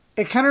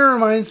It kind of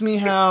reminds me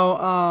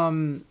how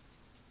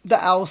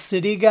the Owl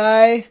City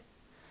guy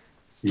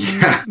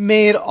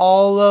made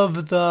all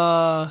of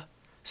the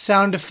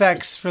sound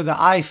effects for the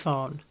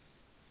iPhone.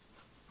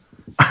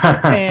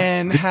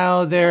 And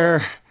how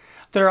they're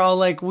all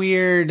like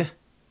weird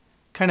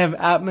kind of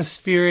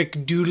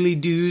atmospheric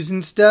doodly doos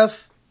and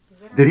stuff.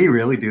 Did he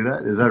really do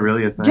that? Is that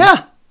really a thing?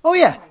 Yeah. Oh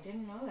yeah. I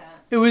didn't know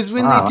that. It was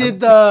when they did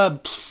the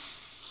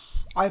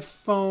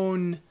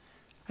iPhone,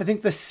 I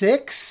think the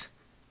 6.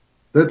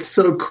 That's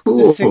so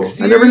cool. The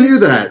 6 I never knew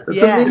series. that.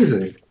 That's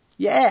amazing.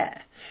 Yeah.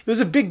 It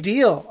was a big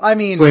deal. I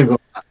mean, Explains a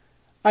lot.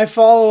 I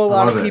follow a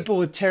lot of love it. people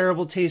with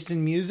terrible taste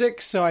in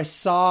music, so I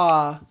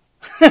saw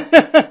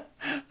a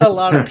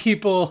lot of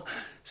people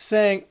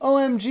saying,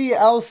 OMG,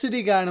 Owl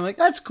City guy. And I'm like,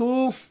 that's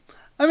cool.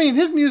 I mean,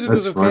 his music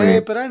was That's okay, funny.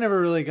 but I never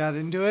really got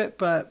into it.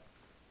 But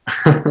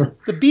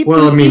the beep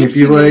Well, I mean, beeps if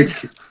you he made-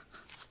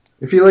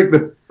 like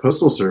the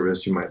Postal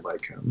Service, you might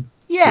like him.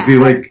 Yeah. If you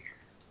like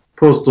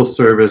Postal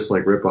Service,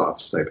 like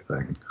rip-offs type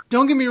thing.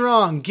 Don't get me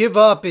wrong, Give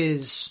Up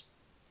is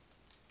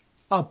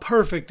a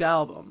perfect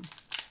album.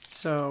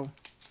 So,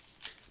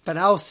 but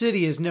Owl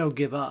City is no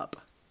Give Up.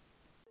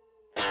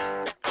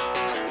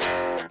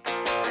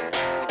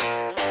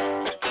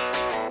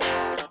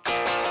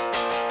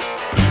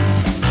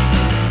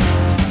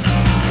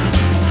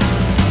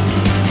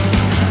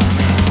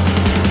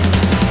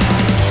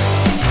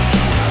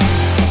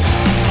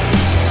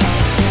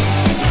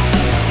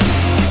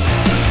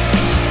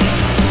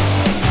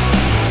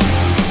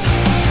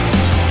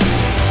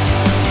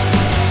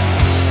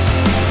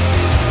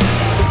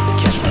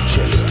 Catch my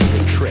chips, took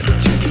a trip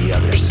to the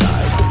other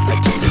side. I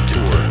took a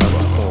tour of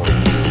a whole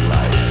new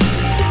life.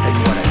 And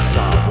what I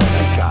saw when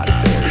I got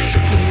there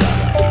shook me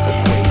up. A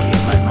quake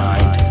in my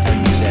mind, I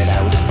knew that I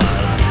was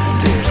fine.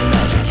 There's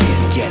magic in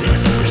getting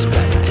some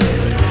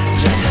perspective.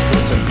 Jack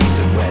spilled some beans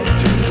and went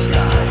through the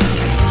sky.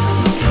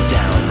 Looking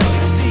down, I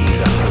could see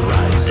the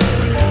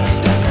horizon. A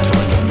step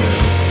toward the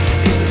moon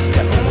is a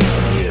step away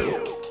from you.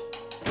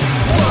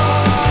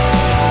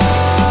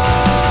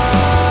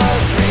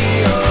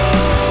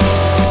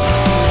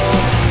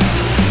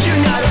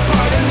 You're not a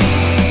part of me,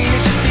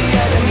 you're just the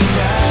enemy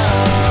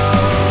now.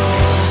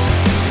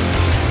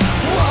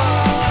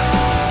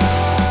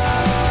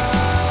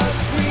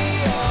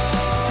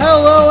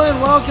 Hello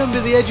and welcome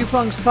to the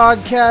EduPunks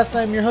podcast.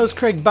 I'm your host,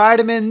 Craig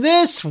Bideman.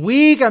 This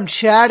week, I'm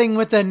chatting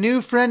with a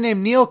new friend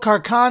named Neil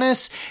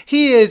Karkanis.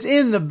 He is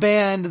in the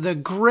band, the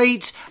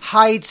Great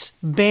Heights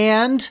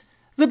Band.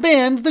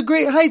 The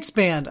Great Heights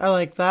Band. I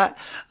like that.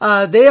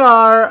 They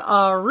are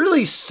a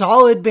really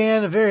solid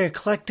band, a very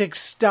eclectic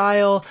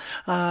style,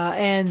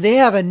 and they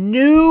have a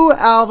new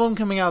album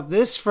coming out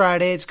this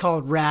Friday. It's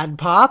called Rad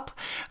Pop.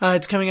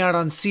 It's coming out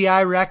on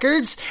CI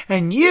Records,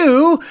 and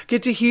you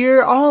get to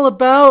hear all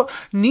about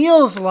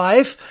Neil's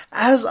life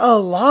as a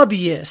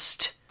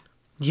lobbyist.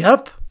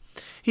 Yep.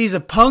 He's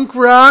a punk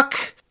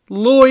rock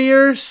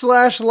lawyer /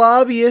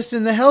 lobbyist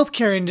in the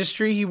healthcare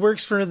industry. He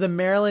works for the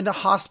Maryland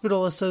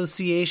Hospital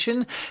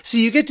Association. So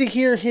you get to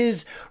hear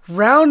his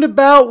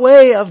roundabout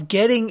way of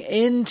getting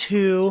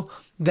into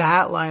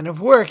that line of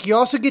work. You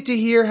also get to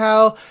hear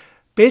how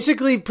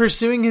basically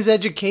pursuing his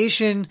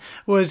education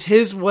was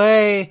his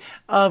way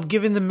of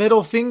giving the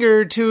middle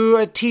finger to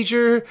a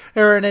teacher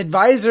or an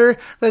advisor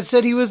that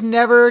said he was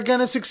never going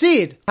to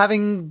succeed.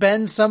 Having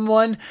been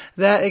someone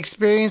that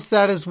experienced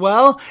that as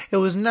well, it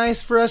was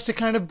nice for us to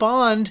kind of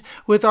bond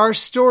with our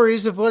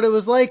stories of what it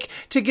was like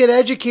to get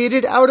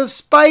educated out of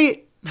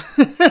spite.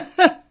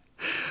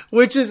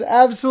 Which is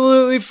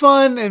absolutely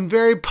fun and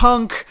very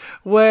punk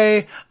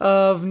way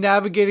of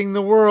navigating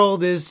the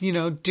world is,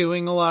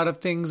 doing a lot of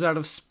things out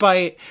of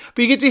spite.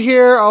 But you get to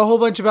hear a whole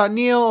bunch about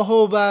Neil, a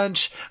whole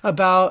bunch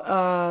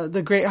about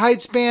the Great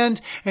Heights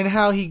Band and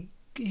how he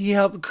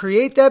helped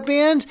create that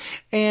band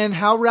and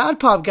how Rad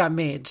Pop got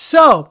made.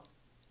 So,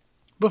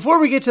 before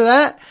we get to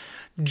that,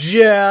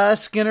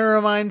 just gonna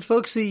remind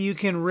folks that you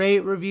can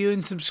rate, review,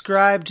 and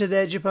subscribe to the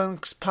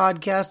EduPunks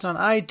podcast on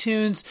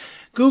iTunes,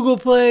 Google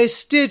Play,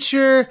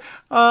 Stitcher,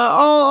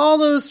 all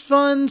those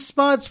fun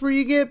spots where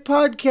you get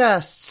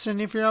podcasts.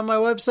 And if you're on my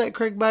website,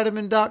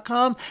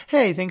 craigbideman.com,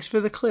 hey, thanks for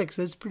the clicks.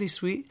 That's pretty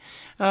sweet.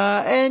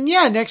 And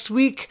yeah, next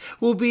week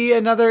will be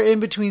another In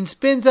Between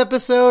Spins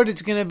episode.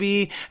 It's going to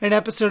be an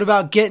episode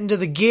about getting to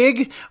the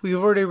gig.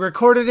 We've already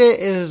recorded it.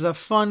 It is a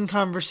fun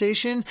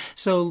conversation.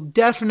 So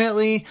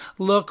definitely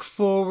look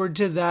forward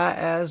to that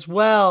as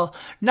well.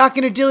 Not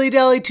going to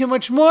dilly-dally too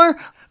much more.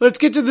 Let's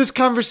get to this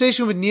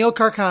conversation with Neil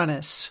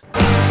Karkanis.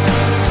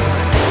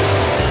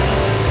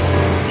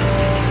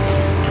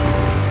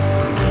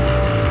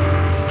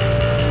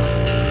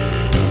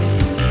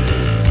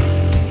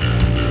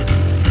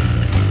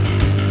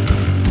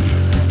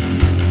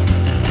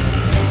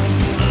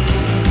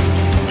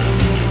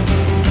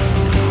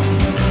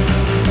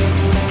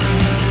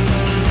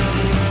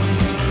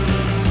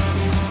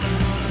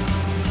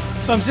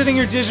 So I'm sitting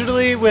here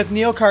digitally with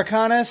Neil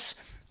Karkanis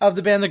of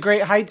the band The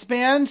Great Heights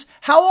Band.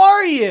 How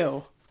are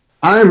you?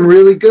 I'm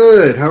really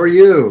good. How are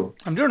you?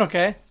 I'm doing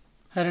okay.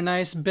 Had a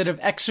nice bit of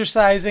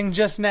exercising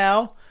just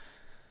now.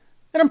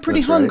 And I'm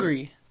pretty That's right.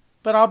 hungry,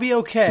 but I'll be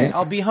okay. Yeah.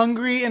 I'll be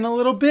hungry in a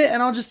little bit,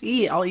 and I'll just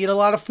eat. I'll eat a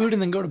lot of food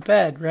and then go to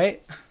bed,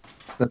 right?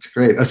 That's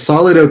great. A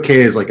solid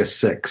okay is like a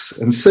 6,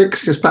 and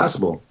 6 is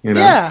passable. You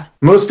know, Yeah.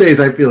 most days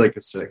I feel like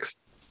a 6.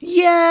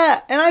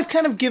 Yeah, and I've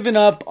kind of given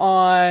up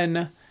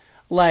on,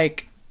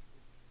 like,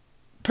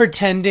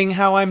 pretending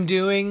how I'm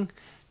doing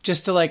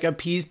just to, like,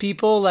 appease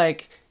people.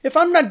 Like, if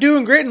I'm not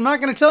doing great, I'm not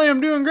going to tell you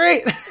I'm doing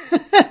great.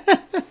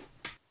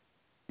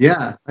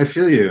 Yeah, I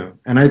feel you,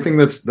 and I think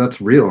that's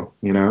real.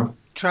 You know,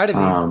 Try to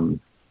be.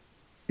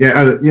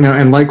 yeah, you know,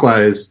 and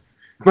likewise,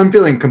 if I'm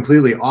feeling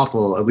completely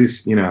awful, at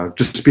least you know,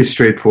 just be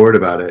straightforward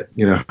about it.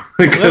 You know,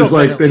 because bit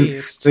like at then,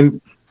 least.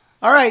 then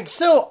All right,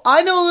 so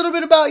I know a little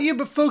bit about you,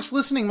 but folks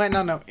listening might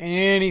not know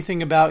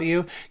anything about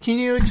you. Can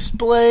you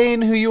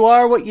explain who you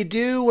are, what you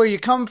do, where you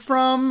come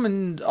from,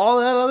 and all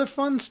that other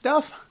fun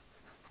stuff?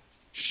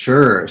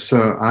 Sure.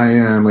 So I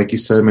am, like you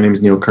said, my name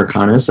is Neil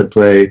Karkanis. I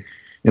play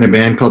in a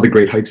band called the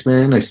Great Heights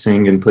Band. I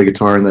sing and play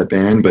guitar in that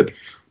band, but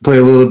play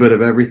a little bit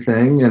of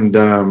everything. And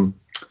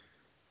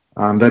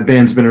that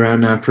band's been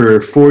around now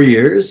for 4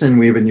 years, and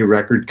we have a new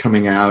record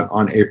coming out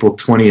on April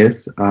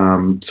 20th.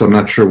 So I'm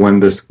not sure when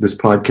this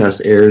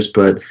podcast airs,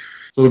 but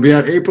so it'll be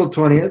out April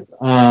 20th.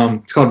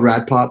 It's called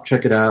Rat Pop.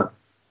 Check it out.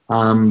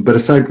 But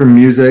aside from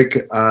music,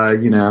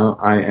 you know,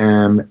 I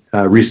am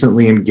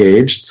recently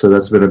engaged, so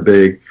that's been a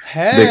big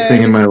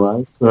thing in my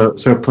life. So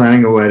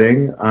planning a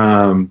wedding.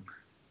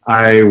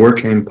 I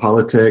work in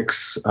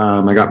politics.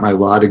 I got my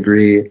law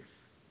degree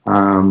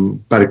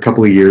about a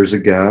couple of years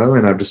ago,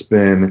 and I've just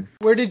been.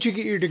 Where did you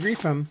get your degree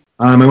from?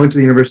 I went to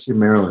the University of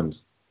Maryland.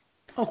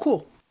 Oh,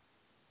 cool.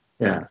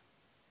 Yeah,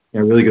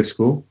 really good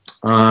school.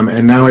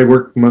 And now I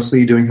work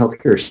mostly doing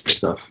healthcare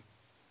stuff.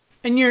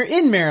 And you're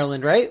in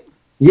Maryland, right?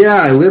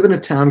 Yeah, I live in a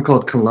town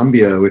called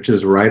Columbia, which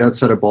is right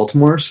outside of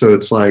Baltimore. So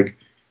it's like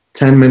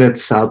 10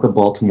 minutes south of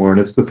Baltimore.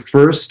 And it's the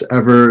first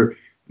ever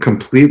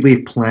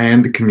completely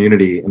planned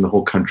community in the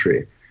whole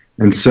country.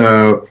 And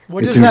so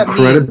What it's does that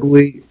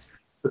incredibly...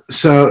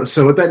 So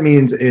what that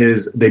means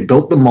is they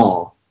built the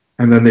mall,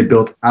 and then they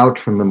built out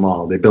from the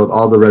mall. They built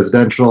all the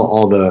residential,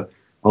 all the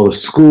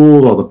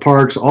schools, all the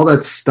parks, all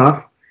that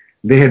stuff.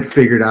 They had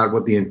figured out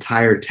what the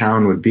entire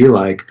town would be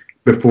like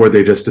before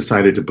they just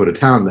decided to put a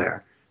town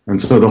there.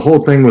 And so the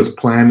whole thing was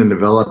planned and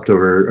developed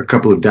over a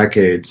couple of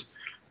decades.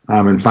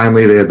 And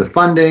finally they had the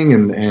funding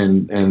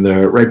and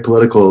the right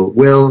political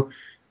will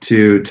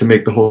to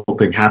make the whole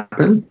thing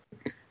happen.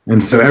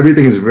 And so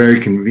everything is very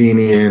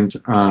convenient,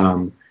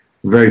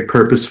 very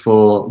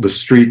purposeful. The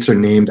streets are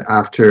named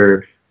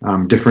after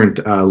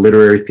different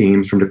literary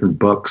themes from different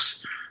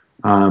books.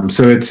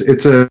 So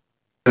it's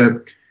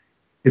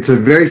a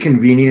very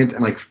convenient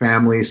and like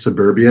family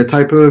suburbia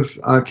type of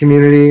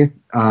community,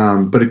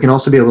 but it can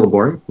also be a little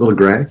boring, a little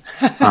gray.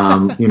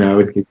 You know,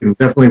 we can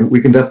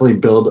definitely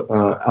build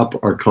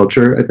up our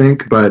culture, I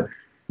think. But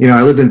you know,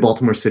 I lived in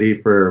Baltimore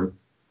City for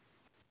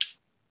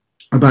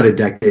about a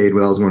decade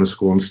when I was going to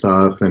school and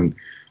stuff, and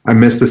I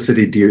miss the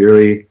city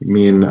dearly.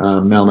 Me and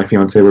Mel, my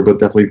fiance, were both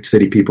definitely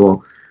city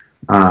people.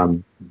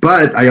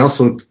 But I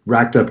also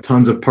racked up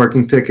tons of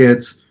parking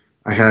tickets.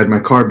 I had my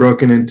car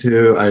broken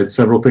into. I had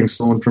several things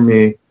stolen from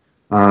me.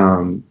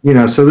 You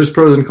know, so there's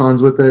pros and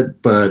cons with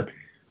it. But,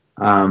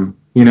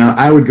 you know,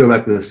 I would go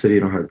back to the city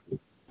in a heartbeat.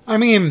 I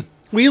mean,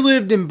 we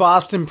lived in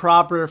Boston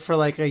proper for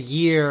like a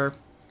year,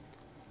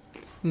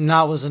 and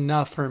that was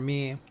enough for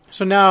me.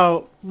 So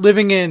now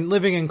living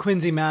in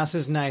Quincy, Mass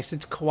is nice.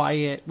 It's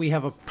quiet. We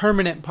have a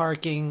permanent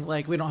parking.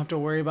 Like, we don't have to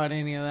worry about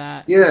any of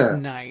that. Yeah. It's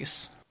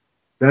nice.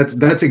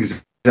 That's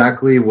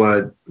exactly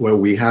what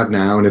we have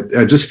now, and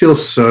it just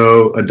feels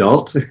so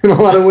adult in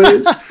a lot of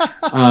ways.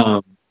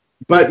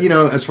 But you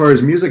know, as far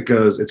as music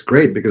goes, it's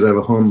great because I have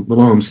a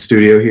little home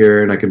studio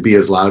here, and I can be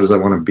as loud as I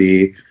want to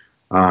be,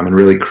 and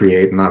really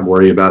create and not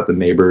worry about the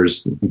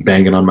neighbors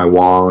banging on my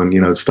wall and you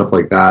know stuff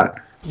like that.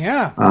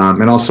 Yeah.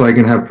 And also, I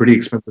can have pretty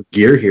expensive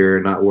gear here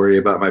and not worry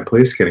about my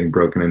place getting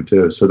broken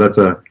into. So that's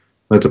a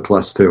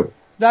plus too.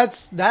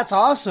 That's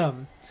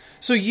awesome.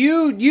 So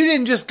you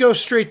didn't just go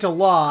straight to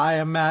law, I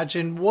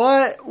imagine.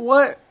 What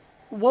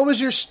was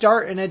your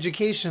start in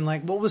education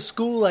like? What was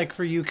school like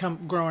for you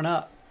growing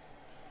up?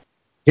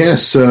 Yeah,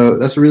 so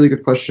that's a really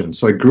good question.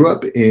 So I grew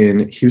up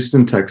in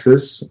Houston,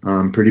 Texas,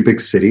 pretty big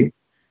city,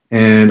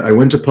 and I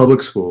went to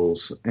public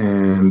schools.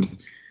 And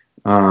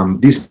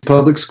these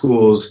public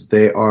schools,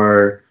 they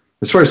are,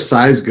 as far as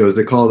size goes,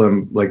 they call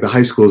them, like the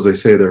high schools, they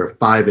say they're a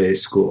 5A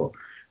school.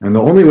 And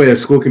the only way a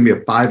school can be a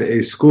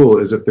 5A school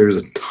is if there's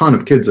a ton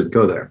of kids that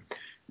go there.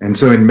 And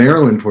so in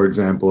Maryland, for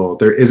example,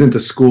 there isn't a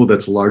school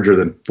that's larger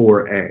than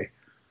 4A.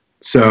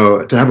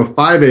 So to have a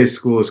 5A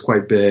school is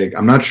quite big.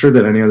 I'm not sure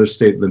that any other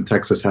state than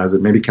Texas has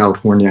it. Maybe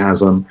California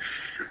has them.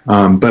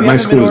 But my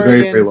school is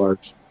very, very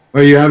large. Oh,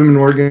 you have them in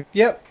Oregon?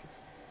 Yep.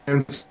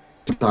 That's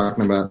what I'm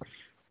talking about.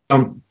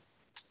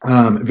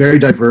 Very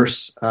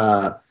diverse.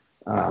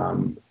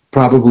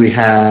 Probably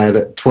had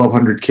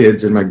 1,200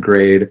 kids in my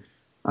grade.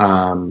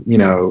 You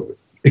know,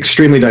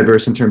 extremely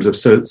diverse in terms of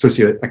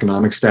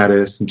socioeconomic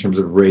status, in terms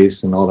of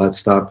race and all that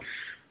stuff.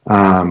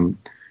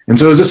 And And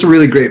so it was just a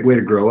really great way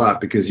to grow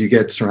up because you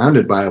get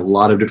surrounded by a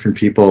lot of different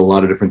people, a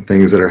lot of different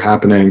things that are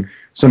happening.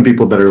 Some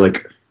people that are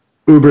like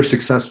uber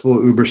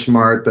successful, uber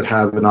smart, that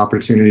have an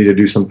opportunity to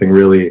do something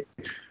really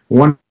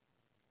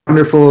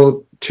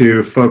wonderful,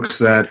 to folks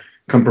that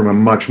come from a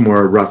much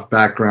more rough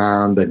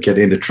background, that get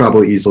into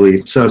trouble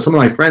easily. So some of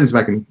my friends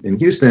back in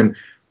Houston,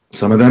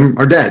 some of them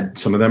are dead.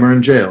 Some of them are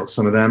in jail.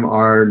 Some of them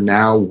are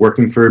now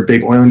working for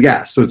big oil and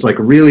gas. So it's like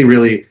a really,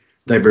 really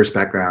diverse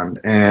background.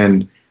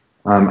 And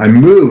I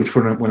moved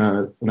when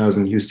I was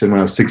in Houston when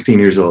I was 16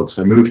 years old.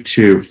 So I moved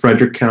to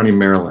Frederick County,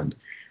 Maryland,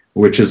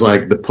 which is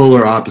like the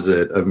polar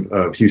opposite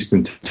of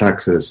Houston,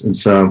 Texas. And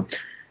so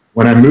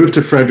when I moved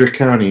to Frederick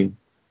County,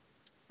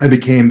 I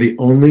became the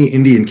only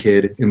Indian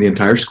kid in the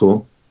entire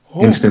school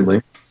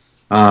instantly.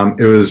 I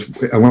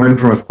went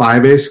from a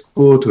 5A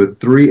school to a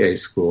 3A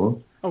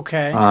school.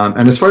 Okay.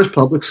 And as far as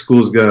public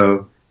schools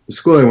go, the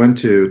school I went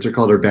to, it's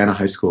called Urbana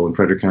High School in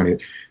Frederick County.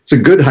 It's a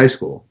good high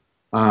school.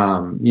 They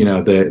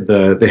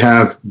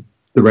have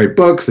the right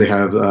books, they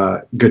have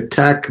good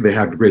tech, they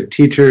have great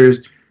teachers,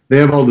 they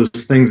have all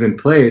those things in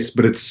place,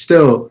 but it's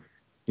still,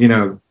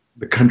 the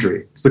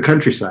country. It's the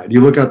countryside.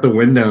 You look out the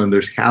window and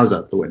there's cows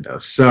out the window.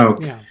 So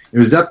It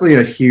was definitely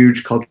a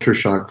huge culture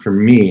shock for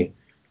me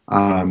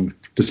to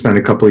spend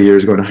a couple of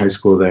years going to high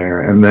school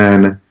there. And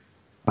then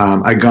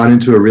I got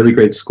into a really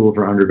great school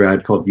for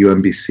undergrad called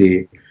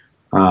UMBC.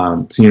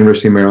 It's the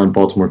University of Maryland,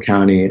 Baltimore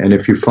County. And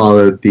if you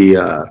followed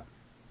the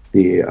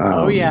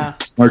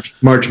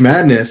March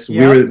Madness,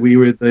 yep, we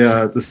were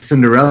the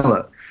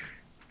Cinderella.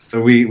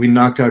 So we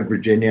knocked out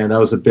Virginia. That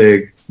was a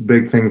big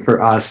thing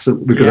for us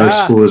because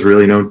our school is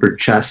really known for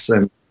chess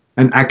and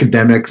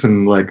academics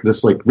and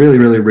really,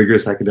 really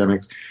rigorous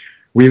academics.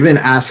 We've been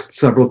asked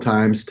several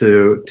times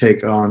to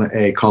take on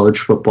a college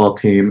football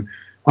team.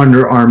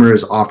 Under Armour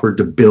has offered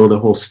to build a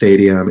whole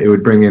stadium. It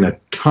would bring in a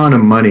ton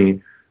of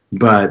money,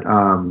 but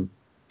the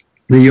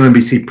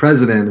UMBC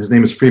president, his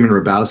name is Freeman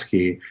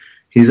Rabowski.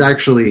 He's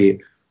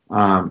actually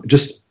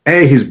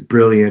he's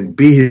brilliant.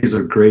 B, he's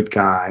a great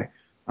guy.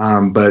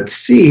 But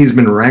C, he's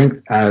been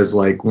ranked as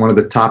like one of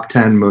the top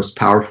 10 most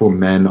powerful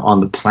men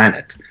on the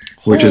planet,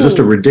 which is just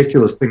a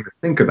ridiculous thing to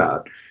think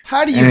about.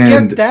 How do you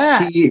get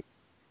that?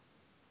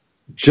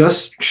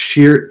 Just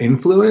sheer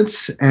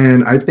influence.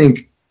 And I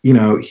think,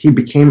 he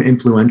became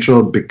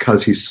influential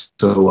because he's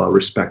so well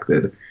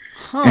respected.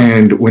 Huh.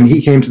 And when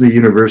he came to the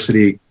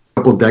university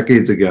a couple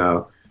decades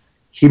ago,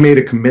 he made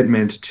a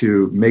commitment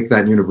to make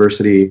that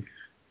university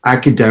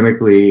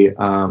academically,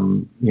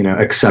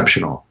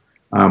 exceptional,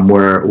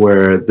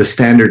 where the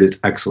standard is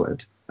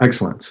excellence.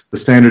 The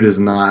standard is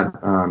not,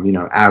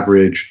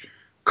 average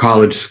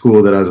college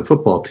school that has a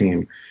football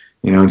team,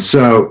 and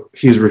so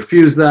he's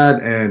refused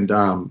that. And,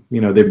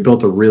 they've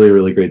built a really,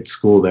 really great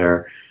school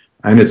there,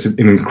 and it's an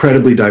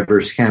incredibly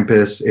diverse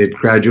campus. It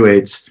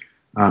graduates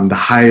the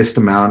highest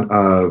amount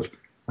of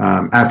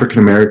African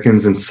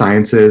Americans in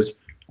sciences.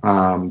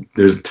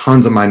 There's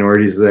tons of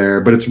minorities there,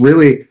 but it's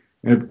really,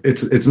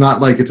 it's not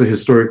like it's a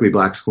historically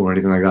black school or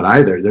anything like that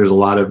either. There's a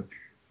lot of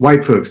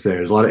white folks there.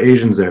 There's a lot of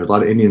Asians there. There's a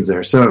lot of Indians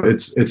there. So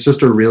it's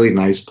just a really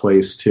nice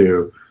place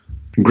to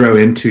grow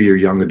into your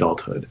young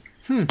adulthood.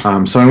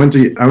 So I went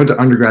to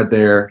undergrad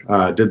there,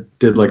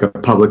 did like a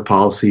public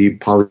policy,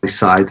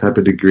 poli-sci type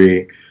of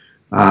degree.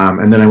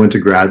 And then I went to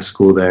grad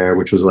school there,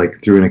 which was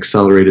like through an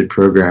accelerated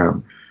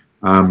program,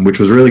 which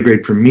was really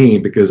great for me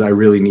because I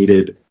really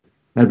needed,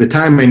 at the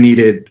time I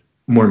needed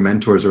more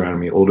mentors around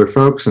me, older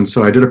folks. And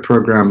so I did a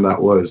program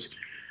that was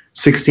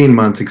 16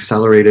 months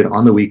accelerated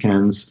on the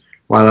weekends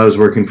while I was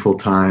working full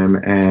time,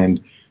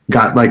 and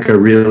got like a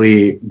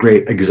really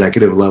great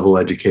executive level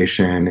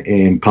education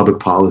in public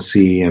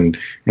policy and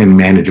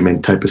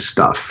management type of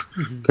stuff.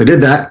 Mm-hmm. So I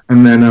did that.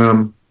 And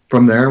then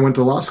from there I went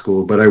to law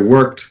school, but I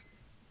worked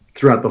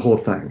throughout the whole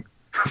thing.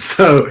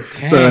 So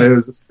it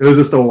was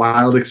just a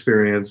wild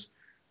experience.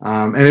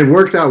 And it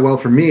worked out well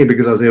for me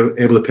because I was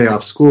able to pay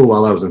off school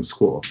while I was in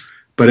school.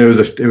 But it was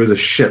a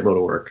shitload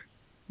of work.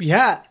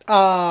 Yeah,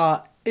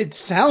 it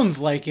sounds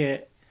like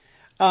it.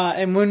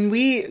 And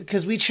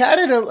because we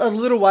chatted a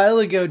little while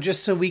ago,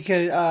 just so we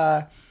could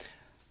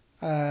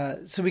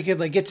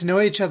like get to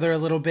know each other a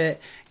little bit.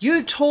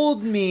 You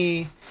told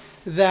me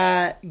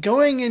that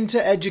going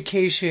into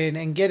education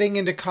and getting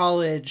into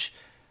college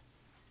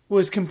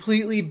was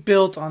completely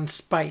built on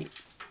spite,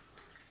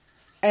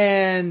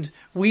 and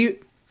we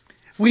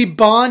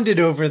bonded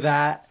over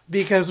that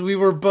because we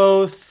were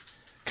both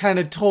kind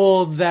of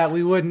told that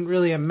we wouldn't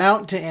really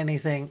amount to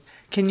anything.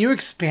 Can you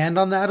expand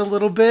on that a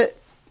little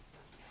bit?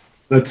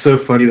 That's so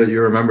funny that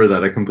you remember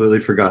that. I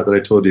completely forgot that I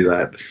told you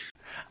that.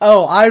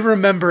 Oh, I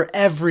remember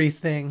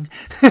everything.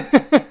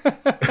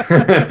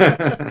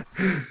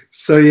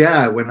 So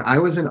yeah, when I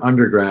was in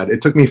undergrad,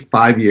 it took me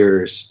 5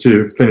 years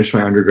to finish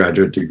my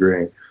undergraduate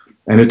degree.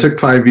 And it took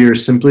 5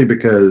 years simply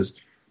because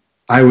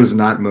I was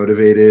not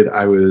motivated.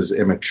 I was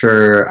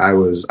immature. I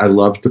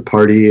loved to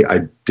party.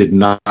 I did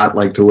not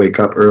like to wake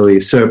up early.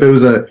 So if it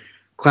was a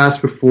class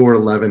before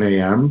 11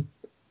 a.m.,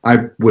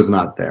 I was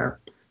not there.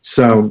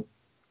 So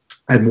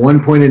at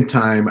one point in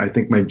time, I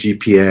think my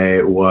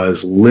GPA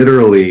was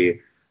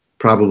literally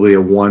probably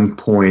a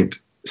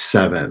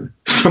 1.7,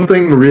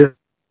 something real,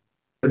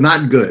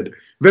 not good,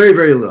 very,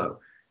 very low.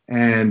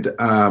 And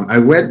I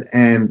went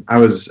and I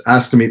was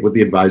asked to meet with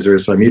the advisor.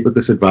 So I meet with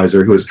this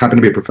advisor who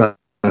happened to be a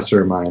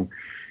professor of mine.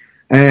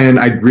 And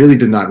I really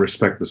did not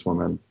respect this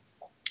woman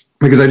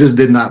because I just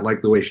did not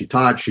like the way she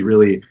taught. She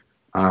really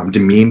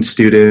demeaned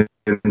students.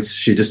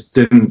 She just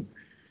didn't,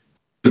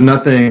 there's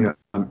nothing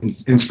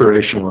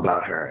inspirational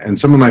about her. And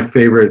some of my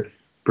favorite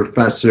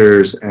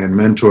professors and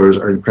mentors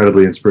are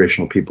incredibly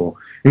inspirational people,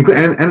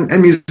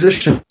 and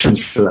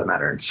musicians for that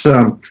matter.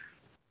 So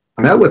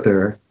I met with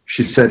her.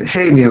 She said,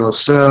 "Hey, Neil,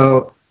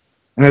 so,"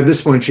 and at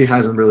this point, she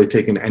hasn't really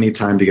taken any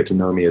time to get to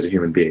know me as a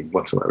human being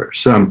whatsoever.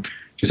 So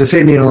she says,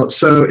 "Hey, Neil,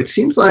 so it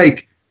seems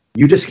like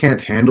you just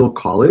can't handle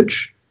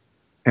college,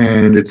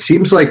 and it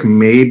seems like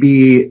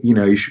maybe,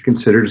 you should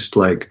consider just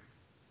like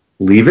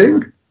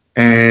leaving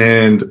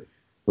and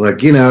like,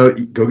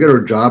 go get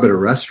a job at a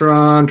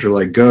restaurant or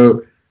like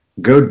go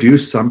do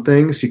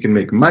something so you can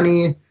make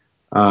money.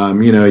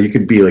 You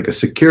could be like a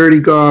security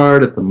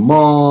guard at the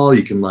mall.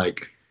 You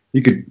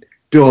could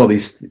do all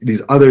these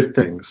other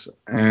things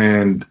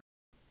and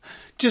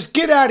just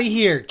get out of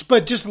here,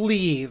 but just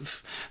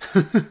leave."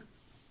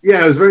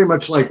 Yeah, it was very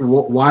much like,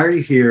 why are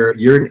you here?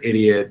 You're an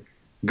idiot.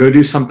 Go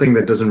do something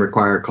that doesn't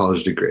require a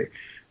college degree.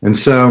 And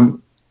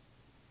so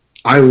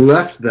I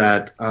left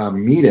that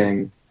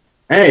meeting,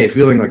 A,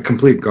 feeling like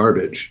complete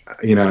garbage,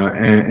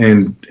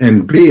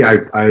 and B,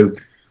 I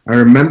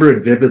remember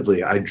it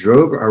vividly. I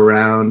drove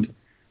around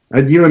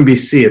at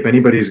UMBC. If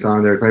anybody's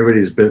gone there, if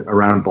anybody's been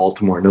around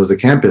Baltimore and knows the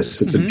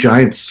campus, it's a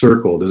giant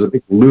circle. There's a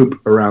big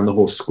loop around the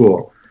whole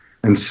school.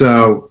 And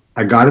so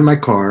I got in my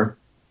car,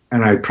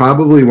 and I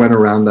probably went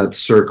around that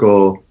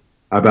circle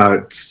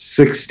about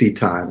 60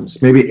 times,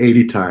 maybe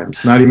 80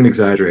 times, not even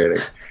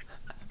exaggerating.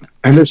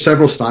 And there's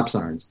several stop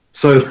signs.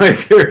 So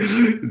like you're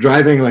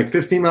driving like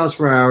 15 miles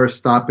per hour,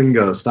 stop and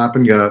go,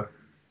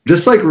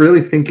 just like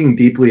really thinking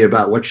deeply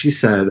about what she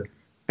said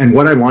and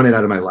what I wanted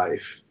out of my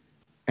life.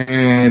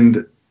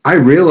 And I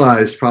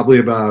realized probably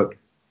about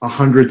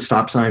 100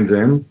 stop signs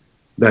in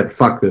that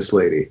fuck this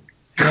lady.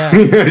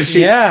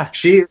 Yeah.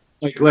 She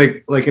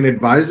like an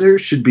advisor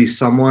should be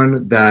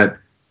someone that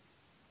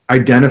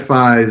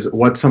identifies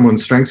what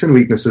someone's strengths and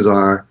weaknesses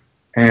are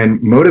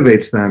and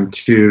motivates them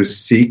to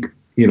seek,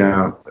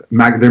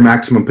 their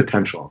maximum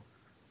potential.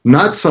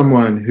 Not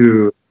someone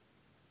who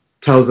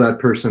tells that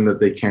person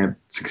that they can't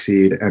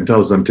succeed and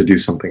tells them to do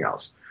something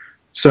else.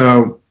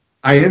 So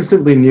I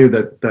instantly knew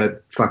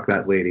that fuck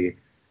that lady.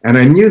 And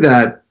I knew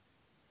that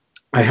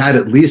I had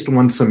at least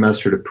one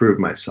semester to prove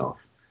myself.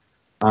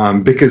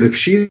 Because if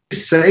she's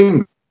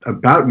saying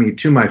about me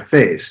to my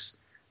face,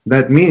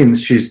 that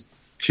means she's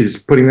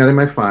putting that in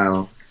my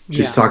file.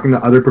 She's talking to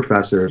other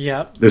professors.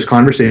 Yep. There's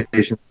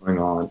conversations going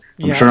on.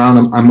 I'm Yep. sure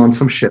I'm on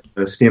some shit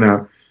list,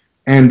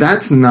 and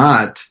that's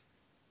not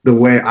the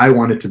way I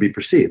want it to be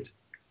perceived.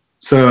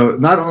 So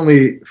not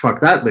only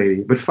fuck that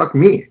lady, but fuck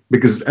me,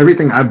 because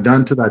everything I've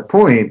done to that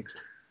point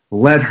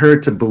led her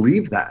to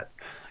believe that,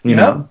 you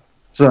know?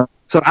 So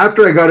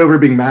after I got over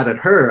being mad at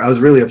her, I was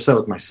really upset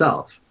with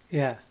myself.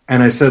 Yeah.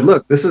 And I said,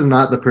 look, this is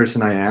not the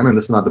person I am, and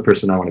this is not the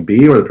person I want to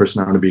be or the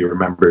person I want to be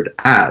remembered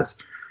as.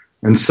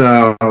 And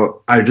so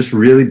I just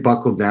really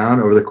buckled down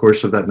over the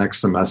course of that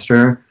next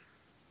semester.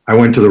 I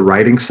went to the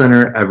writing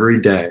center every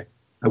day,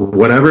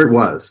 whatever it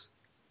was.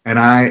 And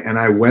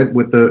I went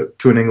to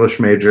an English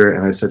major,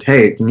 and I said,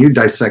 hey, can you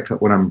dissect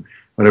what I've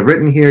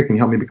written here? Can you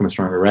help me become a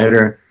stronger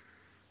writer?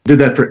 Did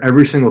that for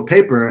every single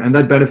paper, and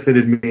that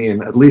benefited me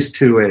in at least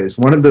two ways.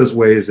 One of those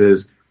ways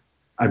is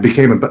I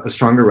became a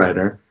stronger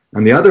writer,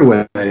 and the other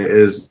way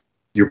is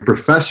your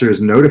professor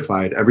is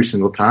notified every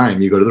single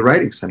time you go to the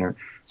writing center,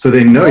 so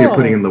they know you're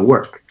putting in the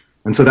work.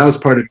 And so that was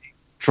part of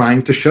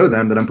trying to show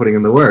them that I'm putting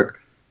in the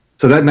work.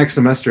 So that next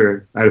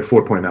semester, I had a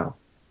 4.0.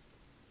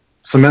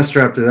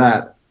 Semester after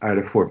that, I had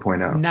a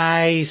 4.0.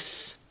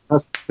 Nice.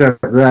 Semester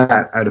after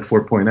that, I had a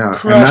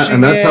 4.0.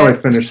 And that's how I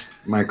finished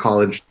my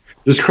college,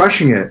 just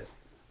crushing it.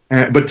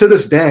 But to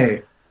this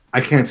day, I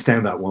can't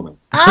stand that woman.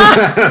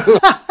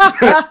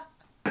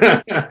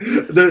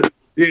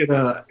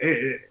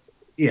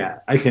 Yeah,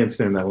 I can't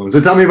stand that woman. So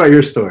tell me about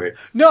your story.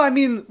 No, I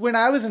mean, when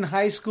I was in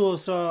high school,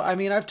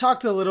 I've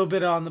talked a little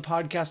bit on the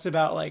podcast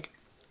about, like,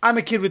 I'm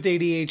a kid with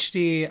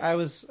ADHD. I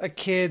was a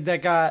kid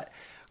that got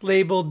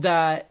labeled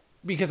that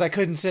because I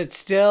couldn't sit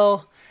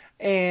still.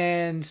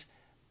 And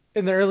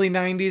in the early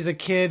 90s, a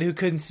kid who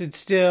couldn't sit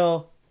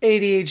still,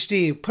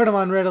 ADHD, put him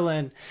on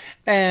Ritalin.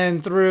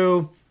 And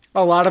through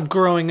a lot of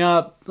growing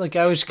up, like,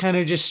 I was kind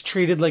of just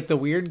treated like the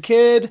weird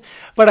kid,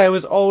 but I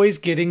was always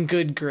getting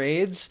good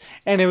grades.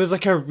 And it was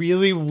like a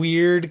really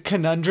weird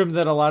conundrum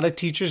that a lot of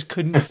teachers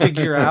couldn't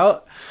figure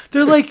out.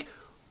 They're like,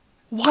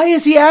 why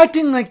is he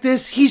acting like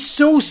this? He's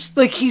so,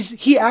 like,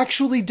 he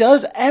actually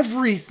does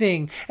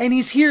everything. And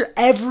he's here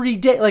every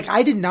day. Like,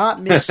 I did not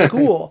miss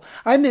school.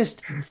 I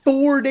missed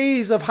 4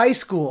 days of high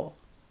school.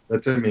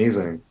 That's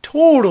amazing.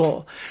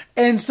 Total.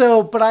 And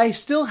so, but I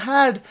still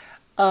had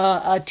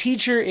a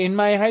teacher in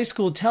my high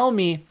school tell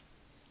me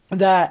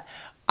that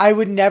I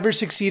would never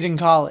succeed in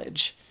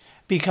college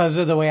because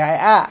of the way I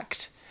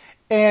act.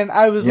 And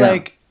I was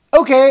like,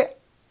 okay,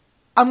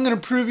 I'm going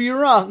to prove you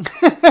wrong.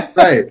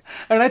 Right.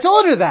 And I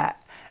told her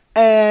that.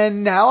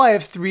 And now I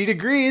have 3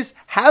 degrees,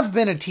 have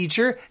been a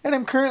teacher, and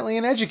I'm currently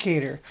an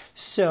educator.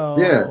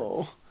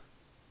 So,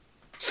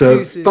 so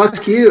deuces.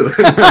 Fuck you.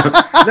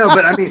 No,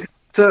 but I mean,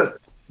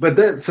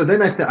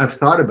 then I've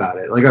thought about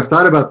it. Like, I've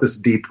thought about this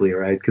deeply,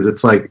 right? Because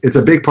it's like, it's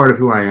a big part of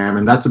who I am,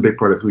 and that's a big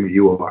part of who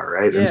you are,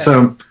 right? Yeah. And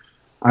so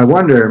I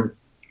wonder,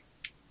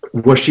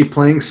 was she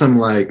playing some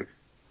like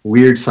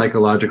weird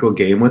psychological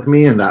game with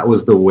me, and that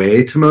was the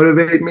way to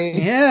motivate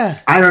me? Yeah.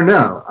 I don't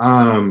know.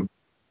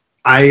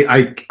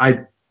 I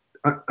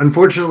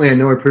unfortunately I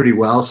know her pretty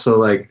well, so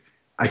like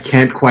I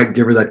can't quite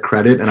give her that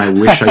credit, and I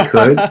wish I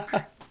could.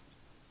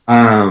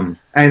 And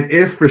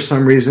if for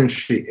some reason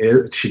she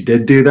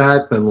did do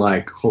that, then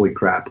like holy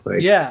crap,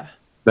 like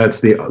that's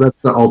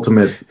the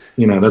ultimate,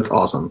 that's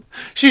awesome.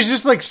 She's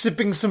just like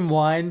sipping some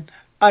wine.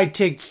 I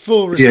take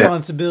full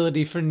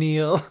responsibility for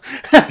Neil.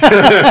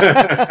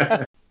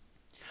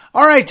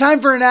 All right,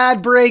 time for an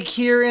ad break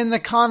here in the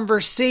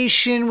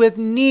conversation with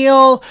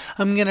Neil.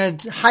 I'm going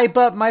to hype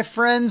up my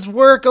friend's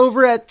work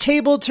over at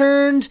Table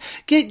Turned.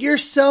 Get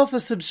yourself a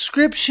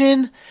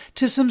subscription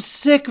to some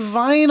sick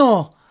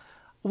vinyl.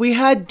 We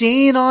had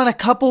Dane on a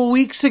couple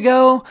weeks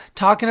ago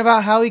talking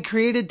about how he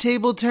created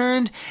Table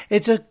Turned.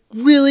 It's a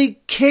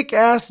really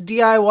kick-ass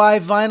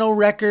DIY vinyl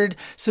record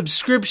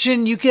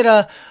subscription. You get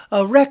a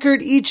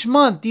record each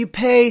month. You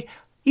pay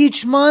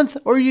each month,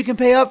 or you can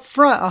pay up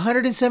front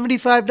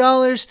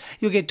 $175.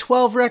 You'll get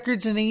 12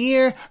 records in a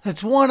year.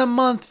 That's 1 a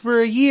month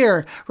for a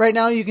year. Right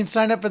now you can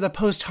sign up for the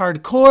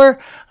post-hardcore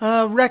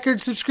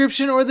record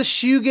subscription or the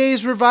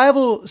shoegaze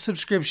revival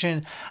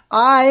subscription.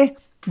 I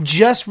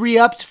just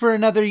re-upped for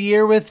another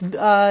year with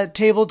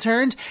Table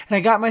Turned, and I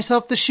got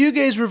myself the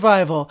shoegaze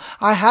revival.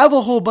 I have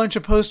a whole bunch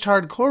of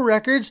post-hardcore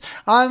records.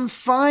 I'm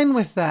fine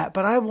with that,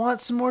 but I want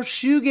some more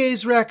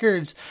shoegaze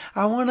records.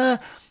 I want to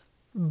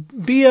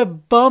be a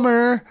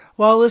bummer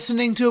while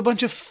listening to a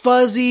bunch of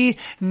fuzzy,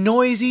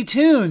 noisy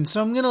tunes.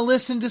 So I'm going to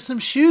listen to some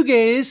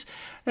shoegaze,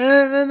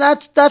 and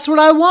that's what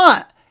I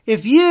want.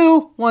 If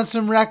you want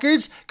some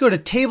records, go to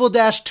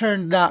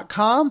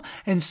table-turned.com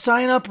and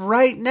sign up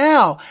right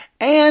now.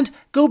 And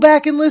go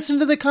back and listen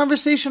to the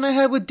conversation I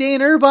had with Dane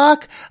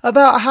Urbach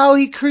about how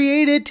he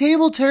created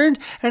Table Turned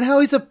and how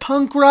he's a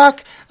punk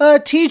rock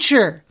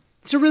teacher.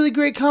 It's a really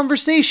great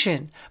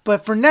conversation.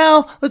 But for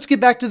now, let's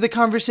get back to the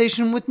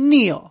conversation with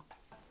Neil.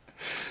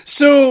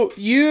 So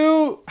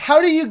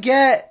how do you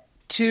get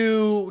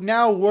to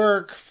now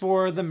work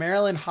for the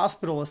Maryland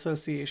Hospital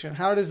Association?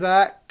 How does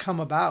that come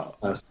about?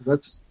 So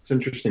that's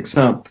interesting.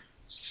 So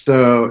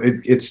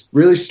it's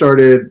really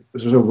started.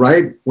 So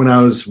right when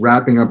I was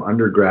wrapping up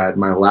undergrad,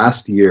 my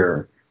last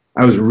year,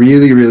 I was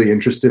really, really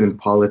interested in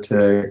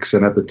politics.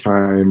 And at the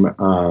time,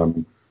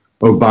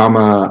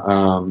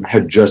 Obama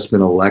had just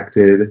been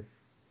elected.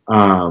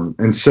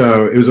 And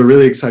so it was a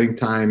really exciting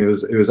time. It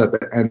was at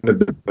the end of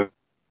the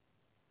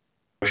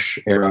Bush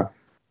era.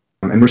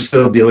 And we're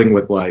still dealing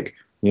with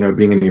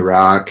being in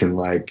Iraq, and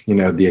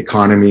the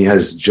economy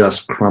has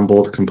just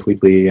crumbled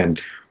completely. And,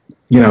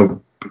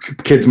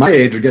 kids my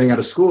age are getting out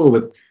of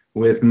school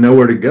with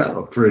nowhere to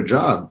go for a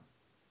job.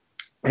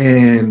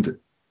 And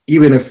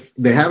even if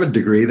they have a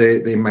degree,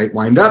 they might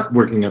wind up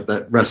working at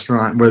that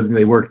restaurant where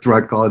they worked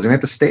throughout college and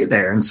have to stay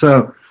there. And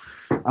so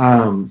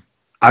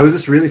I was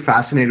just really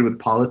fascinated with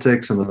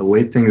politics and the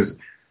way things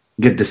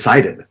get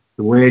decided,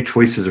 the way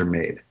choices are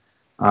made.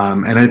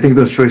 And I think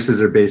those choices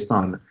are based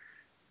on,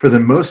 for the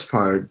most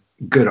part,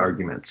 good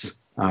arguments.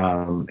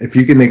 If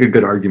you can make a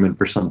good argument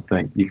for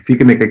something, if you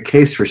can make a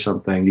case for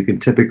something, you can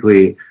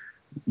typically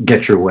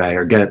get your way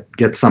or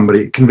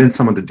convince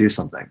someone to do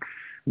something.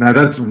 Now,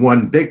 that's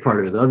one big part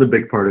of it. The other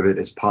big part of it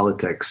is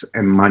politics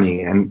and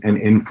money and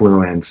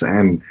influence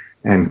and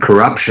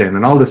corruption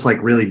and all this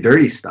really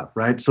dirty stuff,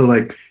 right? So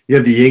you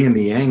have the yin and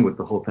the yang with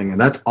the whole thing. And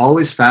that's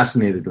always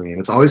fascinated me. And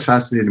it's always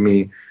fascinated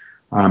me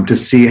to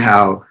see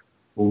how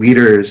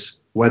leaders,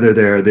 whether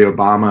they're the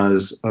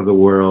Obamas of the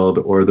world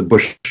or the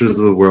Bushes of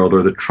the world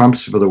or the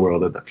Trumps of the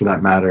world, for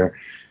that matter,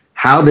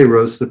 how they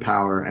rose to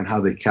power and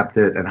how they kept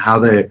it and how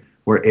they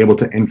were able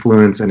to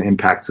influence and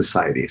impact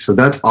society. So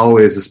that's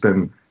always just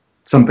been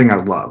something I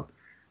love.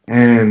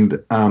 And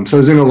so I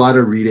was doing a lot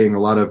of reading, a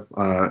lot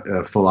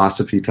of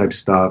philosophy type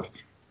stuff.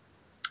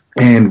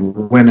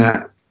 And when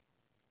it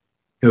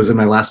was in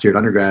my last year at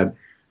undergrad,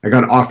 I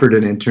got offered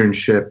an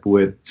internship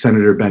with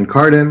Senator Ben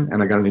Cardin,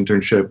 and I got an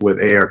internship with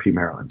AARP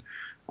Maryland.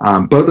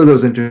 Both of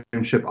those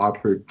internship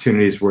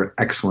opportunities were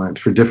excellent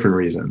for different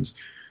reasons.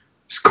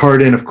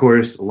 Cardin, of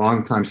course, a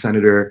longtime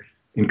senator,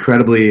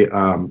 incredibly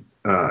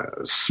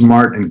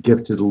smart and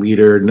gifted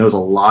leader, knows a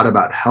lot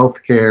about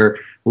healthcare,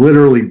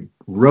 literally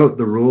wrote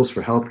the rules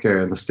for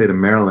healthcare in the state of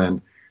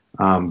Maryland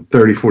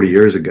 30, 40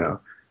 years ago.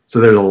 So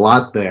there's a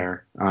lot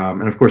there.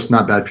 And of course,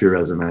 not bad for your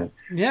resume.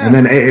 Yeah. And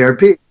then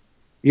AARP,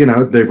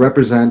 they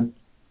represent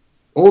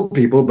old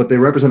people, but they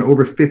represent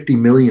over 50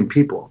 million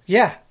people.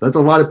 Yeah. That's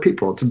a lot of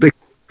people. It's a big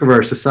part of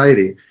our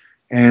society.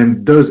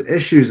 And those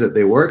issues that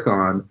they work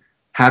on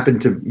happen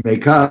to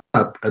make up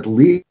at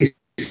least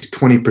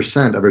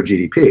 20% of our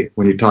GDP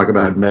when you talk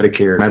about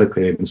Medicare,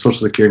 Medicaid, and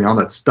Social Security and all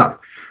that stuff.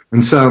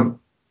 And so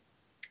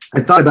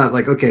I thought about,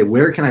 like, okay,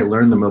 where can I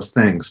learn the most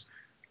things?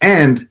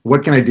 And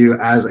what can I do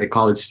as a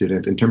college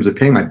student in terms of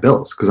paying my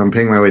bills? Because I'm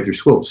paying my way through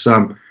school.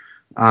 So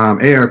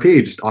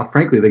AARP, just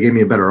frankly, they gave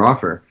me a better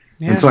offer.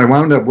 Yeah. And so I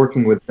wound up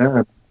working with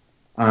them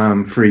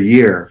for a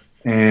year.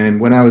 And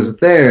when I was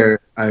there,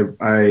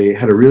 I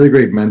had a really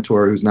great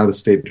mentor who's now the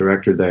state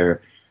director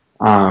there.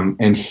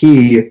 And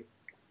he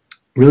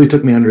really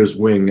took me under his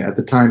wing. At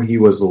the time, he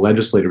was the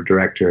legislative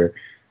director.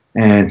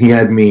 And he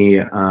had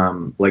me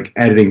like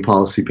editing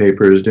policy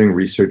papers, doing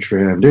research for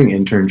him, doing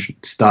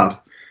internship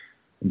stuff.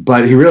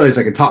 But he realized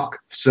I could talk.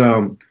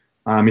 So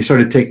he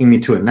started taking me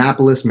to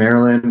Annapolis,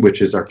 Maryland,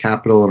 which is our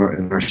capital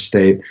in our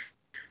state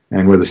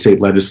and where the state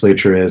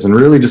legislature is, and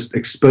really just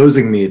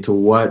exposing me to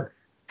what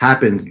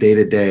happens day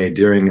to day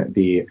during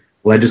the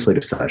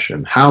legislative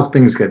session, how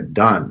things get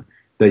done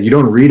that you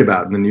don't read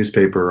about in the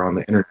newspaper or on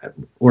the internet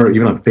or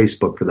even on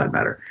Facebook for that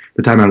matter. At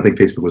the time, I don't think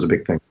Facebook was a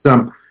big thing.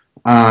 So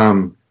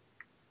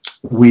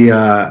we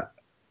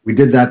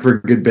did that for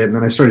a good bit, and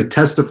then I started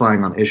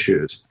testifying on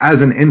issues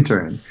as an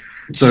intern.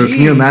 So Can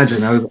you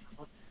imagine? I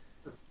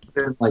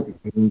was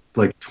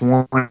like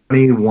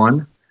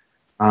 21,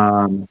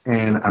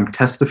 and I'm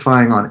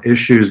testifying on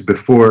issues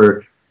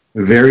before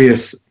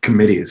various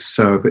committees.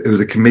 So if it was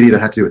a committee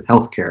that had to do with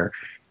healthcare,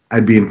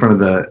 I'd be in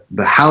front of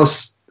the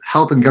House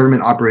Health and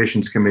Government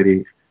Operations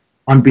Committee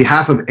on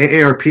behalf of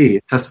AARP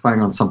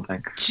testifying on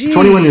something. Jeez.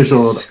 21 years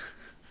old.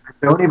 I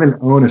don't even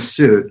own a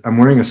suit. I'm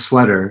wearing a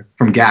sweater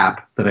from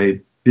Gap that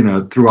I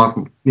threw off,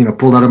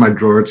 pulled out of my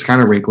drawer. It's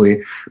kind of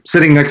wrinkly.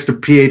 Sitting next to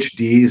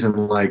PhDs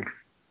and like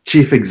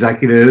chief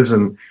executives,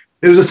 and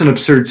it was just an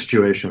absurd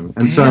situation.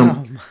 And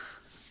so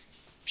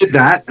did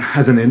that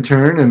as an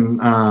intern,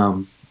 and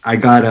I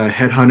got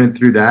headhunted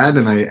through that,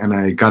 and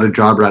I got a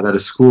job right out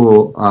of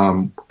school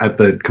at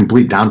the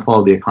complete downfall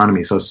of the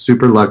economy. So I was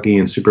super lucky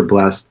and super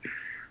blessed.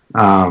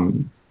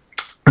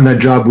 And that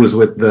job was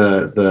with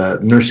the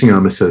Nursing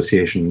Home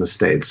Association in the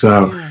state.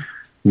 So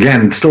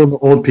again, still in the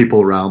old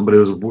people realm, but it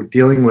was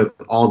dealing with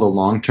all the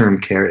long-term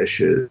care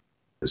issues.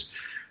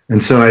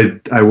 And so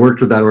I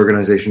worked with that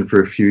organization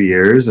for a few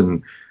years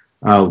and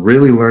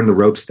really learned the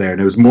ropes there.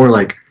 And it was more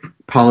like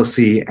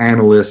policy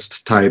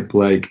analyst type,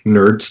 like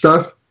nerd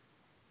stuff,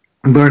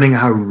 learning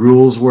how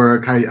rules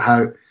work,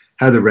 how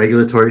the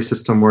regulatory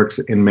system works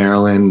in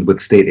Maryland with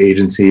state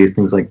agencies,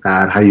 things like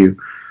that, how you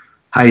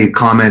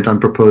comment on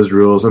proposed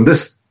rules. And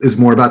this is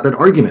more about that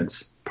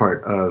arguments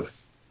part of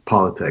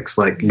politics,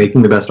 like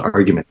making the best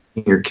argument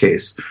in your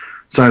case.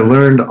 So I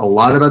learned a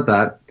lot about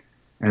that.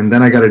 And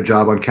then I got a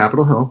job on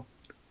Capitol Hill,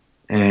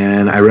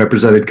 and I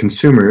represented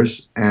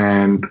consumers.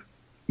 And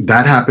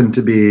that happened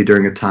to be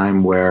during a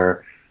time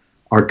where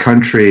our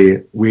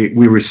country, we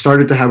were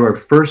started to have our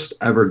first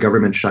ever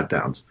government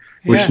shutdowns,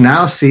 which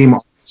now seem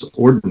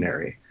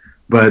ordinary.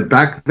 But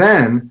back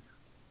then,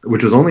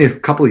 which was only a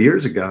couple of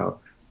years ago,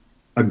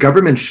 a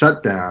government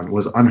shutdown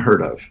was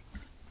unheard of.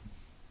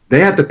 They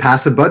had to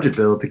pass a budget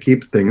bill to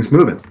keep things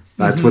moving.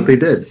 That's what they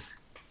did.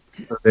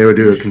 So they would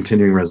do a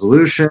continuing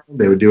resolution.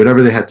 They would do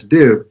whatever they had to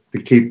do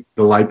to keep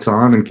the lights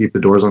on and keep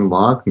the doors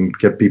unlocked and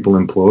get people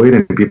employed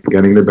and people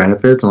getting their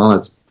benefits and all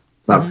that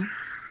stuff.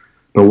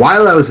 But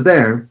while I was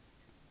there,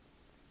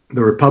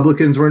 the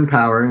Republicans were in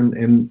power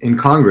in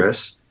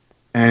Congress,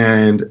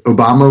 and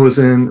Obama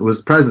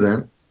was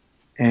president,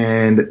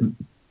 and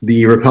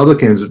the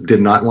Republicans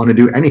did not want to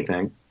do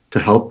anything to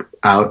help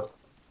out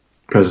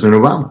President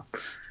Obama.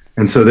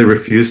 And so they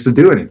refused to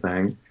do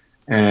anything,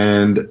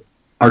 and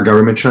our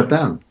government shut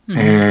down.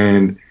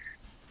 And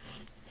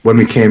when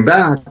we came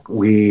back,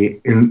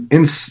 we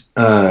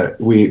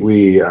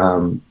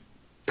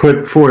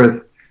put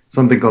forth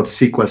something called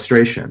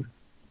sequestration,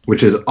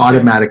 which is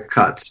automatic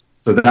cuts.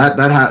 So that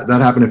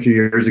happened a few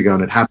years ago,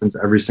 and it happens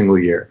every single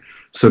year.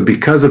 So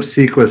because of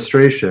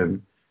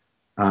sequestration,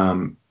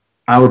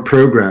 our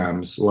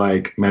programs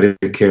like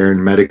Medicare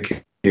and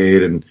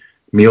Medicaid and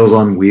Meals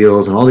on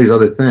Wheels and all these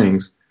other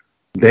things,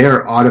 they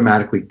are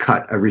automatically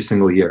cut every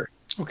single year.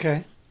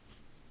 Okay.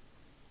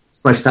 It's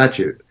by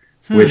statute,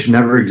 which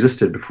never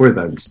existed before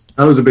then. So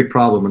that was a big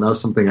problem, and that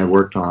was something I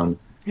worked on,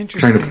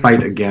 trying to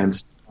fight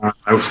against.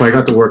 So I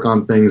got to work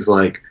on things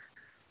like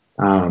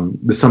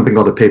there's something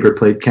called a paper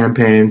plate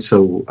campaign.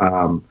 So,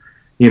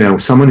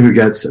 someone who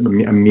gets a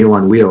Meals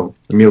on Wheels,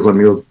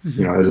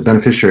 as a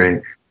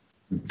beneficiary,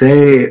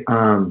 they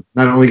not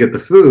only get the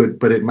food,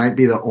 but it might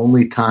be the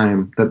only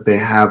time that they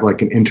have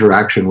like an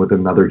interaction with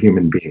another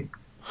human being.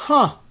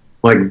 Huh.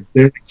 Like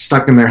they're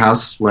stuck in their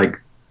house,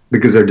 like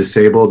because they're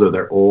disabled or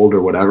they're old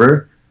or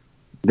whatever.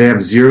 They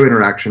have zero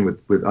interaction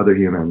with other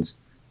humans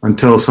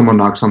until someone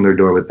knocks on their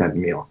door with that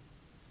meal.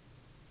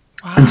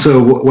 Wow. And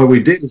so what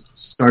we did is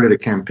started a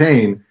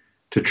campaign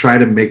to try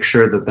to make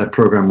sure that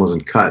program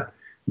wasn't cut.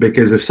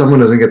 Because if someone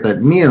doesn't get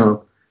that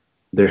meal,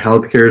 their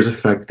health care is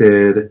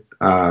affected,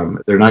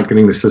 They're not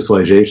getting the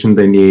socialization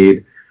they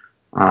need.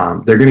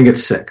 They're going to get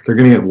sick. They're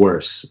going to get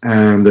worse,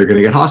 and they're going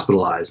to get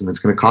hospitalized, and it's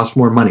going to cost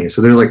more money.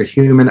 So there's like a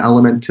human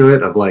element to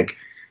it of like,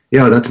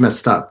 yo, that's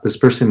messed up. This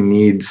person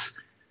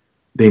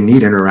they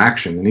need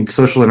interaction. They need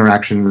social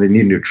interaction. They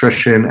need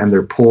nutrition, and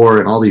they're poor,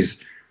 and all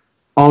these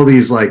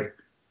like,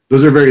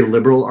 those are very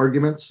liberal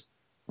arguments.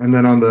 And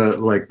then on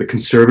the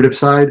conservative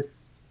side,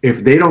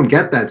 if they don't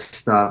get that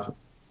stuff,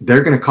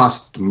 they're going to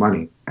cost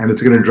money, and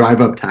it's going to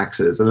drive up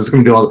taxes, and it's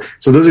going to do all.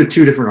 So those are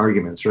two different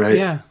arguments, right?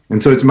 Yeah.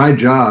 And so it's my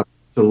job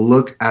to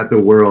look at the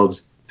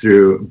world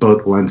through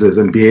both lenses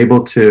and be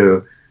able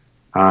to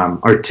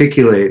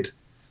articulate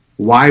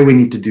why we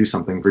need to do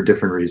something for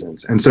different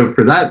reasons. And so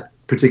for that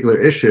particular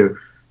issue,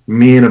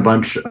 me and a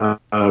bunch of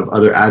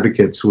other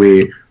advocates,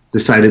 we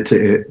decided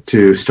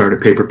to start a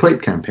paper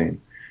plate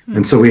campaign.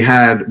 And so we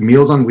had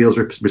Meals on Wheels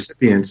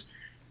recipients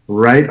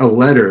write a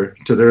letter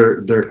to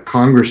their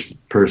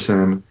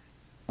congressperson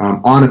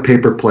on a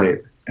paper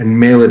plate and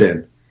mail it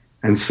in.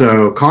 And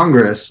so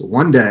Congress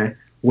one day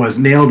was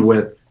nailed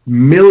with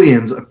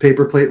millions of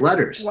paper plate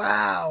letters.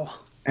 Wow.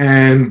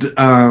 And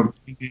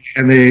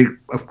they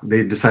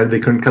decided they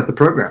couldn't cut the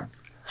program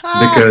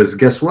because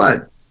guess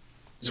what?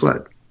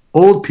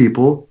 Old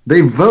people,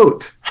 they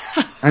vote.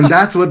 And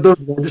that's what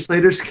those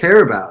legislators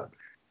care about.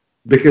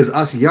 Because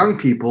us young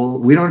people,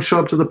 we don't show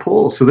up to the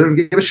polls, so they don't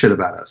give a shit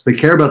about us. They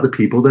care about the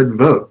people that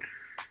vote.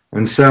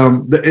 And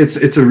so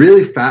it's a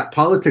really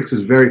politics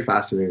is very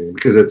fascinating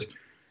because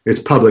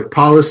it's public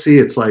policy.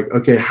 It's like,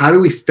 okay, how do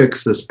we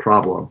fix this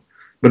problem?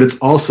 But it's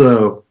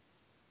also,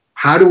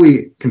 how do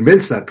we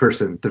convince that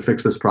person to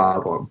fix this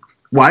problem?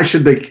 Why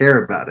should they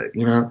care about it?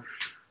 You know?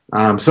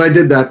 So I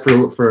did that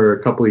for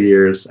a couple of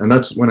years, and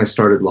that's when I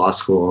started law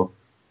school.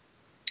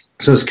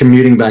 So I was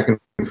commuting back and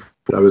forth.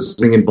 I was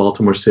living in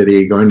Baltimore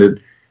City, going to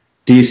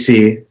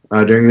D.C.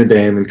 During the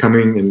day, and then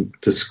coming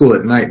into school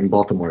at night in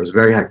Baltimore. It was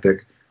very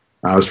hectic.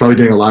 I was probably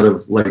doing a lot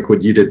of like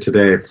what you did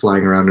today,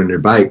 flying around on your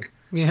bike.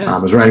 Yeah. I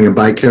was riding a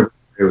bike everywhere.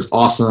 It was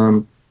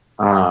awesome.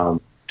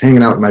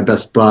 Hanging out with my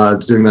best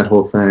buds, doing that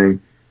whole thing.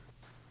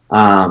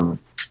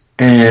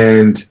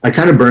 And I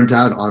kind of burnt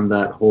out on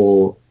that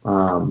whole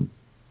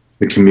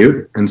the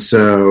commute. And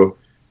so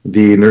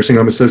the Nursing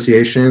Home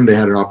Association, they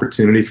had an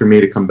opportunity for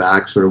me to come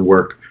back, sort of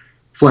work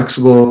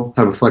flexible,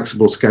 have a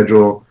flexible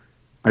schedule.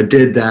 I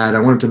did that. I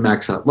wanted to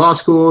max out law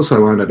school, so I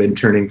wound up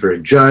interning for a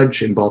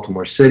judge in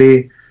Baltimore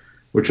City,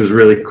 which was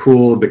really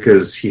cool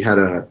because he had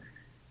a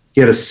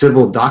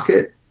civil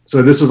docket.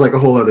 So this was like a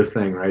whole other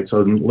thing, right?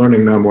 So I'm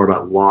learning now more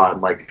about law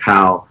and like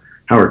how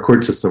our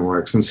court system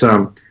works. And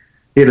so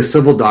he had a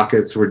civil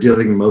docket. So we're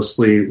dealing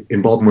mostly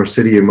in Baltimore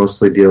City. You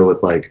mostly deal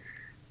with like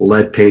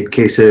lead paint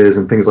cases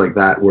and things like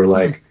that, where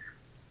like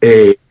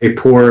a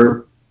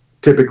poor,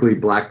 typically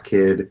black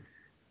kid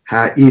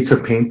eats a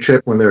paint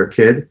chip when they're a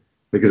kid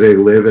because they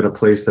live in a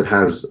place that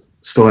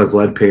still has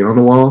lead paint on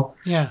the wall.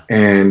 Yeah.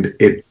 And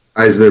it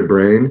fries their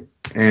brain,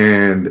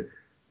 and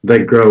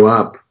they grow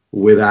up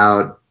with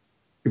their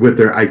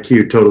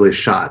IQ totally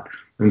shot.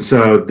 And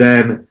so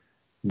then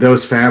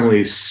those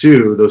families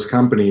sue those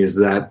companies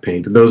that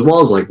painted those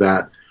walls like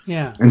that.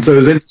 Yeah. And so it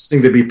was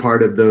interesting to be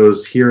part of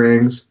those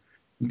hearings.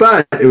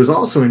 But it was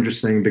also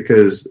interesting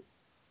because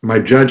my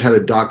judge had a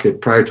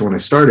docket prior to when I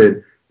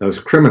started that was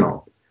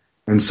criminal.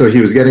 And so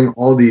he was getting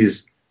all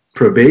these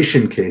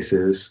probation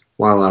cases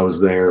while I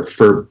was there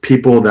for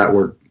people that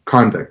were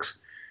convicts.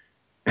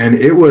 And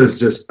it was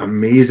just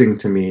amazing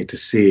to me to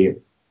see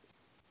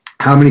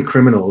how many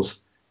criminals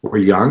were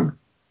young,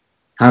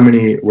 how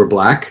many were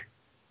black,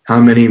 how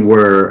many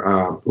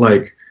were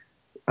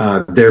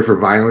there for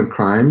violent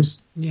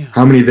crimes,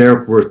 how many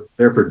were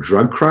there for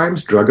drug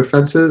crimes, drug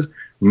offenses,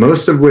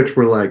 most of which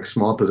were like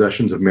small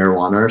possessions of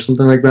marijuana or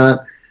something like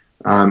that.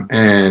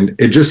 And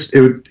it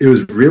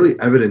was really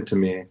evident to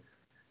me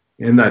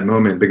in that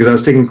moment because I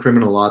was taking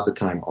criminal law at the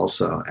time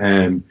also.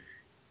 And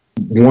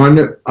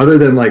one, other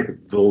than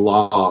like the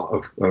law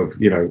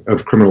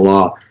of criminal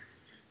law,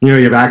 you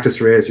have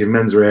actus reus, you have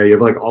mens rea, you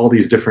have like all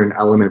these different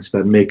elements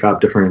that make up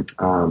different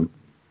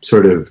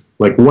sort of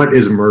like what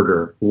is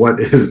murder, what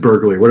is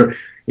burglary,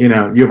 you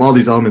have all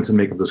these elements that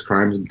make up those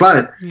crimes.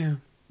 But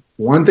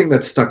one thing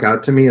that stuck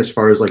out to me as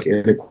far as like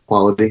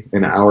inequality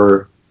in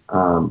our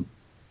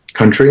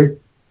country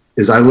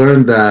is I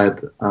learned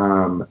that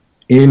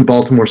in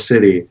Baltimore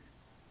City,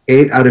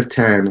 8 out of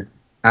 10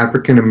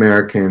 African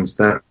Americans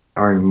that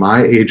are in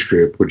my age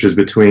group, which is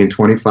between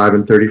 25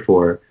 and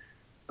 34,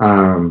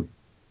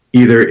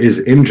 either is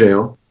in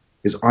jail,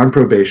 is on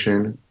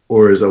probation,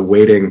 or is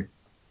awaiting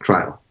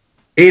trial.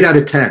 8 out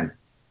of 10.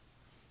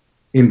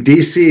 In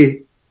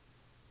DC,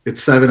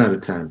 it's 7 out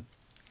of 10.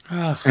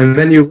 Ugh. And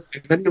then you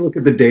look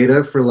at the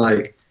data for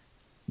like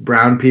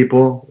brown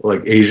people,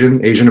 like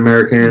Asian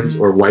Americans,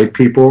 or white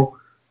people.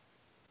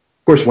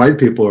 Of course, white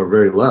people are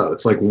very low.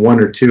 It's like 1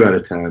 or 2 out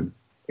of 10.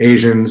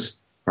 Asians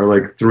are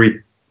like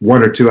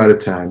 1 or 2 out of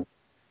 10.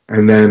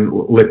 And then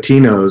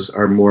Latinos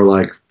are more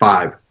like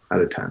 5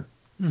 out of 10.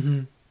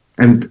 Mm-hmm.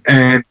 And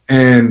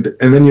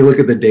then you look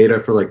at the data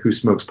for like who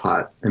smokes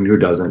pot and who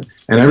doesn't,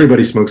 and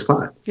everybody smokes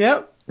pot.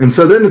 Yep. And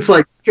so then it's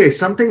like, okay,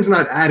 something's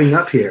not adding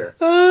up here.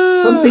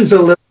 Something's a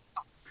little.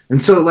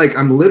 And so like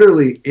I'm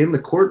literally in the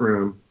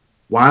courtroom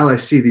while I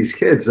see these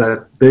kids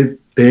that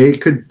they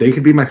could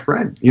be my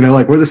friend. You know,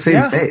 like we're the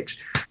same age.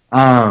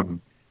 And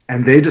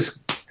they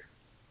just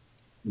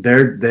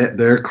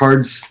their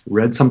cards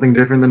read something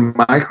different than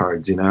my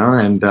cards, you know?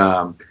 And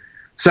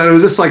so it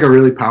was just like a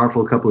really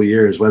powerful couple of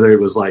years, whether it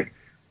was like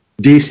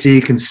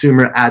DC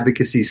consumer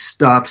advocacy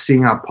stuff,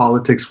 seeing how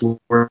politics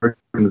work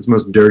in its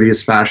most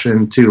dirtiest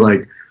fashion, to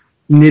like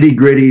nitty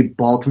gritty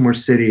Baltimore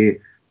City,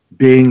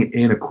 being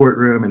in a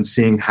courtroom and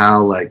seeing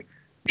how like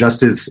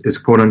justice is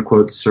quote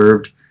unquote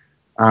served.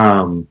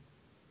 And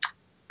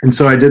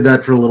so I did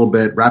that for a little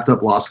bit, wrapped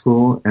up law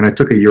school, and I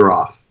took a year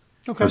off.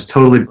 Okay. I was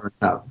totally burnt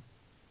out.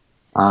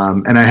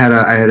 And I had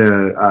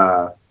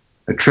a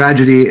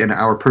tragedy in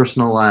our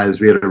personal lives.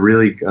 We had a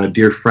really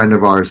dear friend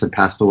of ours had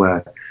passed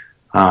away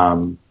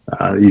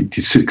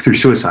through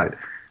suicide.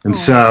 And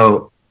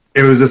so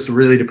it was just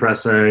really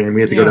depressing, and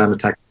we had to go down to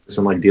Texas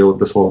and like deal with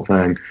this whole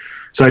thing.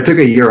 So I took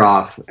a year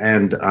off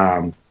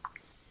and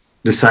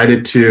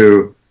decided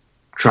to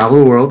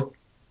travel the world,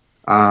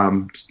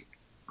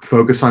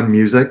 focus on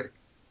music.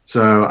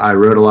 So I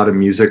wrote a lot of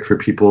music for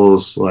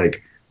people's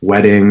like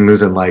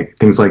weddings and like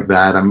things like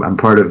that. I'm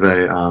part of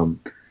a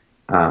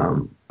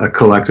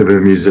collective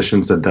of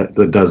musicians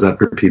that does that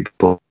for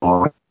people.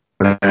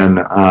 And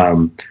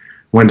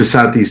went to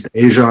Southeast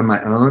Asia on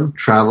my own,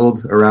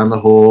 traveled around the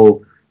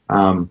whole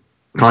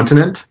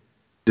continent,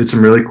 did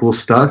some really cool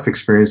stuff,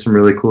 experienced some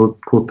really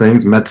cool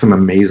things, met some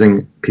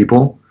amazing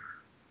people,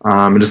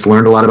 and just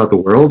learned a lot about the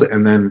world.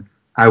 And then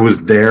I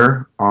was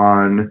there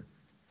on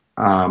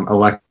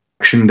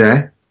election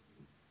day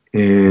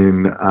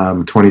in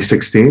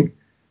 2016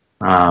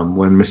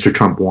 when Mr.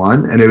 Trump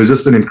won. And it was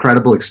just an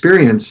incredible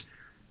experience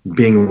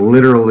being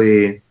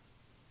literally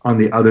on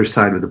the other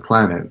side of the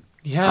planet.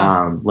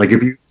 Yeah. Like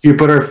if you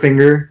put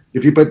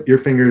your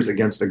fingers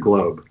against a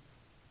globe,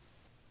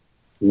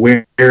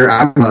 where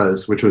I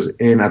was, which was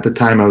at the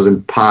time I was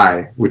in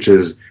Pai, which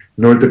is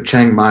north of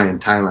Chiang Mai in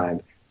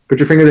Thailand. Put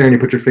your finger there, and you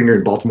put your finger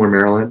in Baltimore,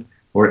 Maryland,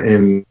 or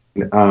in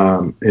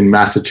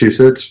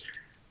Massachusetts.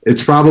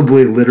 It's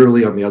probably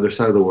literally on the other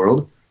side of the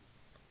world.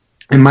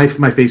 And my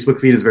Facebook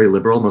feed is very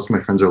liberal. Most of my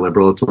friends are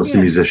liberal. It's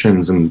mostly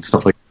musicians and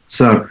stuff like that.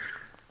 So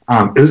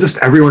it was just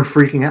everyone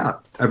freaking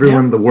out.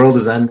 Everyone, the world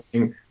is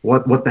ending.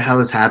 What the hell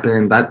has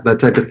happened? That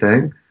type of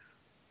thing.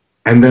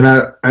 And then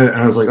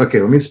I was like,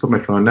 okay, let me just put my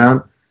phone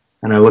down.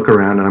 And I look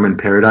around and I'm in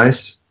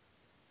paradise.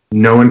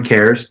 No one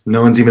cares.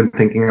 No one's even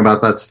thinking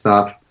about that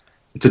stuff.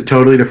 It's a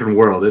totally different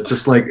world. It's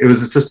just like,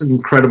 it's just an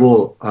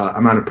incredible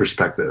amount of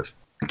perspective.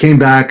 I came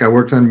back. I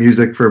worked on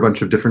music for a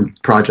bunch of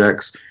different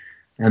projects.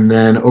 And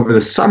then over the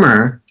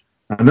summer,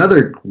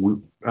 another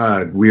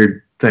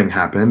weird thing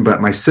happened, but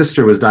my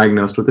sister was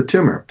diagnosed with a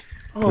tumor.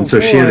 Oh, and so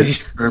she had a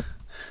tumor.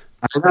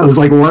 I don't know, it was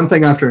like one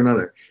thing after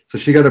another. So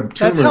she got a tumor.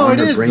 That's how on it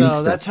her is, brain though.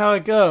 stem. That's how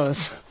it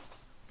goes.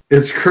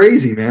 It's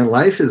crazy, man.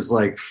 Life is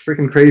like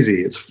freaking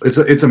crazy.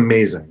 It's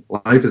amazing.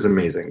 Life is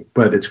amazing,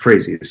 but it's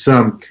crazy.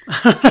 So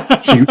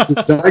she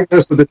was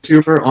diagnosed with a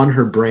tumor on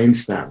her brain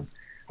stem.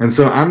 And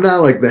so I'm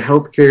now like the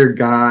healthcare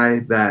guy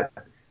that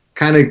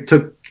kind of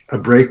took a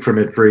break from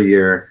it for a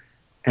year.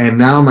 And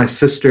now my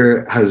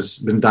sister has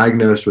been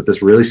diagnosed with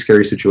this really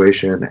scary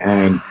situation,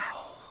 and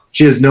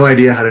she has no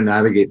idea how to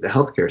navigate the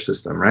healthcare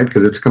system, right?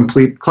 Because it's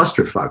complete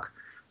clusterfuck.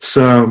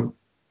 So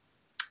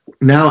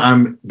now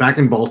I'm back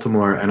in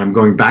Baltimore, and I'm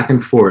going back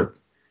and forth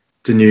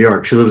to New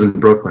York. She lives in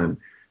Brooklyn.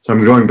 So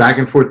I'm going back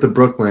and forth to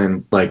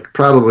Brooklyn, like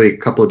probably a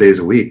couple of days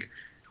a week,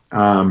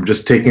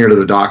 just taking her to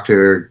the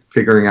doctor,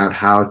 figuring out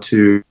how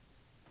to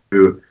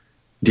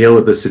deal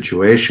with the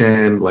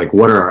situation, like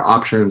what are our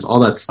options,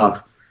 all that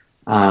stuff.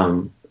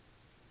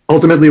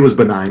 Ultimately it was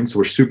benign, so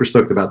we're super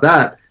stoked about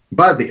that.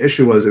 But the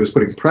issue was it was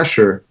putting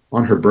pressure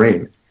on her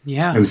brain.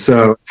 Yeah. And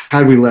so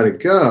had we let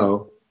it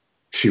go,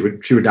 she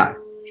would die.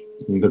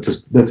 And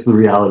that's the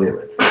reality of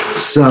it.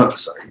 So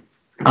sorry.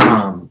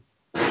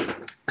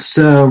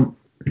 So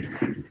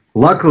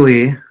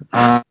luckily,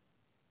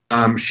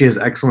 she has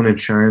excellent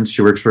insurance.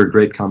 She works for a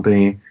great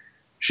company.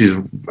 She's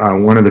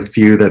one of the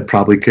few that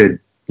probably could,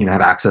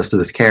 have access to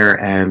this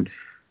care. And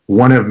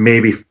one of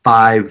maybe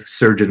 5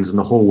 surgeons in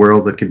the whole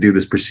world that could do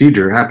this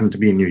procedure happened to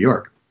be in New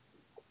York.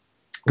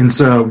 And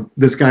so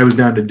this guy was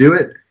down to do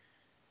it.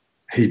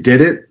 He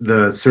did it.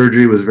 The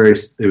surgery was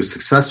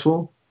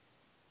successful.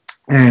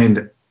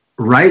 And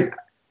I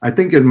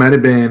think it might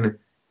have been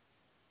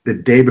the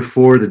day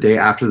before, the day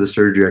after the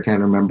surgery, I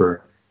can't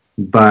remember.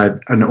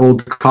 But an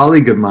old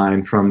colleague of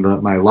mine from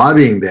my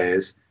lobbying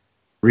days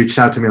reached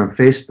out to me on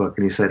Facebook,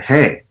 and he said,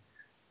 hey,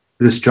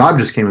 this job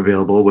just came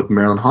available with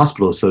Maryland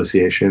Hospital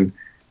Association.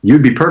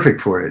 You'd be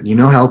perfect for it. You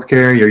know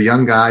healthcare, you're a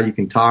young guy, you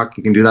can talk,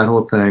 you can do that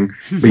whole thing,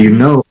 but you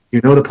know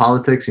the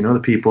politics, you know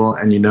the people,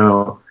 and you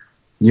know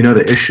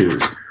the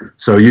issues.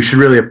 So you should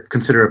really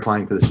consider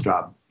applying for this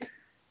job.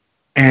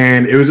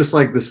 And it was just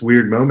like this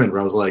weird moment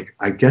where I was like,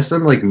 I guess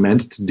I'm like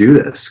meant to do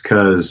this,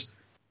 because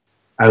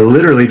I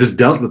literally just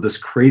dealt with this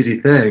crazy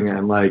thing,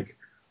 and like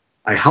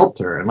I helped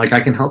her, and like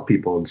I can help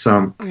people. And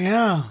so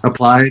Yeah.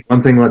 applied,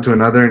 one thing led to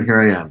another, and here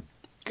I am.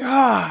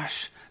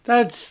 Gosh,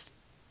 that's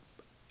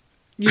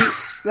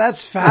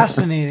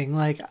fascinating.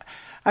 Like,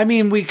 I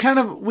mean,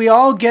 we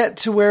all get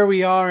to where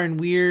we are in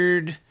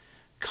weird,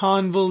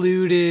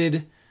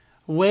 convoluted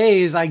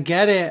ways. I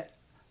get it,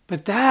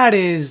 but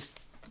that's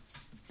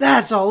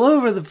all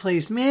over the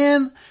place,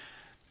 man.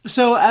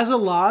 So, as a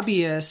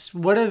lobbyist,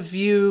 what have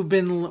you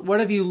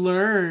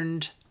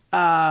learned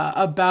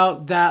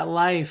about that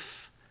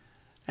life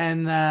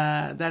and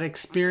that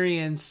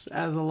experience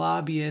as a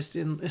lobbyist,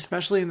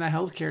 especially in the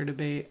healthcare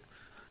debate?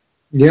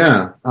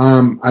 Yeah,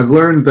 I've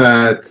learned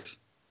that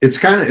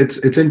it's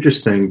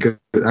interesting. 'Cause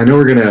I know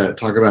we're gonna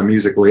talk about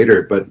music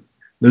later, but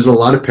there's a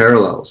lot of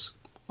parallels.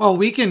 Oh,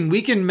 we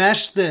can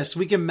mesh this.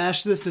 We can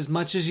mesh this as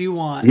much as you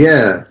want.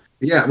 Yeah,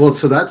 yeah. Well,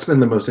 so that's been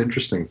the most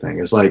interesting thing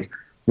is like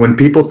when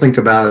people think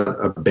about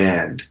a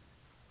band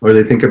or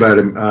they think about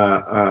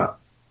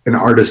an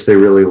artist they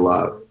really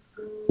love,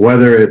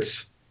 whether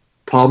it's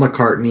Paul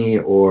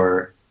McCartney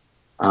or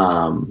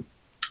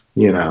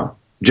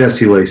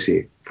Jesse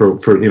Lacey for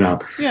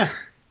Yeah.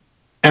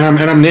 And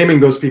I'm naming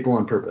those people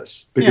on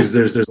purpose because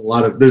there's a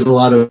lot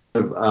of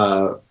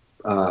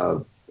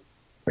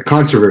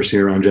controversy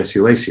around Jesse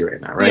Lacey right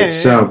now, right?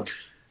 So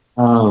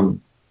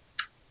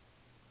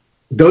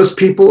those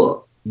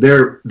people,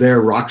 they're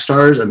rock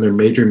stars and they're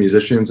major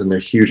musicians and they're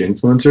huge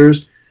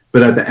influencers,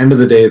 but at the end of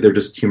the day, they're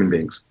just human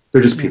beings.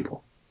 They're just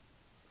people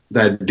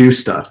that do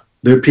stuff.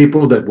 They're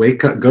people that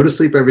wake up, go to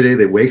sleep every day.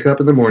 They wake up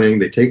in the morning,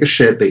 they take a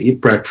shit, they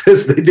eat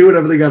breakfast, they do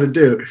whatever they got to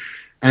do,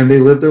 and they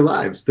live their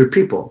lives. They're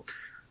people.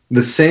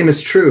 The same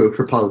is true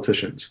for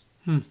politicians.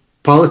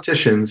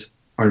 Politicians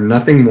are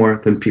nothing more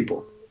than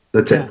people.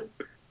 That's it.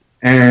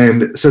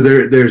 And so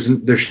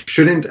there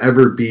shouldn't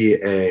ever be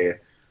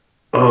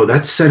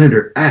that's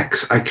Senator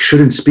X, I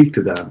shouldn't speak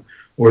to them.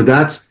 Or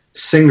that's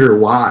singer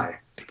Y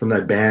from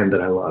that band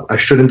that I love, I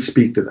shouldn't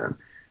speak to them.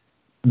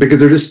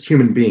 Because they're just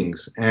human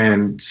beings.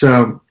 And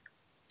so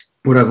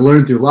what I've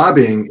learned through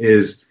lobbying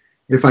is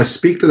if I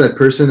speak to that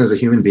person as a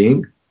human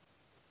being,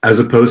 as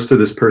opposed to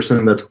this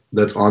person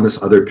that's on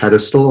this other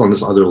pedestal, on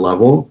this other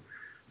level,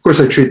 of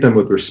course I treat them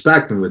with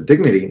respect and with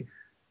dignity,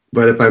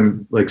 but if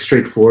I'm like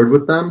straightforward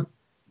with them,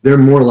 they're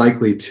more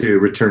likely to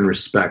return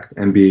respect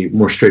and be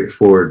more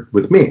straightforward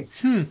with me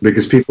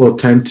because people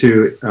tend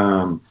to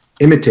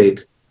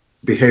imitate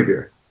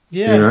behavior.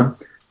 Yeah. You know?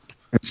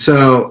 And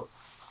so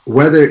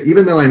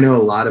even though I know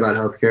a lot about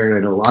healthcare and I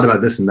know a lot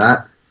about this and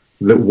that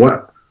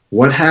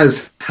what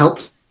has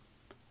helped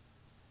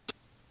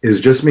is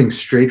just being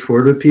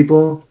straightforward with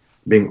people,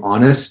 being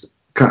honest,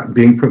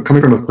 coming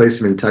from a place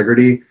of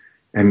integrity,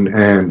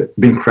 and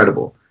being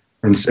credible.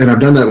 And I've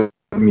done that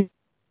with me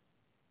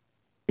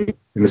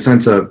in the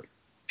sense of,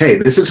 hey,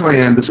 this is who I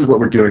am, this is what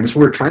we're doing, this is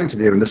what we're trying to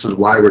do, and this is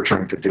why we're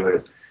trying to do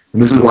it,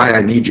 and this is why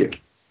I need you.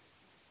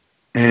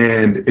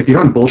 And if you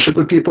don't bullshit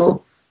with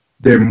people,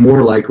 they're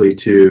more likely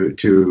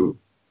to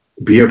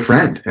be a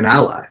friend, an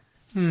ally.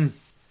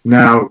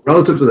 Now,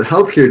 relative to the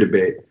healthcare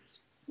debate,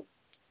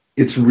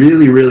 it's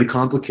really, really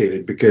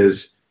complicated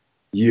because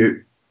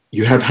you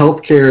have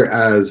healthcare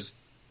as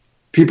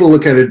people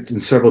look at it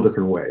in several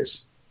different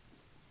ways.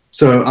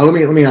 So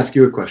let me ask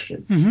you a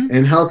question.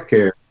 In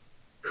healthcare,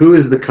 who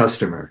is the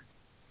customer?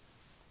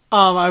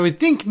 I would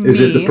think me. Is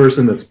it the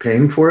person that's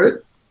paying for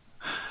it?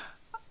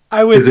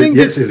 I would think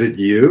is it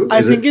you?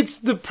 I think it's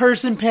the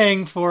person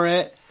paying for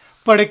it,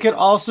 but it could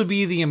also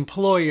be the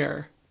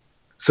employer.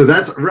 So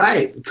that's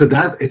right. So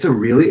it's a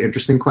really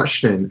interesting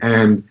question,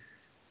 and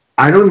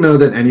I don't know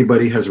that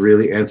anybody has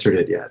really answered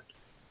it yet.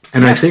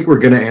 And I think we're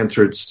going to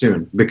answer it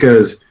soon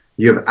because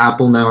you have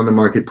Apple now in the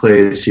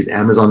marketplace, you have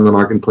Amazon in the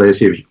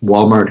marketplace, you have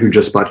Walmart who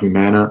just bought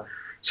Humana.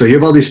 So you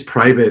have all these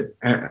private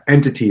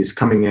entities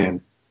coming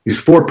in, these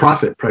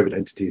for-profit private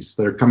entities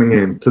that are coming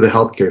in to the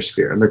healthcare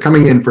sphere, and they're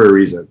coming in for a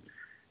reason.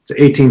 It's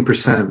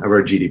 18% of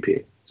our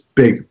GDP. It's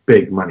big,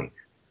 big money.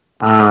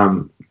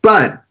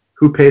 But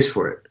who pays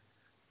for it?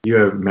 You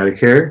have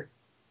Medicare,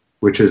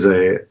 which is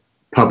a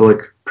public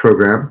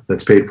program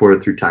that's paid for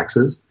through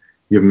taxes.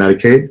 You have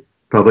Medicaid,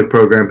 public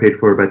program paid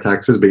for by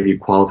taxes, but you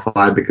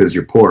qualify because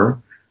you're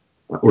poor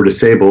or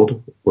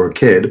disabled or a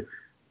kid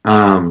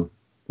or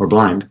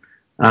blind.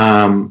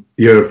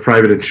 You have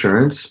private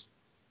insurance,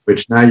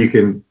 which now you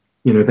can,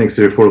 thanks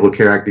to the Affordable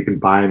Care Act, you can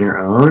buy on your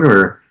own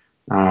or,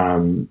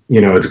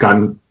 it's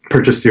gotten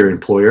purchased to your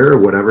employer or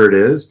whatever it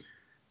is.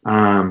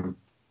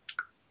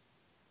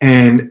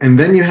 And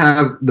then you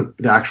have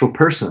the actual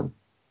person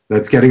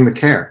that's getting the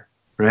care,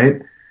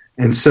 right?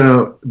 And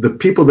so the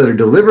people that are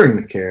delivering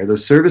the care,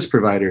 those service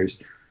providers,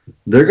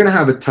 they're going to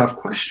have a tough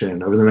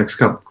question over the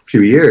next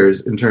few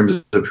years in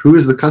terms of who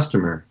is the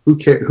customer, who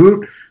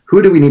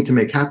do we need to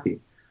make happy?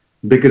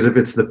 Because if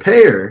it's the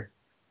payer,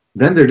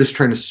 then they're just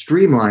trying to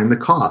streamline the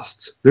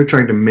costs. They're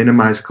trying to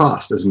minimize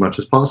cost as much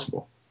as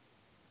possible.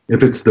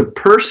 If it's the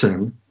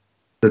person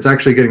that's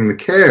actually getting the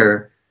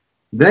care,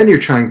 then you're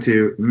trying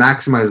to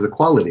maximize the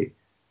quality.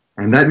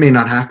 And that may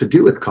not have to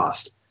do with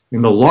cost.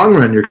 In the long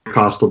run, your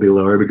cost will be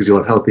lower because you'll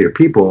have healthier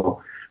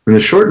people. In the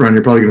short run,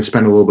 you're probably going to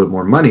spend a little bit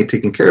more money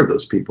taking care of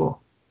those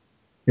people.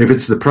 If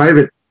it's the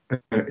private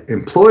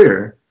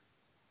employer,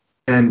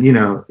 and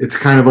it's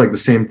kind of like the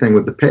same thing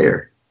with the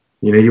payer.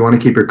 You want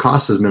to keep your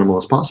costs as minimal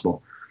as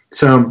possible.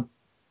 So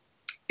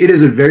it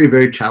is a very,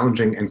 very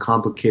challenging and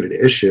complicated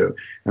issue.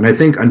 And I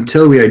think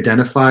until we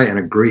identify and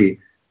agree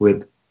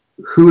with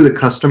who the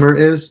customer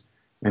is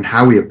and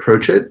how we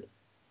approach it,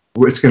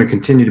 it's going to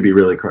continue to be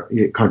really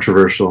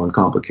controversial and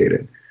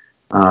complicated.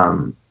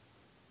 And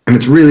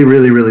it's really,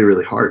 really, really,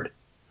 really hard.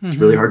 It's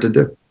really hard to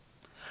do.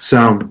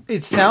 So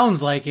it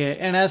sounds like it.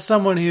 And as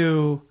someone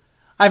who,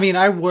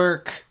 I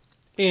work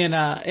in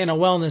a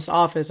wellness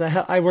office.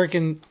 I work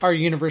in our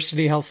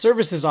university health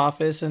services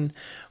office, and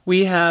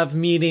we have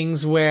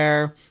meetings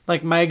where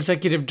like my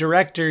executive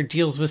director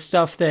deals with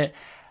stuff that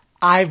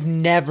I've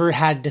never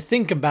had to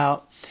think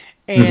about.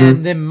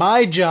 And then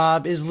my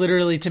job is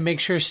literally to make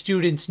sure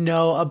students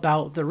know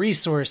about the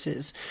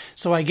resources.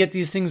 So I get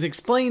these things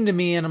explained to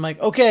me and I'm like,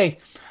 okay,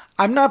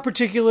 I'm not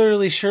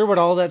particularly sure what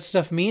all that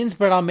stuff means,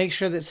 but I'll make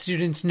sure that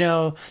students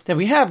know that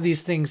we have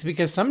these things,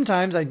 because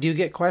sometimes I do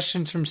get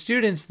questions from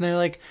students and they're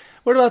like,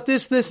 what about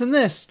this, this, and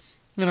this?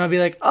 And I'll be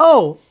like,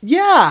 oh,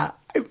 yeah,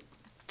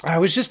 I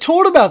was just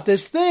told about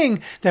this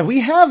thing that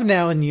we have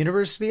now in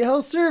University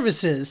Health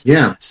Services.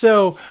 Yeah.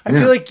 So I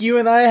feel like you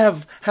and I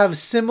have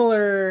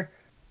similar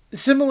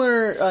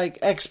like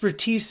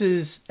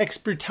expertise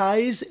expert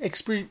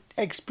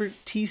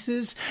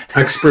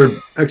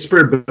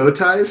bow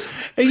ties.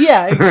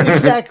 Yeah,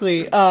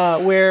 exactly.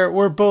 Where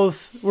we're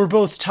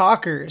both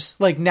talkers,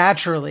 like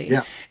naturally.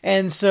 Yeah.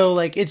 And so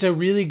like it's a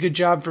really good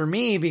job for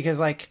me because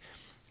like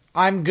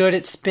I'm good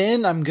at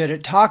spin, I'm good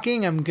at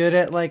talking, I'm good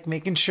at like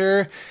making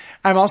sure.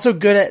 I'm also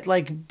good at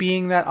like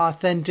being that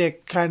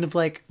authentic kind of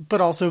like,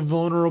 but also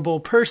vulnerable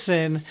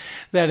person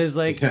that is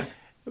like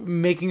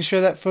making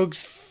sure that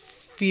folks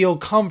feel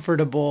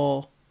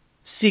comfortable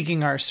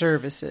seeking our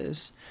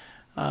services,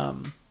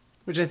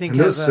 which I think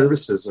those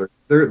services are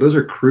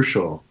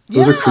crucial.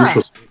 Those are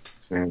crucial,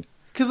 man.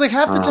 Because like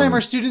half the time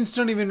our students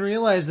don't even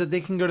realize that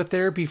they can go to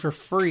therapy for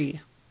free.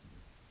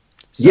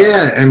 So.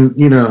 Yeah, and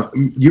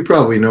you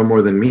probably know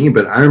more than me,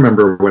 but I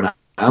remember when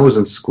I was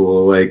in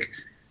school, like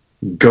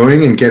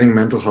going and getting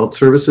mental health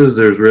services,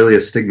 there's really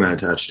a stigma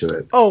attached to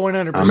it. Oh,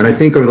 100%. And I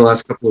think over the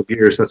last couple of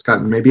years, that's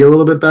gotten maybe a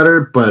little bit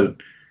better, but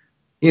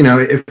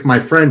if my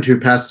friend who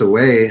passed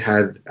away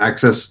had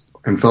access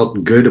and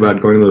felt good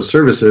about going to those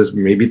services,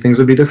 maybe things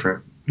would be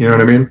different. You know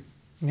what I mean?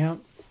 Yeah.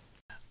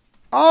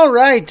 All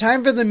right.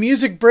 Time for the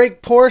music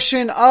break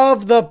portion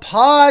of the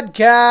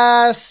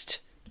podcast.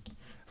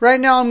 Right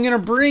now, I'm going to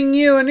bring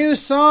you a new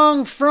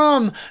song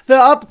from the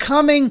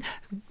upcoming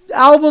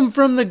album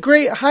from the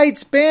Great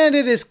Heights Band.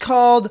 It is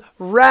called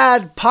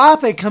Rad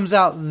Pop. It comes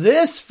out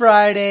this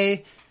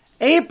Friday,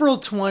 April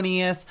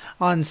 20th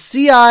on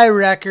CI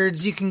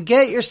Records. You can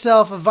get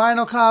yourself a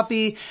vinyl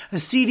copy, a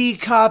CD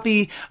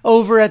copy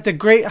over at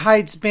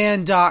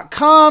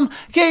thegreatheightsband.com.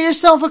 Get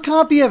yourself a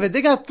copy of it.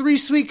 They got 3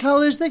 sweet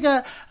colors. They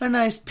got a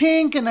nice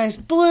pink, a nice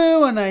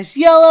blue, a nice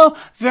yellow.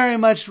 Very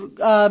much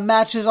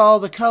matches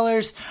all the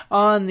colors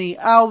on the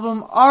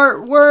album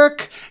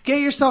artwork. Get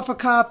yourself a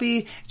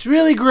copy. It's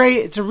really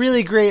great. It's a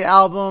really great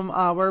album.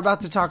 We're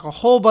about to talk a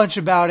whole bunch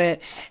about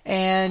it.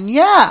 And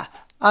yeah,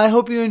 I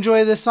hope you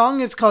enjoy this song.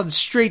 It's called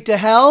Straight to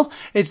Hell.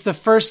 It's the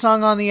first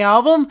song on the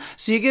album,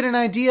 so you get an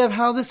idea of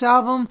how this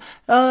album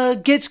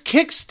gets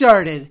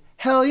kick-started.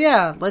 Hell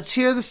yeah. Let's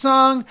hear the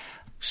song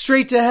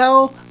Straight to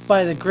Hell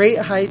by the Great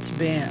Heights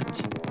Band.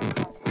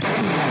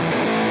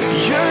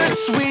 You're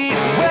sweet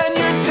when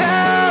you're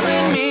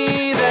telling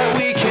me that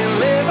we can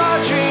live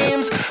our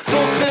dreams,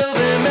 fulfill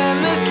them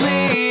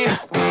endlessly.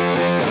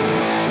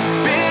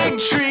 Big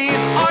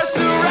trees are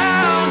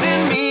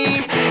surrounding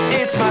me.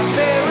 It's my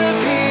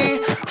therapy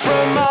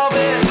from all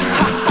this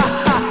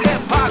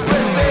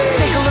hypocrisy.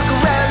 Take a look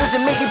around, does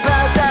it make you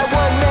proud that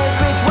one man's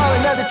rich while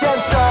another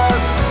 10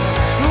 starve?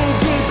 Knee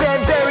deep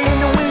and buried in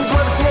the weeds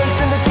while the snakes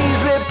and the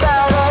thieves rip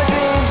out our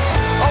dreams.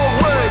 All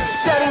words,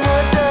 setting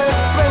words hurt,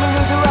 blaming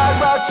those who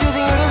ride while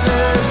choosing who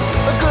deserves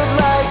a good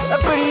life, a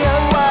pretty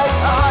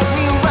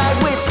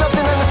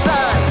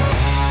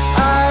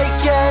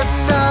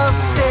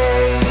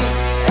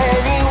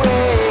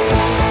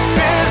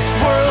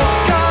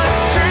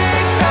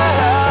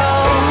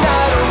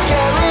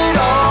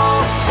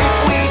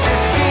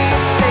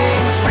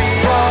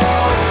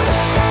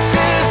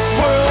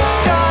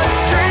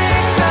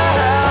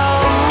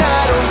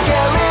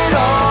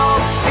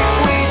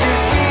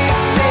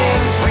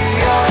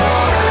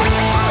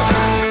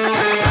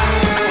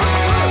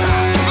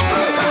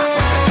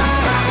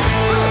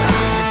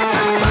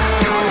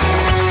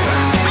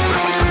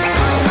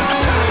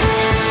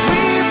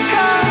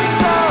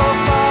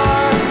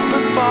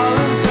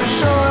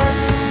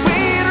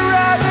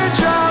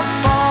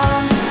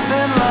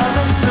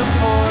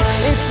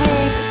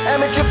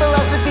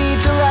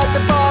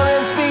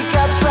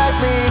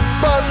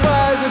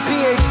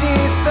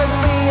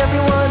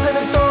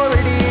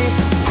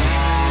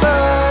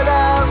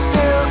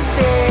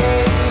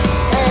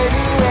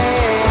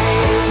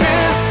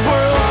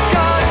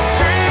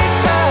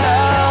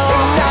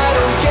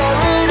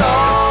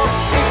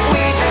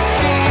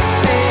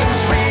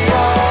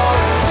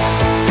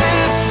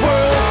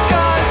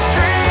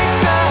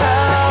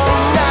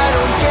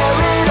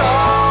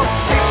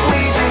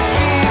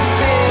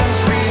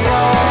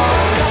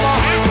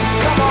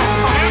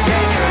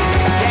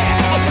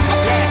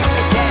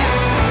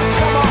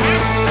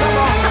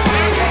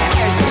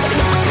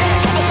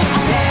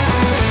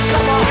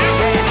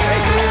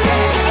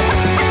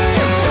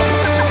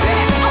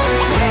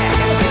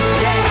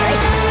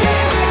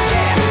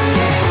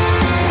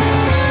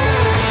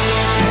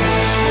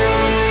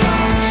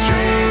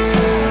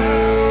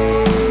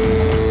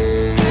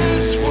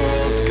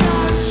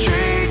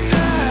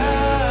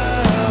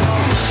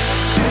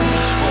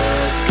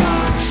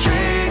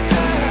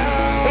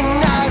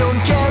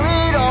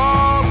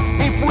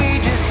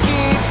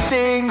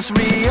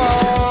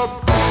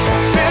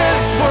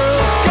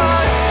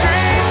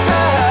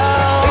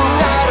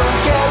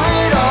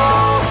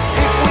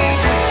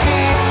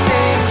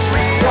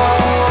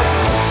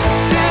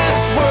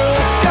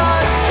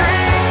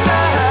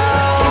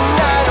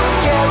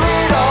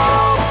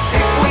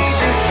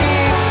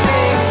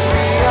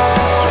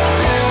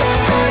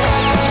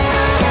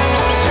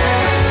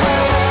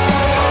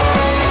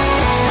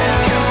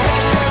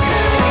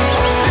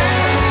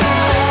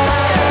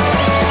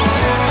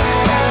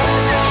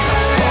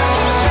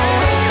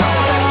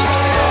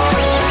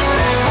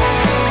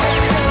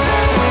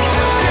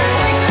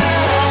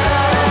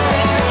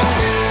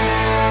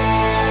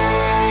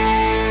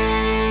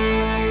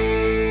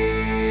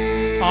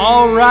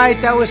All right,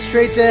 that was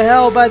Straight to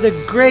Hell by the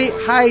Great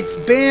Heights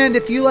Band.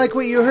 If you like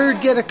what you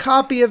heard, get a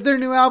copy of their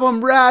new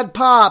album, Rad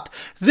Pop,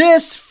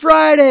 this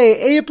Friday,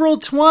 April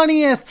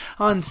 20th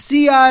on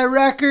CI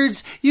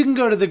Records. You can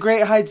go to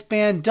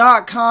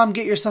thegreatheightsband.com,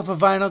 get yourself a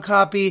vinyl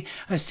copy,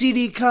 a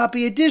CD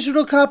copy, a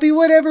digital copy,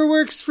 whatever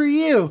works for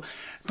you.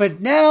 But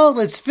now,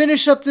 let's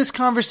finish up this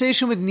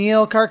conversation with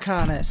Neil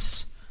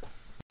Karkanis.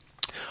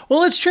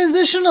 Well, let's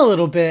transition a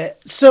little bit.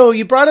 So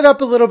you brought it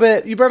up a little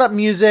bit. You brought up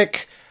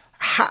music.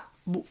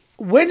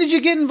 When did you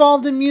get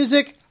involved in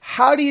music?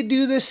 How do you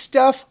do this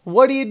stuff?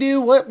 What do you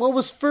do? What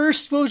was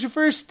first? What was your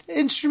first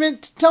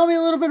instrument? Tell me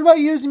a little bit about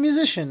you as a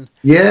musician.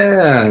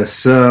 Yeah,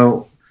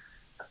 so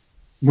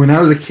when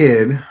I was a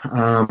kid,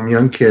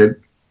 young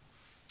kid,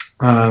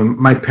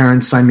 my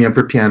parents signed me up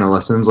for piano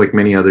lessons like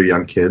many other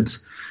young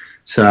kids.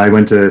 So I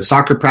went to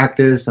soccer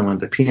practice, I went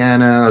to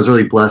piano. I was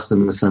really blessed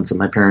in the sense that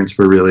my parents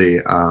were really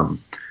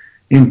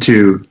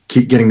into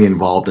getting me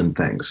involved in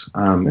things.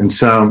 And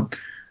so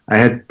I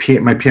had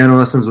my piano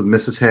lessons with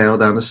Mrs. Hale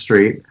down the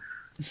street.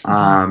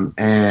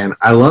 And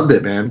I loved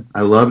it, man.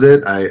 I loved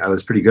it. I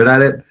was pretty good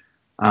at it.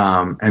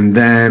 And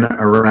then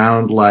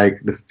around like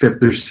the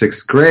 5th or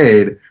 6th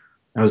grade,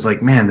 I was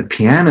like, man, the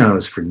piano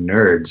is for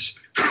nerds.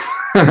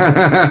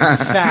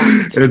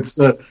 Fact. And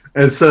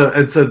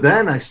so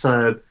then I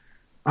said,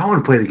 I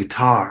want to play the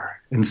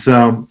guitar. And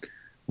so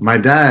my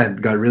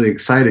dad got really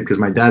excited because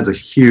my dad's a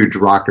huge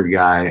rocker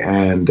guy.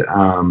 And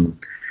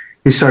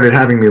he started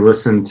having me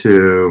listen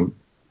to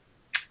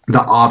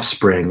The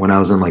Offspring when I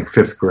was in like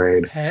 5th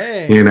grade.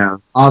 Hey. You know,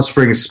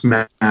 Offspring,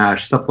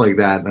 Smash, stuff like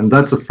that. And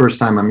that's the first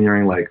time I'm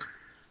hearing like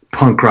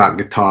punk rock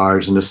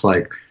guitars and just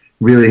like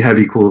really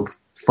heavy, cool,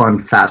 fun,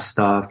 fast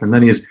stuff. And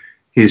then he's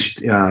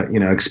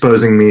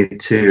exposing me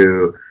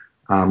to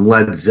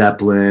Led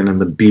Zeppelin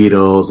and the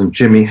Beatles and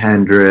Jimi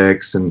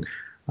Hendrix and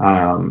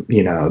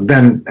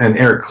then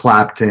Eric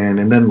Clapton,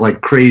 and then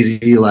like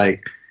crazy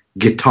like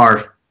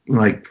guitar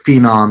like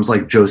phenoms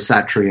like Joe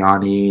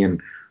Satriani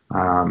and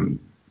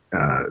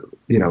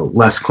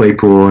Les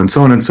Claypool and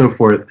so on and so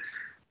forth.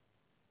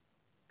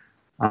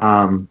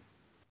 And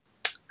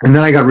then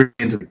I got really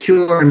into The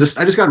Cure, and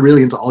I just got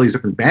really into all these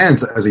different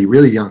bands as a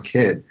really young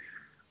kid.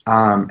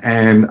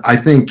 And I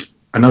think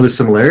another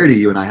similarity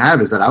you and I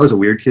have is that I was a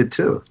weird kid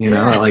too. You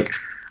know, like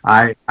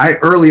I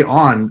early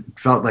on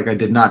felt like I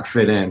did not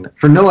fit in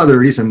for no other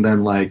reason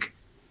than like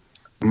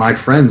my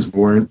friends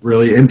weren't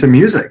really into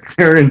music;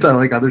 they were into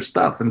like other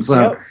stuff, and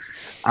so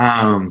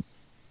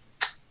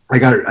I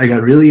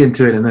got really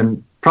into it. And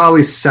then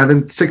probably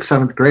 6th,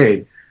 7th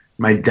grade,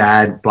 my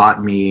dad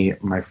bought me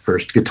my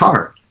first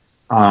guitar,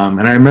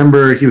 and I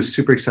remember he was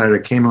super excited. I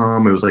came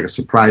home; it was like a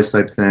surprise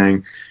type thing.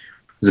 It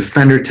was a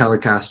Fender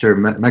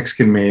Telecaster,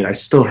 Mexican made. I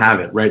still have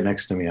it right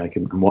next to me. I'm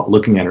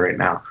looking at it right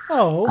now.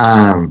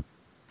 Oh.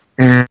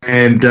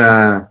 And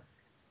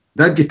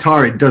that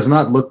guitar, it does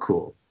not look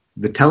cool.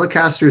 The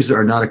Telecasters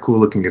are not a cool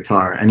looking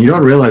guitar, and you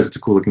don't realize it's a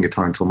cool looking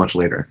guitar until much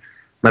later.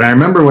 But I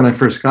remember when I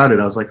first got it,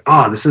 I was like,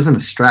 oh, this isn't a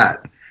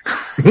Strat.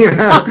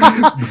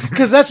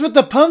 Because that's what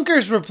the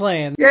punkers were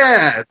playing.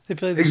 Yeah. They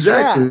played the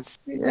exactly. Strats.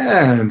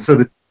 Yeah. And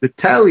so the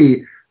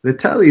Tele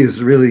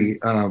is really,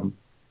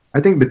 I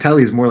think the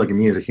Tele is more like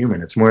me as a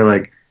human. It's more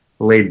like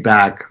laid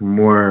back,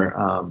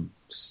 more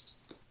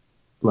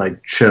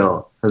like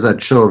chill. Has that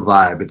chill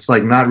vibe. It's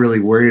like not really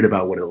worried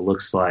about what it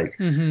looks like.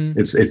 Mm-hmm.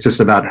 It's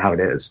just about how it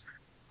is,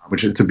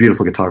 which it's a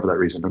beautiful guitar for that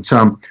reason. And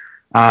so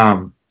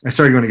I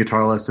started going to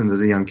guitar lessons as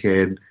a young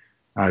kid,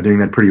 doing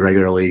that pretty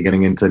regularly,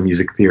 getting into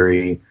music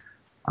theory.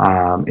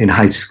 In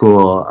high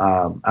school,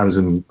 I was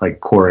in like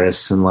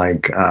chorus and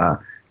like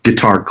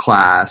guitar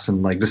class,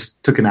 and like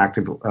just took an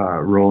active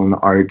role in the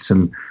arts.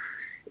 And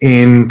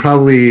in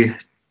probably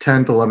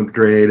 10th, 11th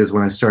grade is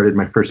when I started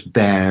my first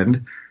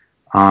band.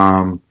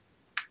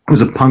 It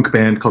was a punk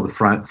band called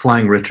the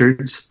Flying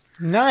Richards.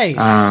 Nice.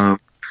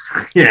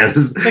 Yeah.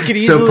 That could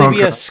easily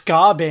be a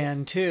ska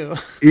band, too.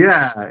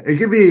 Yeah, it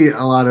could be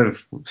a lot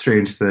of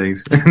strange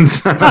things. And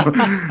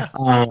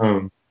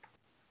so,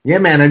 yeah,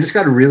 man, I just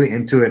got really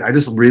into it. I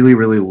just really,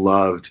 really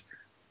loved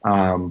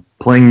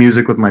playing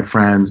music with my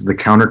friends, the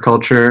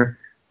counterculture,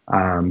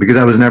 because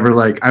I was never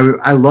like,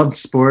 I loved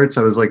sports.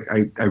 I was like,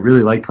 I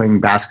really liked playing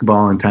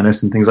basketball and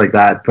tennis and things like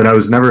that, but I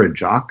was never a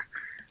jock.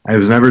 I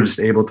was never just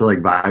able to like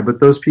vibe with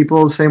those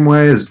people the same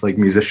way as like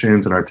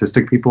musicians and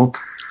artistic people.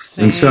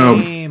 Same. And so,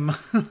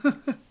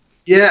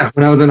 yeah,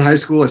 when I was in high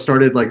school, I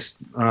started like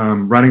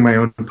running my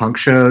own punk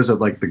shows at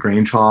like the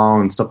Grange Hall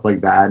and stuff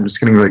like that, and just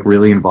getting like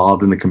really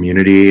involved in the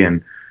community.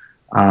 And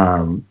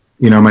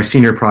my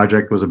senior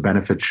project was a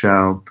benefit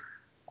show,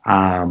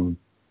 and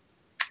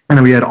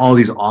we had all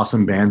these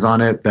awesome bands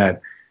on it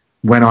that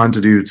went on to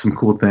do some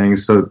cool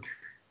things. So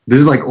this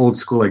is like old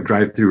school, like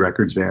drive-through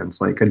records bands,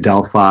 like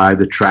Adelphi,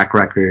 The Track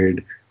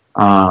Record.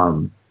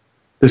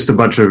 Just a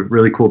bunch of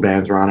really cool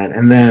bands were on it.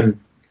 And then,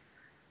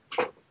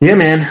 yeah,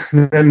 man,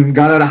 then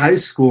got out of high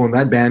school and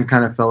that band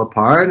kind of fell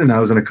apart. And I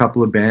was in a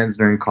couple of bands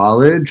during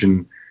college.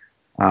 And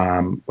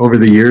over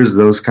the years,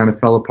 those kind of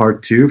fell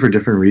apart too for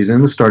different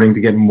reasons, starting to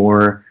get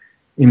more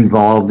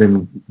involved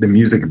in the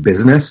music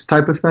business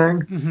type of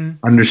thing,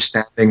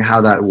 understanding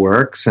how that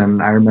works.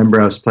 And I remember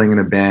I was playing in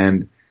a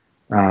band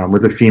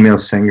with a female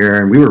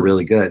singer, and we were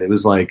really good. It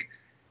was like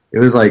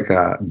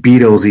a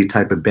Beatlesy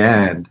type of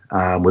band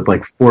with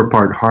like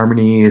 4-part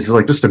harmonies. It was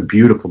like just a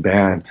beautiful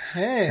band.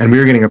 Hey. And we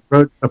were getting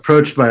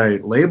approached by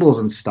labels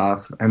and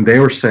stuff, and they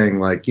were saying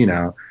like, you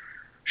know,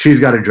 she's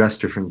got to dress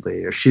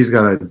differently, or she's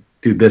got to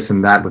do this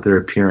and that with her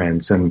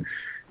appearance, and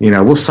you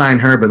know, we'll sign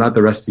her, but not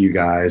the rest of you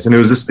guys. And it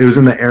was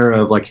in the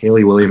era of like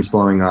Haley Williams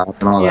blowing up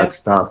and all that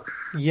stuff.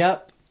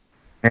 Yep.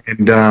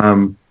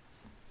 And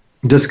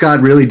just got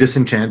really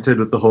disenchanted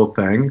with the whole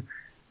thing.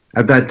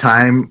 At that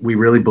time, we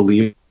really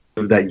believed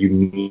that you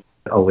need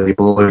a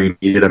label, or you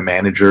needed a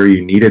manager,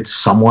 you needed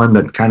someone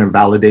that kind of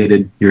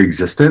validated your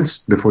existence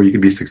before you could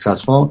be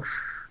successful.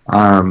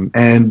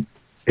 And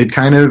it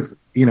kind of,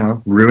 you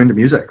know, ruined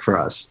music for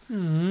us.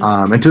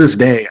 And to this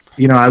day,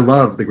 you know, I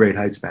love the Great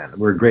Heights band.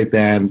 We're a great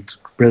band,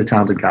 really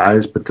talented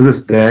guys, but to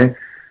this day,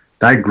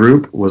 that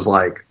group was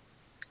like,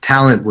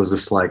 talent was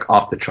just like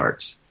off the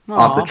charts.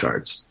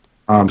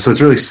 So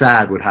it's really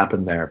sad what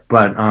happened there.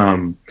 But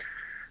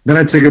then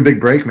I took a big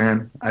break,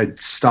 man. I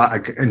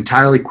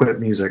entirely quit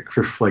music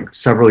for like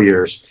several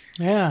years.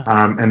 Yeah.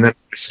 And then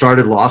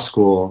started law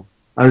school.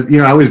 I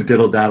always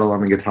diddle daddle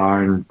on the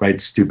guitar and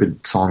write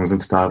stupid songs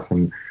and stuff.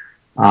 And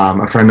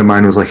a friend of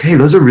mine was like, "Hey,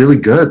 those are really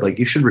good. Like,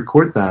 you should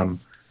record them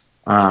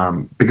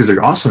because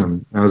they're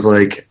awesome." And I was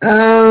like, "I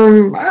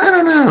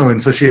don't know." And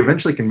so she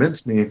eventually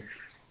convinced me.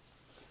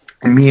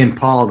 And me and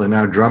Paul, the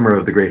now drummer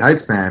of the Great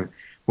Heights Band,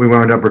 we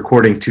wound up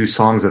recording 2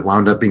 songs that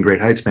wound up being Great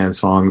Heights Band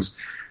songs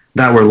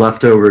that were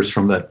leftovers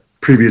from that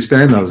previous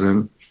band I was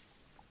in.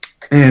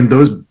 And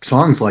those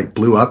songs like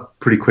blew up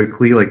pretty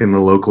quickly, like in the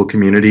local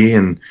community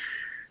and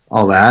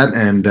all that.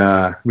 And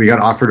we got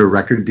offered a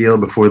record deal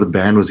before the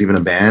band was even a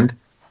band.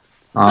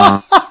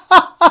 All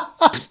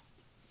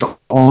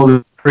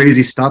the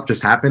crazy stuff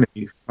just happened.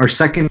 Our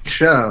second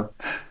show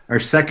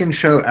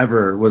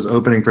ever was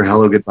opening for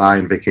Hello Goodbye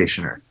and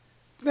Vacationer.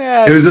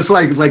 It was just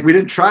like we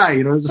didn't try,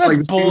 you know. It was just like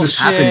this thing just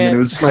happened, and it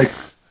was like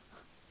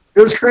it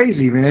was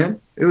crazy,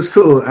 man. It was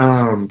cool.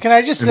 Can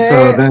I just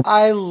say,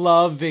 I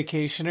love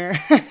Vacationer.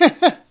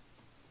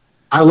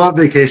 I love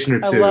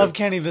Vacationer too. I love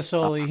Kenny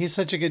Vasoli. He's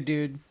such a good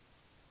dude.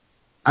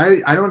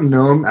 I don't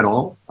know him at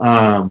all.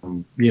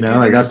 You know,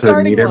 He's I got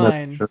to meet him.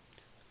 line.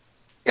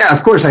 Yeah,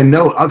 of course I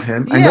know of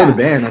him. Yeah. I know the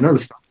band. I know the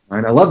starting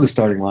line. I love the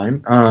starting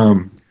line.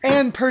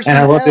 And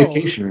Personnel. And I love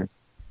Vacationer.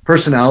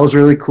 Personnel is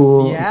really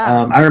cool.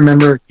 Yeah. I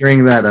remember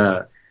hearing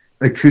that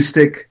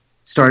acoustic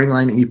starting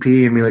line EP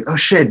and be like, "Oh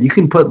shit, you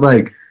can put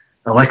like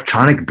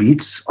electronic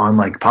beats on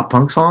like pop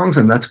punk songs,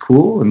 and that's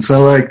cool." And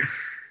so like,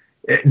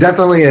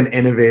 definitely an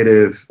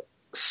innovative,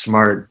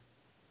 smart,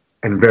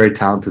 and very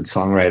talented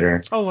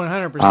songwriter. Oh,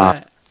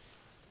 100%.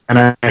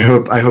 And I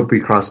hope we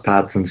cross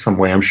paths in some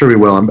way. I'm sure we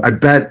will.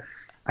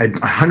 I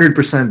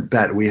 100%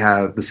 bet we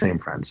have the same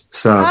friends.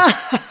 So,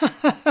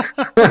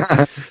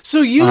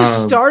 So you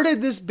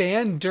started this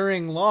band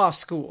during law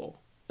school.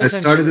 I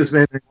started this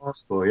band in law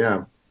school.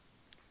 Yeah.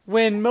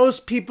 When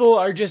most people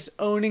are just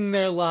owning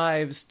their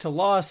lives to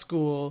law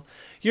school,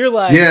 you're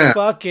like,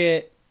 fuck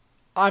it,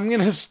 I'm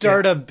going to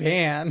start a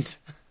band.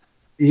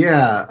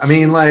 Yeah. I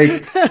mean,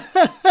 like,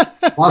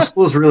 law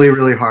school is really,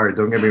 really hard.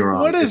 Don't get me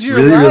wrong. What is it's your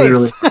really, life? really,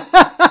 really hard.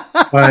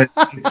 But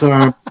it's,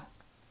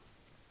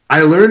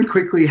 I learned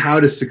quickly how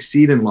to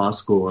succeed in law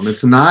school. And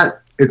it's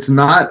not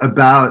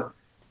about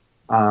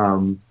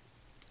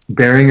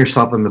burying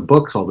yourself in the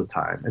books all the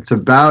time. It's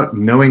about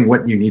knowing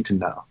what you need to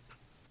know.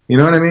 You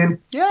know what I mean?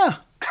 Yeah.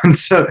 And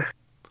so,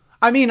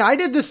 I mean, I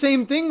did the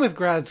same thing with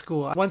grad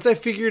school. Once I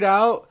figured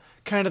out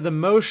kind of the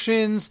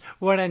motions,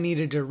 what I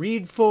needed to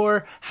read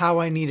for, how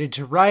I needed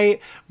to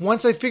write,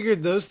 once I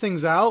figured those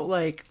things out,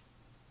 like...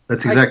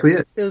 That's exactly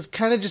it. It was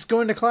kind of just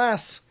going to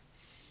class.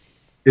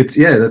 It's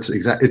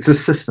a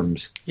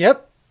systems.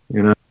 Yep.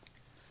 You know?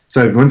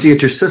 So once you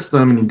get your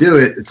system and you do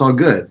it, it's all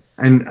good.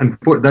 And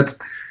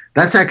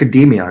that's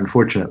academia,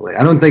 unfortunately.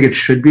 I don't think it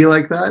should be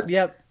like that.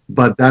 Yep.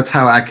 But that's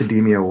how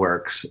academia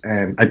works,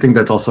 and I think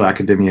that's also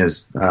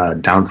academia's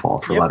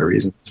downfall for a lot of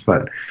reasons.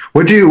 But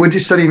what'd you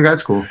study in grad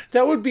school?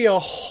 That would be a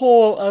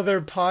whole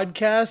other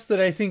podcast that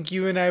I think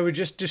you and I would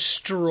just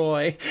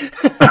destroy.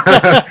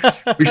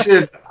 We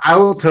should. I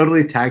will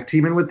totally tag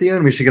team in with you,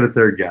 and we should get a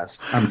third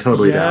guest. I'm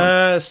totally down.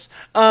 Yes.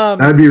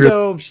 That'd be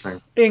really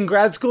interesting. In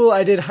grad school,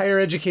 I did higher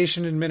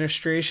education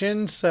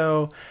administration.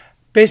 So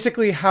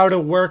basically, how to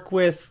work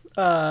with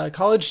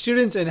college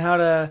students and how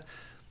to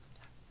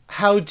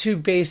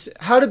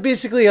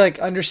basically like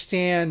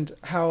understand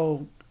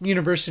how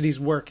universities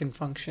work and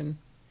function.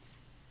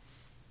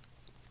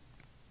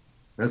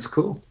 That's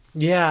cool.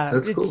 Yeah,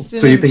 that's cool. It's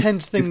an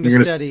intense thing to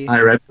study.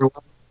 I read for a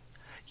while.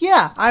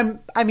 Yeah,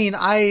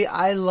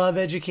 I love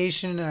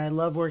education and I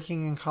love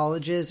working in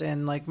colleges,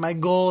 and like my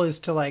goal is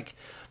to like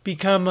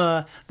become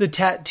the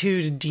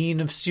tattooed dean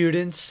of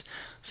students.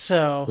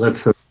 So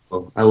that's so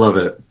cool. I love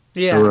it.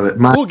 Yeah, I love it.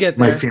 We'll get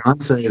there. My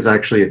fiance is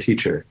actually a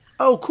teacher.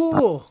 Oh,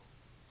 cool.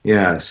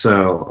 Yeah,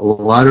 so a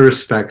lot of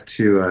respect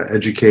to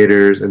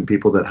educators and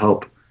people that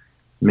help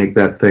make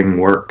that thing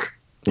work.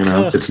 You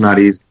know, Ugh. it's not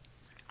easy.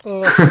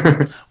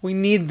 We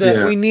need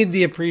Yeah. we need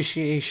the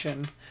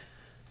appreciation.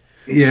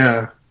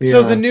 Yeah.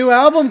 So yeah. the new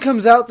album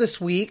comes out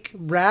this week,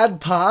 Rad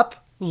Pop.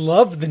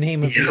 Love the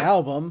name of the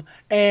album.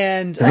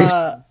 And Thanks.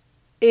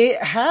 it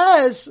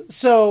has,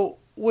 so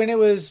when I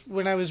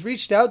was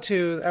reached out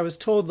to, I was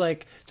told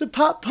like it's a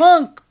pop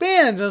punk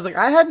band. And I was like,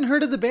 I hadn't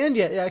heard of the band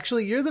yet.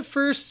 Actually, you're the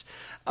first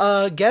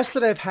guest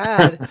that I've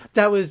had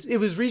it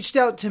was reached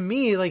out to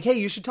me like, hey,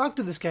 you should talk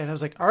to this guy. And I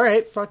was like, all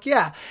right, fuck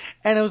yeah.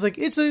 And I was like,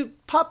 it's a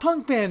pop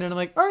punk band. And I'm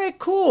like, all right,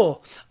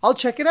 cool. I'll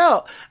check it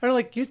out. And I'm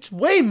like, it's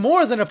way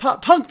more than a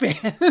pop punk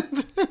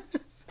band.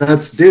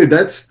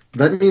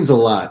 That means a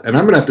lot, and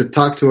I'm gonna have to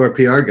talk to our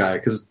PR guy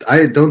because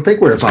I don't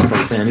think we're a pop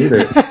punk fan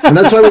either, and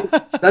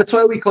that's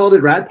why we called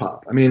it Rad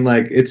Pop. I mean,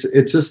 like it's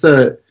it's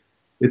an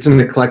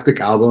eclectic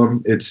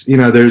album. It's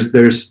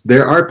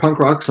there are punk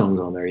rock songs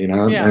on there,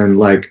 Yeah. and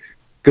like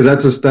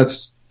because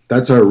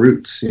that's our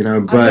roots,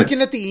 I'm But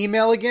looking at the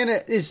email again.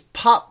 It is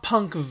pop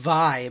punk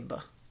vibe.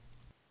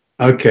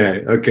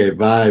 okay,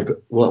 vibe.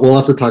 We'll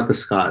have to talk to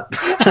Scott.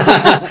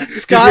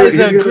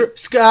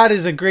 Scott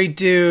is a great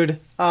dude.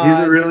 He's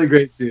a really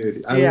great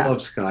dude. I Yeah. love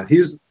Scott.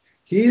 He's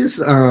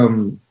have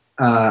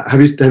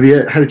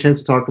you had a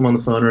chance to talk to him on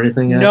the phone or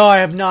anything yet? No, I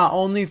have not.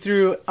 Only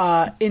through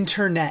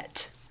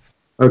internet.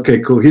 Okay,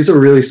 cool. He's a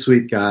really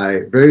sweet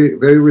guy. Very,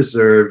 very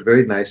reserved.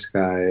 Very nice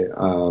guy.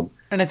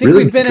 And I think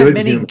really we've been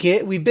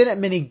good at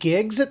many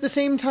gigs at the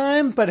same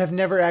time, but have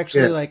never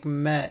actually like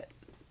met.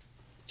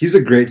 He's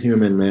a great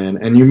human, man.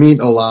 And you meet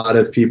a lot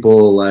of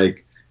people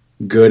like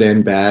good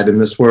and bad in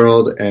this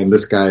world, and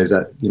this guy is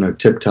at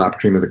tip top,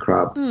 cream of the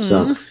crop.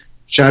 So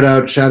shout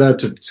out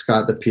to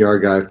Scott, the PR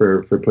guy,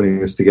 for putting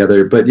this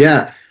together. But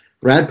yeah,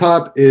 Rad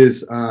Pop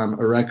is a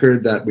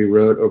record that we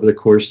wrote over the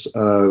course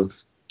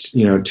of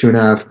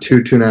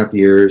 2.5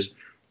 years.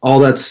 All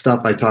that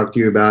stuff I talked to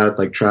you about,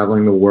 like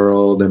traveling the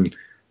world and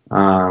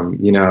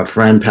a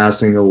friend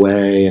passing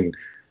away and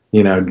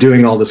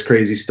doing all this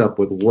crazy stuff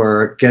with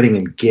work, getting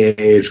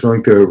engaged,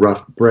 going through a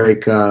rough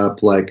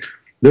breakup. Like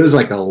there's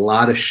like a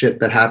lot of shit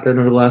that happened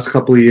over the last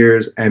couple of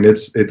years, and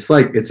it's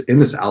in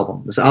this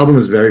album. This album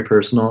is very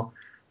personal.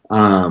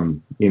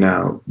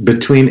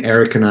 Between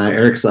Eric and I,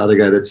 Eric's the other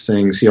guy that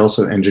sings. He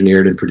also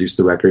engineered and produced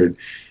the record.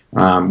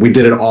 We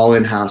did it all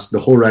in-house. The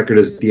whole record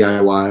is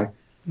DIY.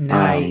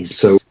 Nice.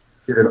 So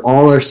we did it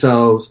all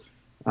ourselves.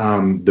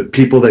 The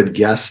people that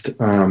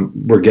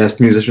were guest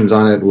musicians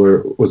on it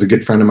was a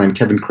good friend of mine,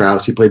 Kevin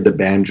Krause. He played the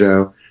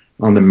banjo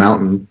on The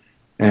Mountain,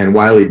 and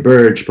Wiley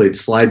Burge played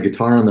slide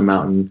guitar on The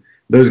Mountain.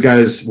 Those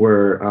guys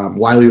were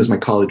Wiley was my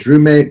college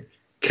roommate.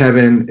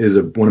 Kevin is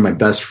one of my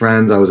best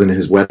friends. I was in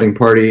his wedding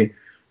party.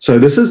 So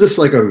this is just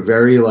like a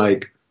very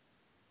like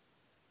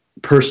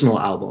personal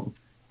album.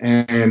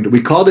 And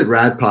we called it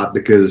Rad Pop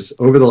because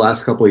over the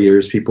last couple of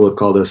years, people have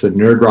called us a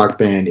nerd rock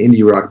band,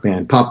 indie rock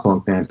band, pop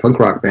punk band, punk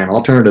rock band,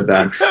 alternative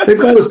band. They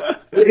call us,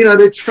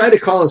 they try to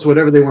call us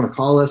whatever they want to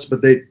call us,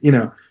 but they,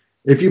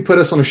 if you put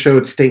us on a show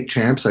at State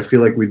Champs, I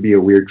feel like we'd be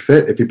a weird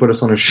fit. If you put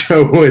us on a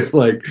show with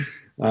like,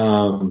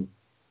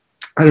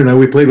 I don't know,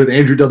 we played with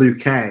Andrew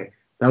WK.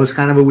 That was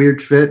kind of a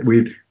weird fit.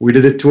 We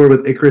did a tour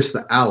with Icarus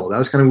the Owl. That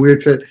was kind of a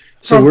weird fit.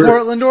 So From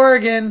Portland,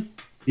 Oregon.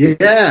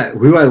 Yeah,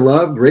 who I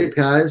love, great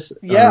guys.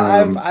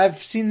 Yeah,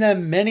 I've seen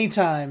them many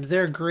times.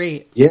 They're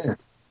great. Yeah,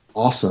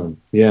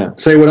 awesome. Yeah,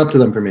 say what up to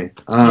them for me.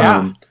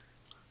 Yeah.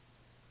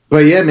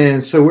 But yeah,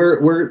 man. So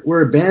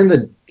we're a band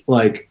that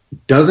like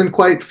doesn't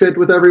quite fit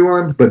with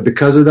everyone, but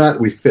because of that,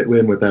 we fit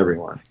in with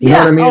everyone. You know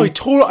what I mean?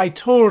 Oh, I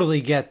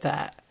totally get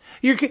that.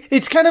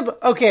 It's kind of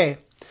okay.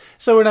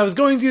 So when I was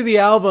going through the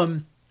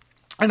album.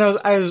 And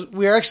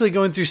we were actually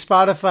going through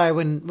Spotify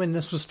when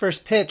this was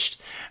first pitched,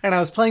 and I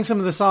was playing some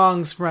of the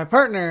songs for my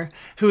partner,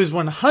 who is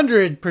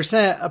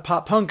 100% a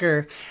pop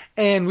punker,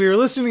 and we were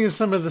listening to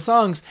some of the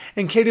songs,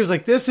 and Katie was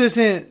like, "This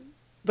isn't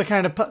the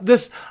kind of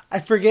this." I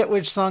forget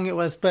which song it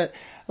was, but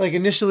like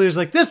initially it was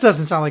like, "This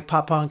doesn't sound like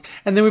pop punk,"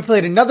 and then we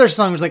played another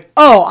song, it was like,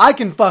 "Oh, I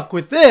can fuck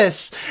with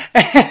this,"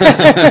 and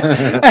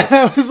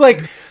I was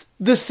like,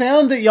 the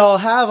sound that y'all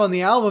have on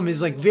the album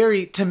is like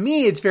to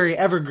me, it's very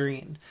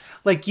evergreen.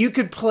 Like, you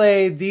could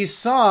play these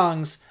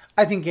songs,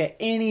 I think, at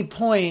any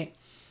point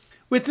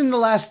within the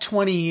last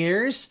 20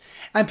 years,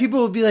 and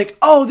people would be like,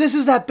 oh, this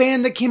is that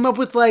band that came up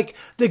with, like,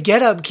 the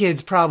Get Up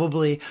Kids,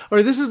 probably.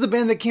 Or this is the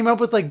band that came up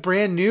with, like,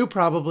 Brand New,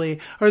 probably.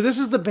 Or this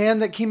is the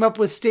band that came up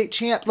with State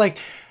Champ. Like,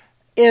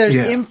 there's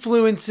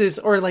influences,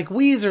 or, like,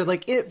 Weezer,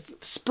 like,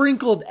 it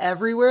sprinkled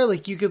everywhere.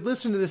 Like, you could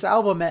listen to this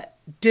album at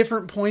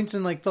different points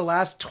in, like, the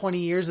last 20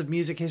 years of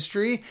music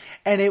history,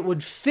 and it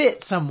would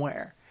fit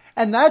somewhere.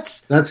 And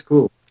that's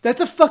cool. That's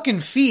a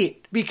fucking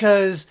feat,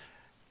 because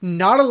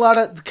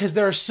because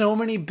there are so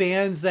many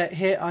bands that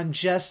hit on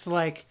just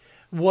like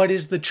what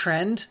is the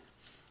trend.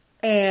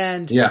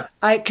 And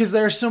because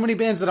there are so many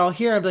bands that I'll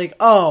hear, I'll be like,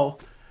 oh,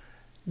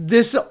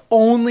 this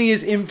only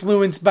is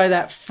influenced by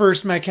that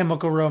first My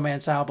Chemical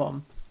Romance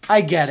album. I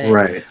get it.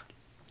 Right.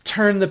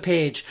 turn the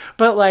page.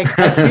 But like,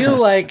 I feel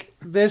like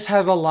this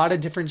has a lot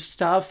of different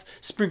stuff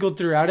sprinkled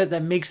throughout it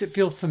that makes it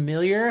feel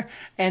familiar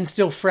and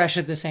still fresh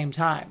at the same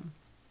time.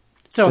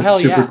 So That's hell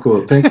super yeah. Super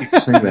cool. Thank you for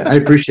saying that. I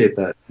appreciate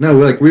that. No,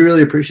 like we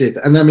really appreciate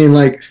that. And I mean,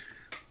 like,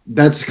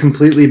 that's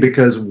completely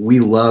because we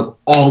love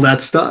all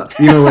that stuff.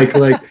 You know,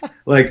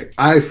 like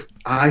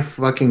I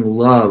fucking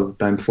love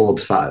Ben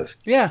Folds 5.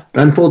 Yeah.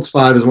 Ben Folds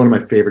 5 is one of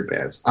my favorite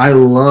bands. I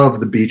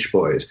love the Beach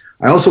Boys.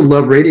 I also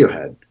love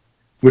Radiohead,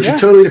 which Yeah. are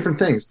totally different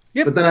things.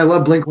 Yep. But then I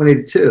love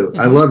Blink-182.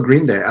 I love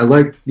Green Day. I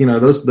like, you know,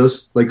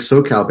 those like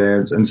SoCal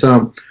bands. And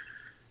so,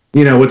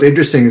 you know, what's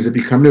interesting is if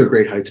you come to a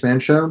Great Heights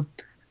band show,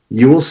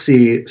 you will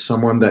see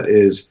someone that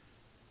is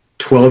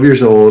 12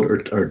 years old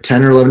or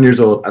 10 or 11 years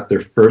old at their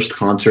first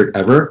concert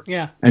ever.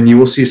 Yeah. And you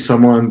will see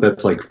someone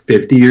that's like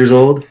 50 years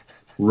old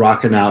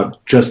rocking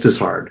out just as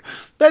hard.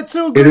 That's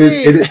so It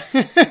great. is,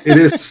 it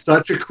is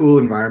such a cool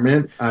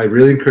environment. I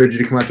really encourage you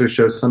to come out to a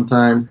show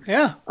sometime.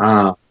 Yeah.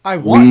 I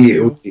want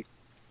to.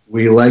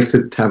 We like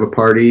to have a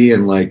party,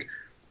 and like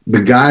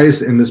the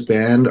guys in this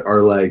band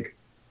are like,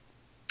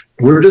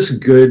 we're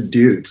just good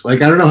dudes.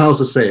 Like, I don't know how else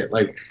to say it.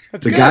 Like,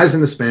 That's the good. guys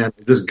in this band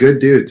are just good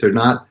dudes. They're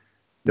not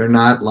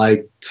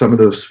like some of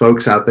those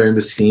folks out there in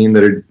the scene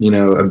that are, you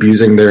know,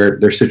 abusing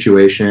their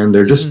situation.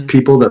 They're just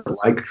people that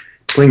like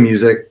playing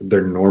music.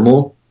 They're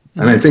normal.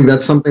 And I think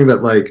that's something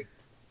that that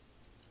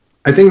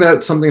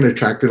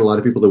attracted a lot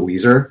of people to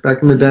Weezer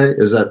back in the day,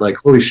 is that like,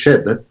 holy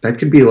shit, that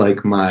could be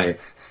like my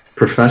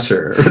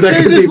professor. That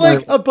They're could just be my-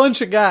 like a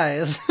bunch of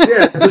guys.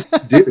 yeah,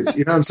 just dudes,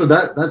 you know. And so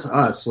that's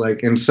us.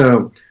 Like, and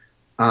so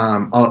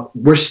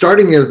we're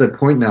starting at the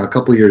point now, a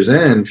few years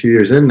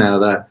in now,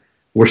 that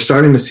we're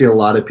starting to see a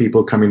lot of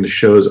people coming to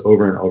shows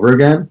over and over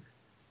again,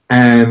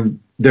 and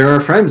they're our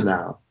friends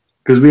now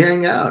because we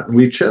hang out and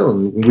we chill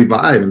and we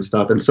vibe and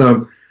stuff. And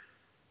so,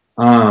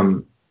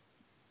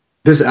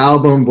 this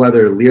album,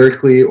 whether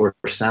lyrically or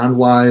sound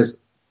wise,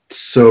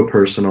 so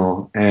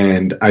personal,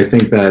 and I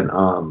think that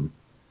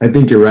I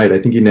think you're right. I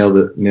think you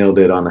nailed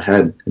it on the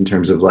head in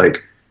terms of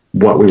like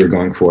what we were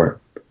going for.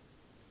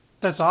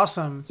 That's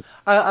awesome.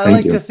 I Thank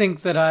like you. to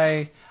think that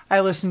I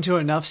listen to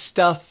enough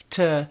stuff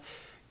to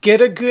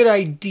get a good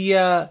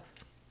idea.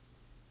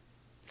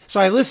 So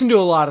I listen to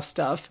a lot of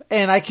stuff,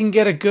 and I can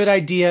get a good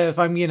idea if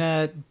I'm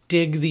gonna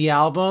dig the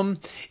album,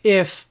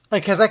 if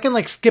like, cause I can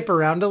like skip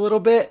around a little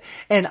bit,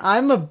 and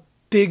I'm a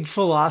big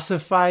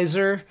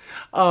philosophizer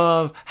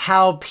of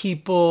how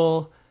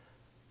people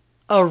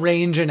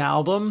arrange an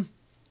album,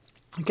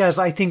 because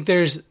I think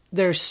there's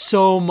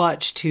so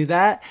much to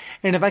that,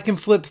 and if I can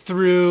flip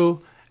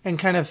through and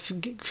kind of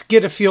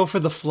get a feel for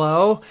the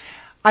flow,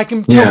 I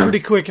can tell pretty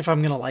quick if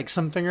I'm gonna like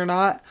something or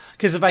not.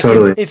 Because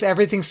if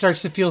everything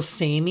starts to feel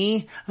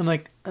samey, I'm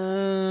like,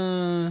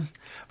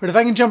 But if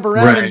I can jump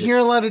around and hear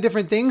a lot of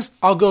different things,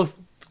 I'll go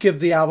give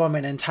the album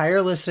an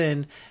entire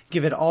listen,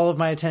 give it all of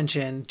my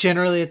attention.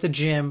 Generally at the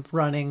gym,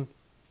 running,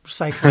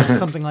 cycling,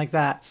 something like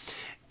that,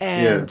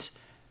 and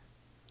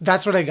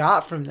that's what I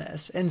got from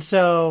this. And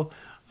so,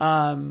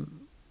 I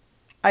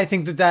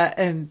think that,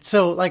 and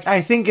so like,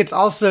 I think it's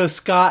also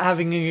Scott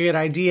having a good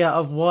idea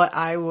of what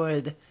I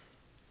would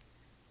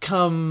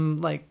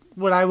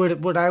what I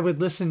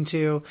would listen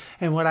to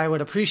and what I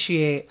would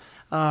appreciate.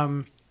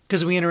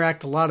 Cause we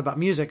interact a lot about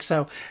music.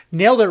 So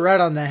nailed it right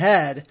on the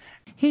head.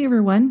 Hey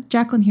everyone,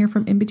 Jacqueline here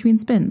from In Between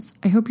Spins.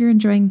 I hope you're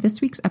enjoying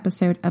this week's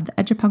episode of the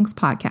Edupunks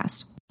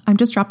podcast. I'm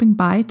just dropping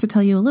by to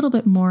tell you a little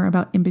bit more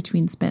about In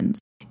Between Spins.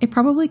 It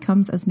probably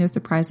comes as no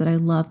surprise that I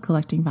love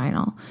collecting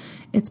vinyl.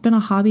 It's been a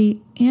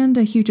hobby and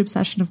a huge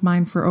obsession of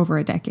mine for over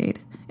a decade.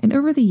 And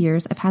over the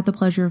years, I've had the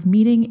pleasure of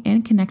meeting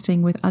and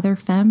connecting with other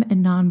femme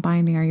and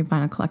non-binary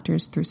vinyl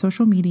collectors through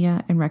social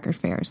media and record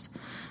fairs.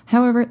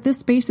 However, this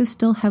space is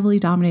still heavily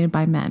dominated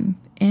by men,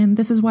 and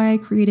this is why I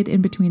created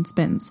In Between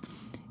Spins.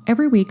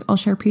 Every week, I'll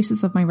share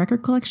pieces of my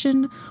record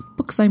collection,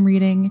 books I'm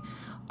reading,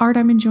 art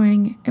I'm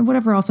enjoying, and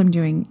whatever else I'm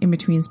doing in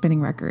between spinning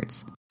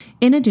records.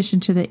 In addition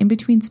to the In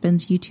Between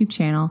Spins YouTube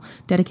channel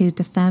dedicated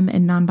to femme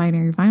and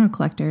non-binary vinyl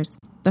collectors,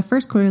 the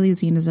first quarterly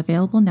zine is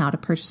available now to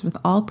purchase, with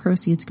all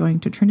proceeds going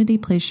to Trinity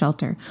Place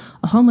Shelter,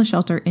 a homeless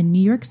shelter in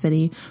New York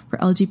City for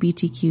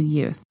LGBTQ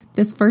youth.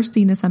 This first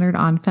zine is centered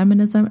on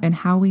feminism and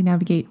how we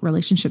navigate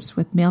relationships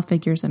with male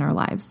figures in our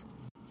lives.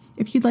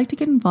 If you'd like to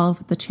get involved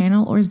with the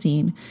channel or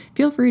zine,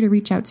 feel free to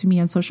reach out to me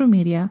on social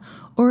media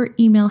or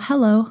email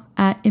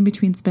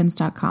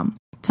hello@inbetweenspins.com.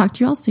 Talk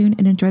to you all soon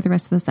and enjoy the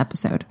rest of this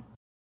episode.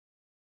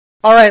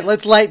 All right,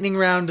 let's lightning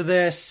round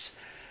this.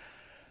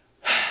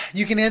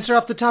 You can answer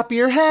off the top of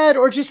your head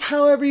or just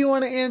however you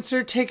want to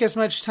answer. Take as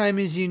much time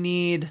as you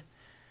need.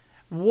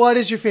 What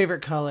is your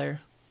favorite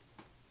color?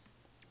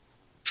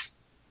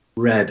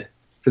 Red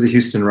for the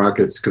Houston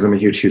Rockets, because I'm a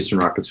huge Houston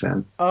Rockets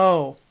fan.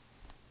 Oh.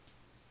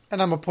 And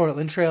I'm a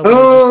Portland Trail Blazers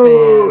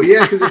Oh, fan.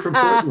 yeah, because you're from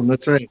Portland.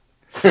 That's right.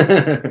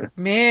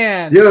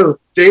 Man. Yo,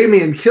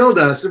 Damian killed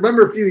us.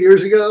 Remember a few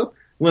years ago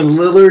when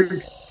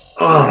Lillard...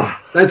 Oh,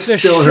 that The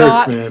still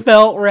shot hurts, man.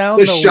 felt around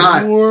The the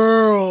shot.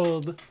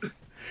 world.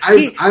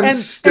 I'm And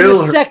still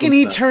the hurt second with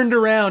he that. turned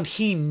around,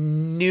 he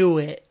knew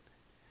it.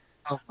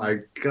 Oh my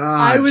God!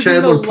 I was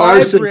Chandler in the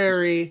Parsons.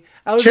 library.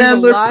 I was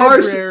Chandler in the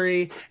Parsons.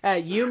 library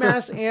at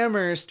UMass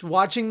Amherst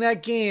watching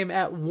that game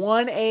at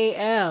 1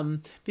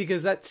 a.m.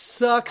 because that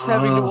sucks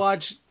having to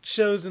watch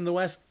shows in the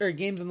West or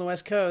games in the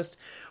West Coast.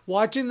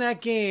 Watching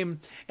that game,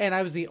 and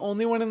I was the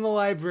only one in the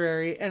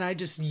library, and I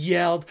just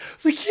yelled,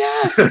 like,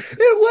 yes, it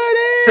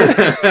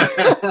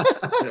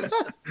went in!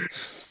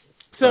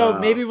 So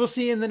maybe we'll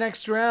see in the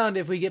next round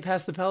if we get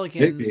past the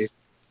Pelicans. Maybe.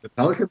 The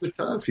Pelicans are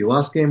tough. You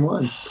lost game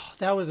one.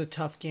 That was a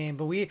tough game,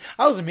 but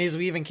I was amazed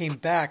we even came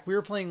back. We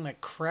were playing like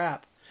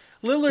crap.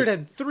 Lillard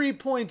had 3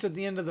 points at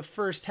the end of the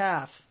first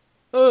half.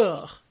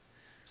 Ugh.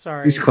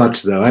 Sorry. He's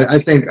clutch though. I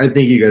think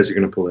you guys are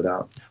going to pull it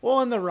out.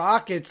 Well, and the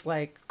Rockets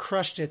like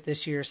crushed it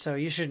this year, so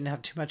you shouldn't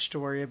have too much to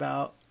worry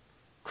about.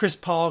 Chris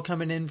Paul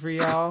coming in for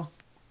y'all.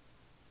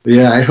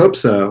 Yeah, I hope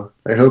so.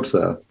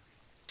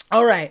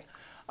 All right.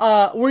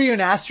 Were you an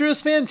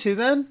Astros fan too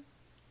then?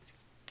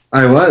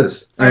 I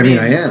was. I mean,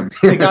 I am.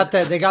 They got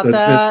that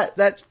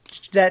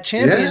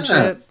championship.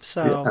 Yeah.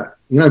 So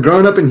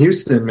growing up in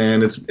Houston,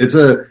 man, it's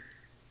a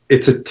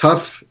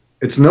tough.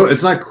 It's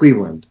not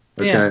Cleveland,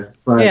 okay,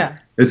 but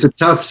it's a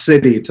tough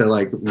city to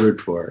like root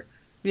for.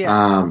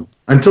 Yeah.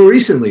 Until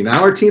recently,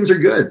 now our teams are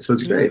good, so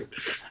it's great.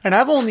 And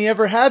I've only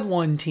ever had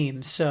one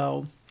team,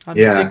 so I'm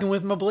sticking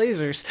with my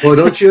Blazers. Well,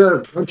 don't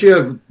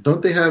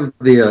they have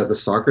the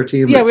soccer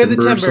team? Yeah, we have the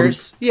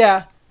Timbers.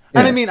 Yeah.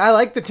 And I mean, I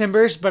like the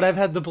Timbers, but I've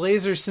had the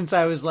Blazers since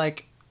I was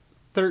like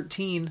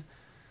 13.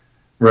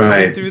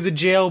 Right. Through the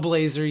jail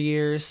Blazer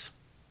years.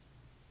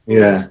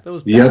 Yeah. That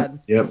was bad.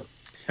 Yep.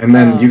 And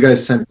then you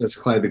guys sent us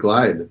Clyde the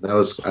Glide. I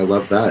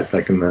love that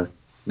back in the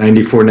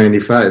 94,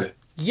 95.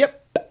 Yep.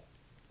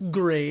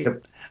 Great.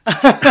 Yep.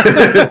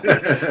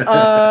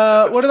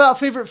 What about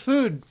favorite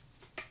food?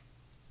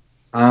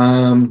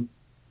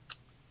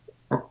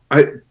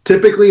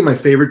 Typically my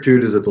favorite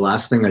food is the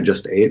last thing I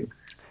just ate.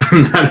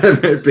 I'm not a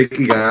very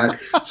picky guy.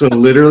 So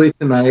literally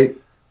tonight,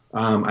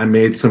 I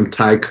made some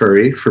Thai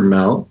curry for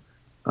Mel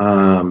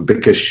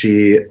because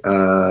she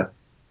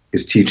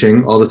is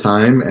teaching all the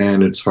time,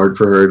 and it's hard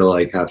for her to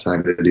like have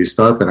time to do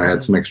stuff. And I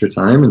had some extra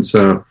time, and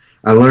so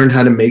I learned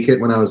how to make it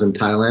when I was in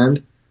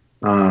Thailand.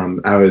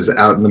 I was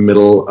out in the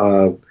middle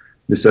of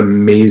this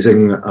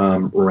amazing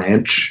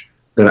ranch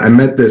that I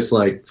met this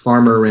like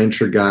farmer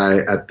rancher guy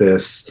at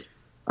this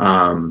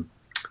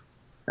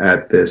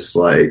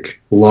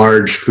like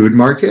large food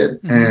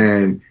market,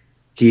 and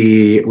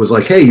he was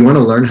like, "Hey, you want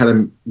to learn how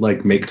to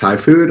like make Thai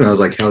food?" And I was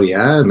like, "Hell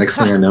yeah!" And next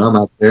thing I know, I'm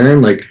out there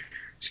and like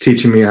he's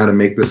teaching me how to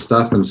make this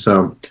stuff, and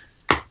so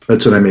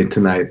that's what I made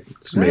tonight.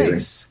 It's amazing.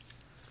 Nice.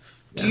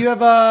 Do you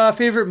have a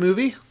favorite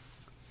movie?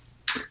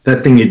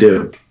 That Thing You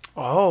Do.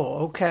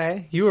 Oh,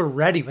 okay. You were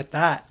ready with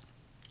that.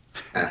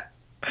 Yeah.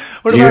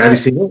 Have you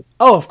seen it?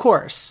 Oh, of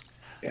course.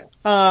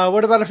 Yeah.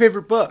 What about a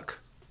favorite book?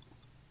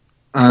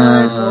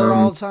 Current or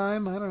all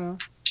time? I don't know.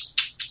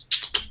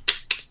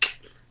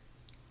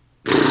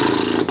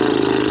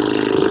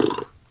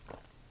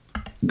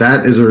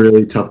 That is a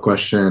really tough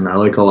question. I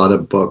like a lot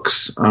of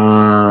books.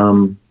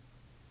 I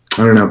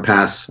don't know.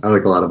 Pass. I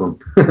like a lot of them.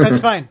 That's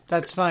fine.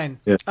 That's fine.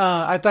 Yeah.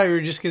 I thought you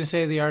were just going to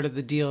say The Art of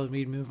the Deal and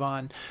we'd move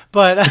on.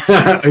 But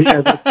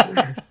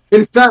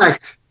in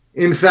fact,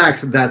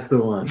 that's the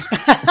one.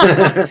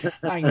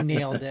 I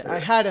nailed it. I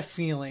had a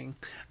feeling.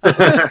 What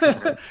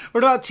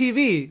about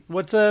TV?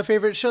 What's a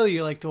favorite show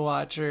you like to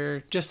watch,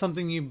 or just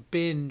something you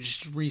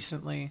binged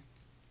recently?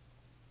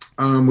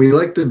 We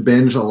like to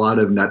binge a lot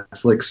of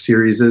Netflix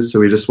series, so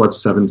we just watched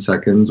 7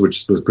 Seconds,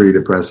 which was pretty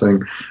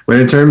depressing. But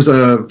in terms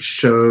of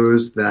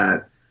shows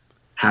that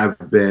have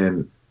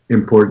been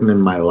important in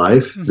my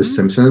life, The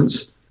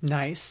Simpsons,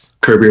 Nice.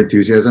 Curb Your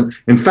Enthusiasm.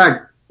 In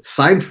fact,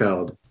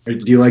 Seinfeld. Do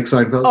you like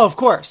Seinfeld? Oh, of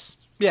course.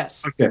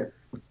 Yes. Okay.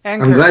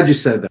 And I'm glad you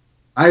said that.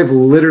 I've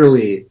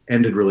literally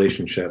ended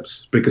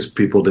relationships because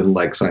people didn't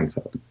like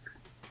Seinfeld.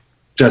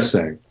 Just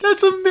saying.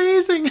 That's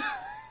amazing.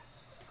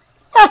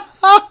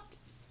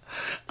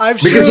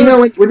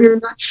 Because when you're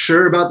not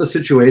sure about the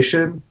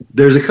situation,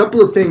 there's a couple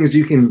of things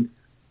you can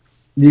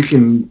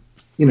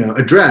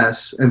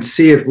address and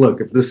see if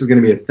this is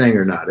going to be a thing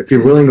or not. If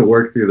you're willing to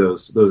work through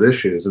those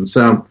issues, and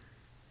so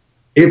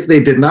if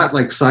they did not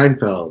like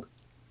Seinfeld,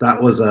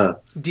 that was a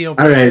deal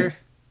breaker. All right,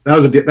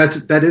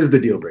 that is the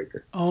deal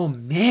breaker. Oh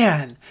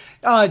man,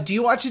 do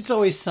you watch It's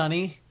Always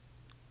Sunny?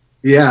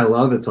 Yeah, I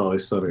love It's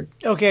Always Sunny.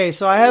 Okay,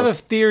 so I have a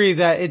theory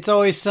that It's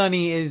Always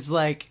Sunny is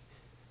like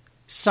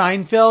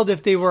Seinfeld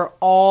if they were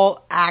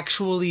all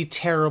actually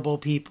terrible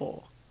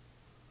people.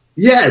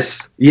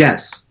 Yes,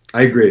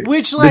 I agree.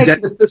 Which, like,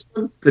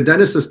 the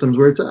dentist system's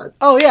where it's at.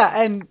 Oh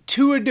yeah, and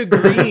to a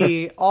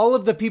degree, all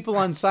of the people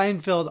on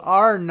Seinfeld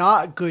are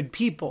not good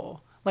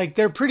people. Like,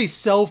 they're pretty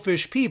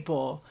selfish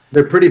people.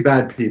 They're pretty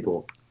bad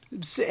people.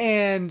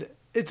 And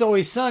It's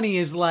Always Sunny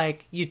is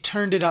like you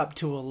turned it up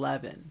to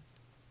 11.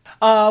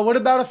 What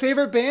about a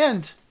favorite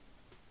band?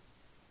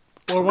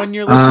 Or one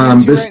you're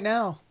listening to right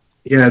now?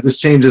 Yeah, this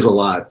changes a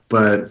lot,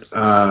 but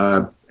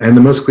and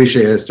the most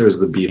cliche answer is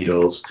the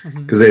Beatles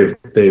because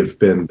they've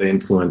been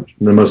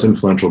the most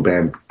influential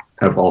band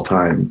of all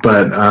time.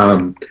 But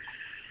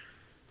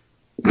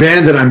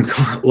band that I'm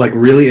like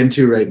really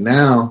into right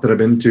now, that I've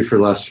been into for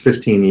the last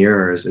 15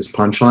 years, is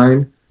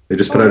Punchline. They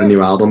just put out a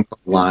new album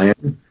called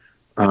Lion.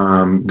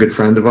 Good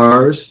friend of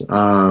ours.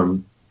 I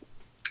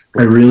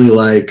really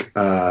like,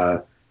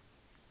 of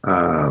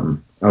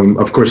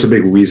course, a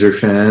big Weezer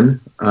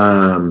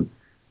fan.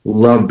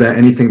 Love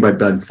anything by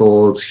Ben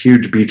Folds.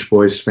 Huge Beach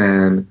Boys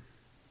fan.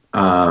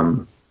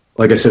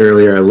 Like I said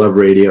earlier, I love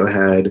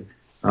Radiohead.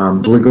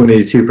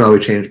 Blink-182 probably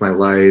changed my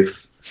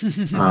life.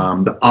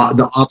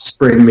 The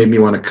Offspring made me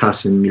want to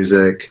cuss in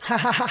music.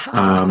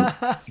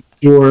 The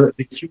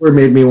Cure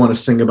made me want to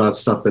sing about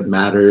stuff that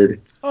mattered.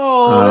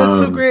 Oh, that's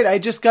so great. I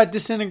just got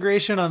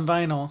Disintegration on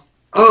vinyl.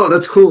 Oh,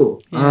 that's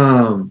cool.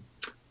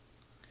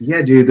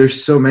 Yeah, dude,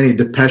 there's so many.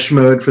 Depeche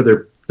Mode for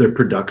their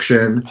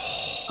production.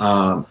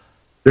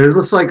 There's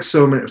just like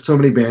so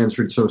many bands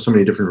for so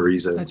many different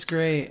reasons. That's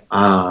great.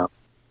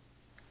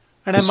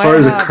 And as far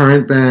as a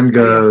current band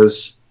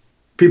goes,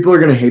 people are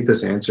going to hate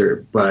this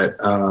answer, but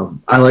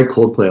I like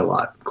Coldplay a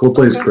lot.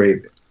 Coldplay is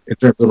great in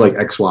terms of like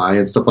XY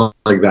and stuff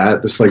like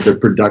that. Just like the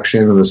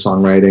production and the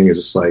songwriting is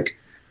just like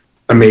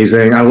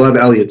amazing. I love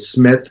Elliott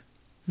Smith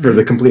for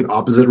the complete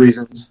opposite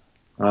reasons,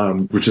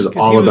 which is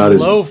all about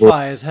his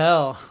lo-fi as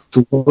hell.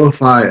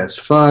 Lo-fi as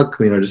fuck,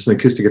 just an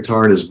acoustic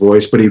guitar and his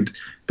voice, but he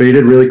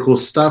did really cool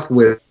stuff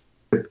with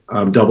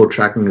double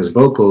tracking his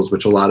vocals,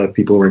 which a lot of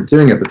people weren't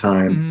doing at the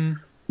time. Mm-hmm.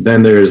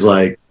 Then there's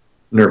like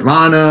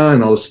Nirvana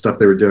and all the stuff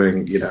they were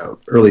doing,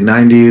 early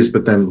 90s,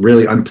 but then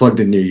really Unplugged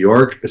in New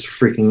York is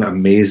freaking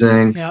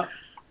amazing. Yeah.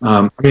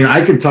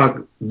 I could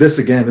talk this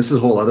again. This is a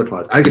whole other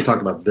pod. I could talk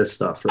about this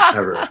stuff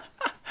forever.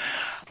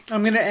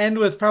 I'm going to end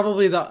with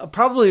probably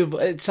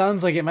it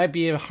sounds like it might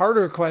be a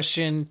harder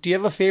question. Do you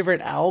have a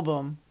favorite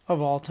album of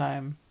all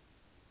time?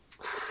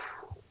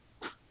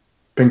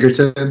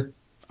 Pinkerton.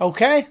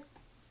 Okay.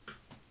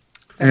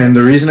 And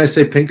the reason I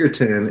say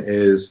Pinkerton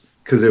is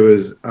because it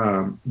was,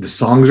 the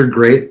songs are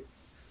great.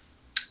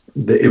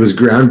 It was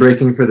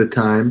groundbreaking for the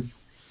time.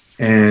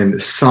 And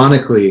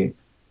sonically,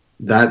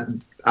 that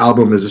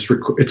album is just,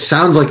 it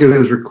sounds like it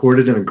was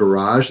recorded in a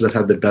garage that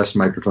had the best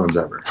microphones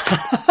ever.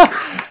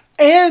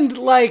 And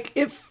like,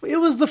 it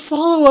was the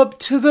follow-up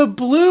to the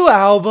Blue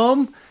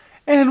album.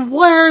 And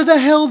where the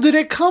hell did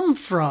it come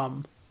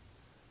from?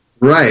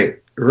 Right.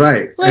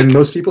 Like, and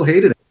most people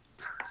hated it.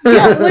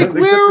 Yeah, like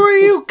where were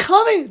you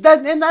coming?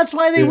 And that's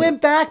why they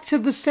went back to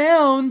the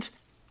sound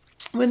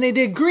when they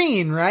did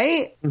Green,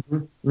 right?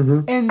 Mm-hmm, mm-hmm,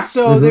 and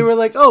so they were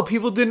like, "Oh,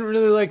 people didn't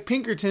really like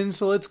Pinkerton,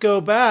 so let's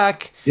go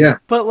back." Yeah,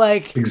 but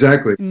like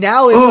exactly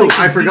now it's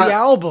the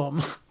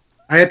album.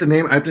 I have to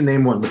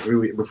name one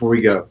before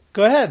we go.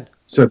 Go ahead.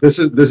 So this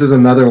is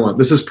another one.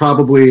 This is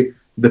probably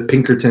the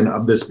Pinkerton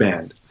of this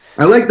band.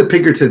 I like the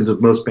Pinkertons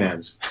of most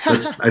bands.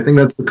 I think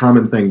that's the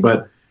common thing.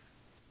 But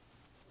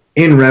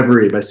In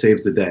Reverie by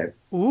Saves the Day.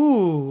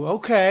 Ooh,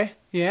 okay.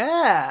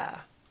 Yeah.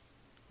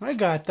 I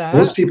got that.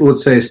 Most people would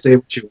say Stay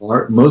What You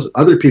Are. Most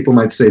other people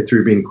might say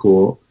Through Being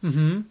Cool.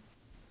 Mm-hmm.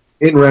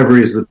 In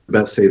Reverie is the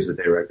best Saves the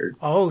Day record.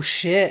 Oh,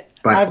 shit.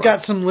 I've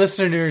got some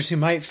listeners who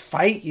might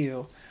fight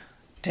you.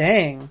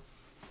 Dang.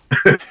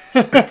 You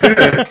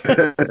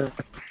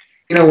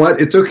know what?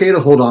 It's okay to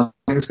hold on to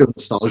things because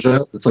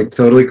nostalgia. It's like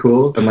totally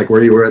cool and like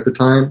where you were at the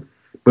time.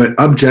 But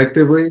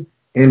objectively,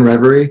 In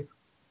Reverie,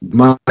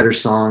 much better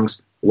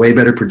songs, way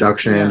better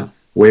production,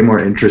 way more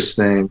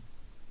interesting.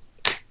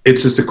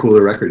 It's just a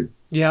cooler record.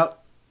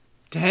 Yep.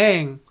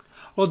 Dang.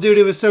 Well, dude,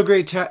 it was so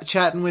great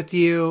chatting with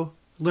you.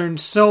 Learned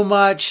so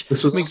much. I'm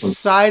awesome.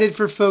 Excited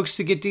for folks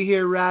to get to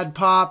hear Rad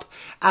Pop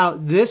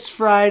out this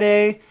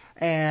Friday,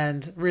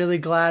 and really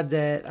glad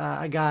that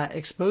I got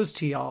exposed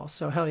to y'all.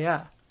 So hell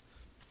yeah.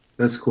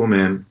 That's cool,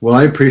 man. Well,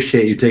 I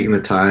appreciate you taking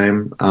the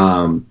time,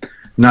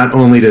 not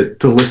only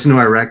to listen to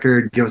our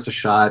record, give us a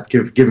shot,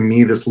 giving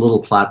me this little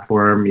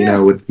platform, you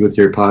know, with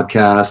your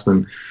podcast.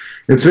 And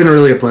it's been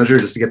really a pleasure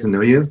just to get to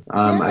know you.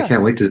 I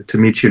can't wait to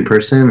meet you in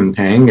person and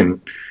hang and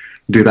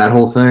do that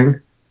whole thing.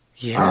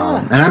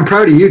 Yeah. And I'm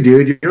proud of you,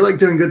 dude. You're like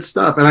doing good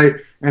stuff.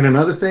 And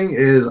another thing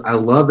is I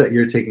love that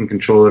you're taking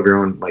control of your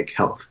own like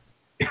health.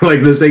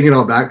 Like this taking it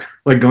all back,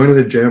 like going to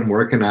the gym,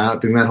 working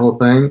out, doing that whole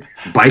thing,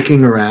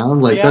 biking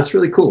around. Like that's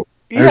really cool.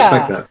 I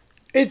respect that.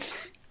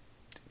 It's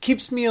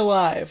keeps me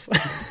alive.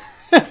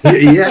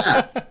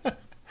 Yeah.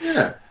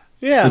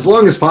 As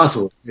long as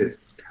possible.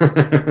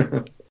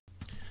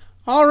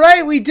 All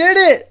right, we did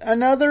it.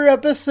 Another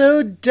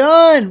episode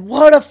done.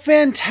 What a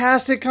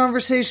fantastic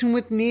conversation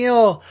with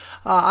Neil.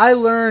 I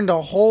learned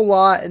a whole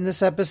lot in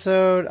this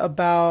episode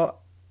about,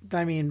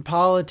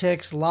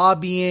 politics,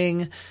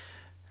 lobbying,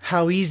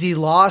 how easy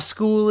law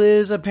school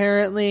is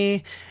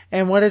apparently,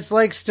 and what it's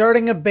like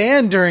starting a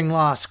band during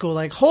law school.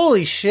 Like,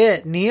 holy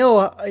shit,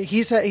 Neil,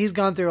 he's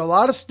gone through a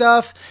lot of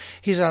stuff.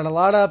 He's had a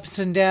lot of ups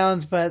and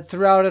downs, but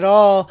throughout it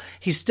all,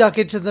 he stuck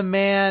it to the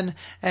man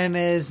and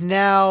is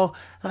now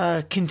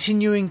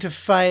continuing to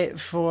fight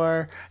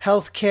for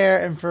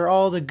healthcare and for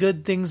all the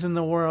good things in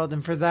the world.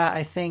 And for that,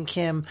 I thank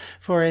him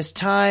for his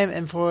time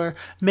and for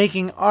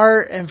making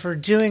art and for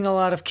doing a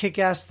lot of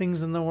kick-ass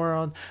things in the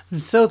world. I'm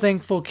so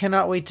thankful.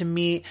 Cannot wait to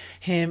meet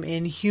him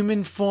in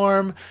human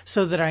form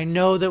so that I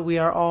know that we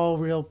are all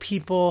real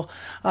people.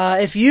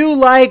 If you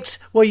liked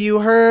what you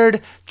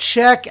heard,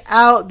 check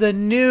out the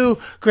new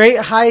Great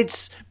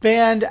Heights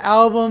Band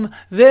album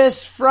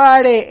this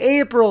Friday,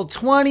 April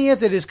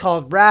 20th. It is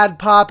called Rad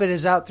Pop. It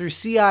is out through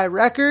CI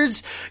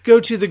Records. Go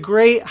to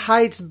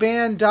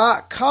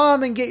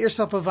thegreatheightsband.com and get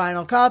yourself a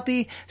vinyl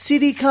copy,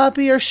 CD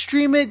copy, or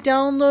stream it,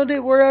 download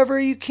it wherever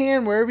you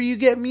can, wherever you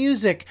get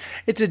music.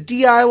 It's a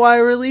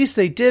DIY release.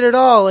 They did it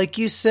all. Like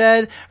you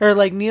said, or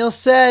like Neil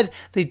said,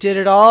 they did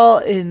it all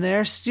in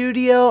their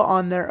studio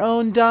on their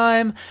own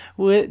dime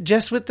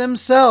just with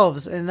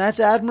themselves. And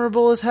that's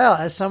admirable as hell.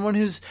 As someone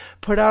who's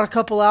put out a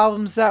couple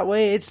albums that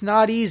way, it's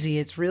not easy.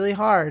 It's really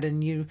hard.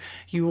 And you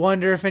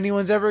wonder if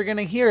anyone's ever going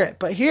to hear it.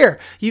 But here,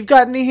 you've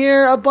gotten to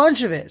hear a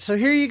bunch of it. So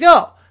here you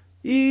go.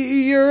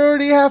 You're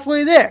already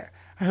halfway there.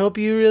 I hope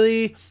you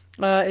really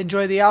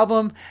enjoy the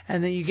album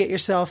and that you get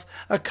yourself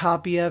a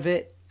copy of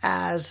it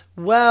as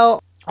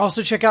well.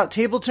 Also, check out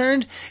Table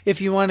Turned if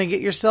you want to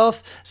get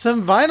yourself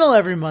some vinyl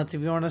every month.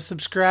 If you want to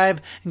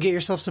subscribe and get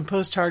yourself some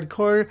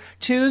post-hardcore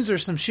tunes or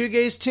some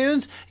shoegaze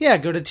tunes, yeah,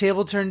 go to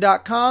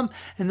tableturn.com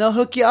and they'll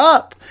hook you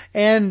up.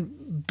 And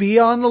be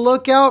on the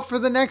lookout for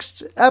the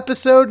next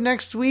episode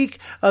next week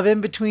of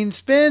In Between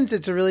Spins.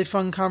 It's a really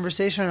fun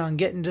conversation on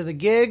getting to the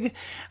gig.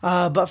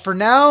 But for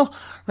now,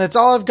 that's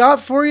all I've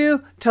got for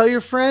you. Tell your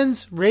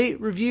friends,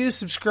 rate, review,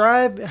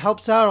 subscribe. It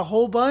helps out a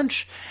whole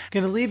bunch.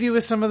 Going to leave you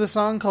with some of the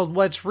song called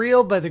What's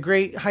Real by the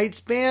Great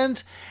Heights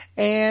Band.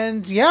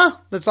 And yeah,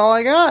 that's all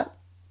I got.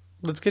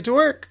 Let's get to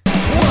work.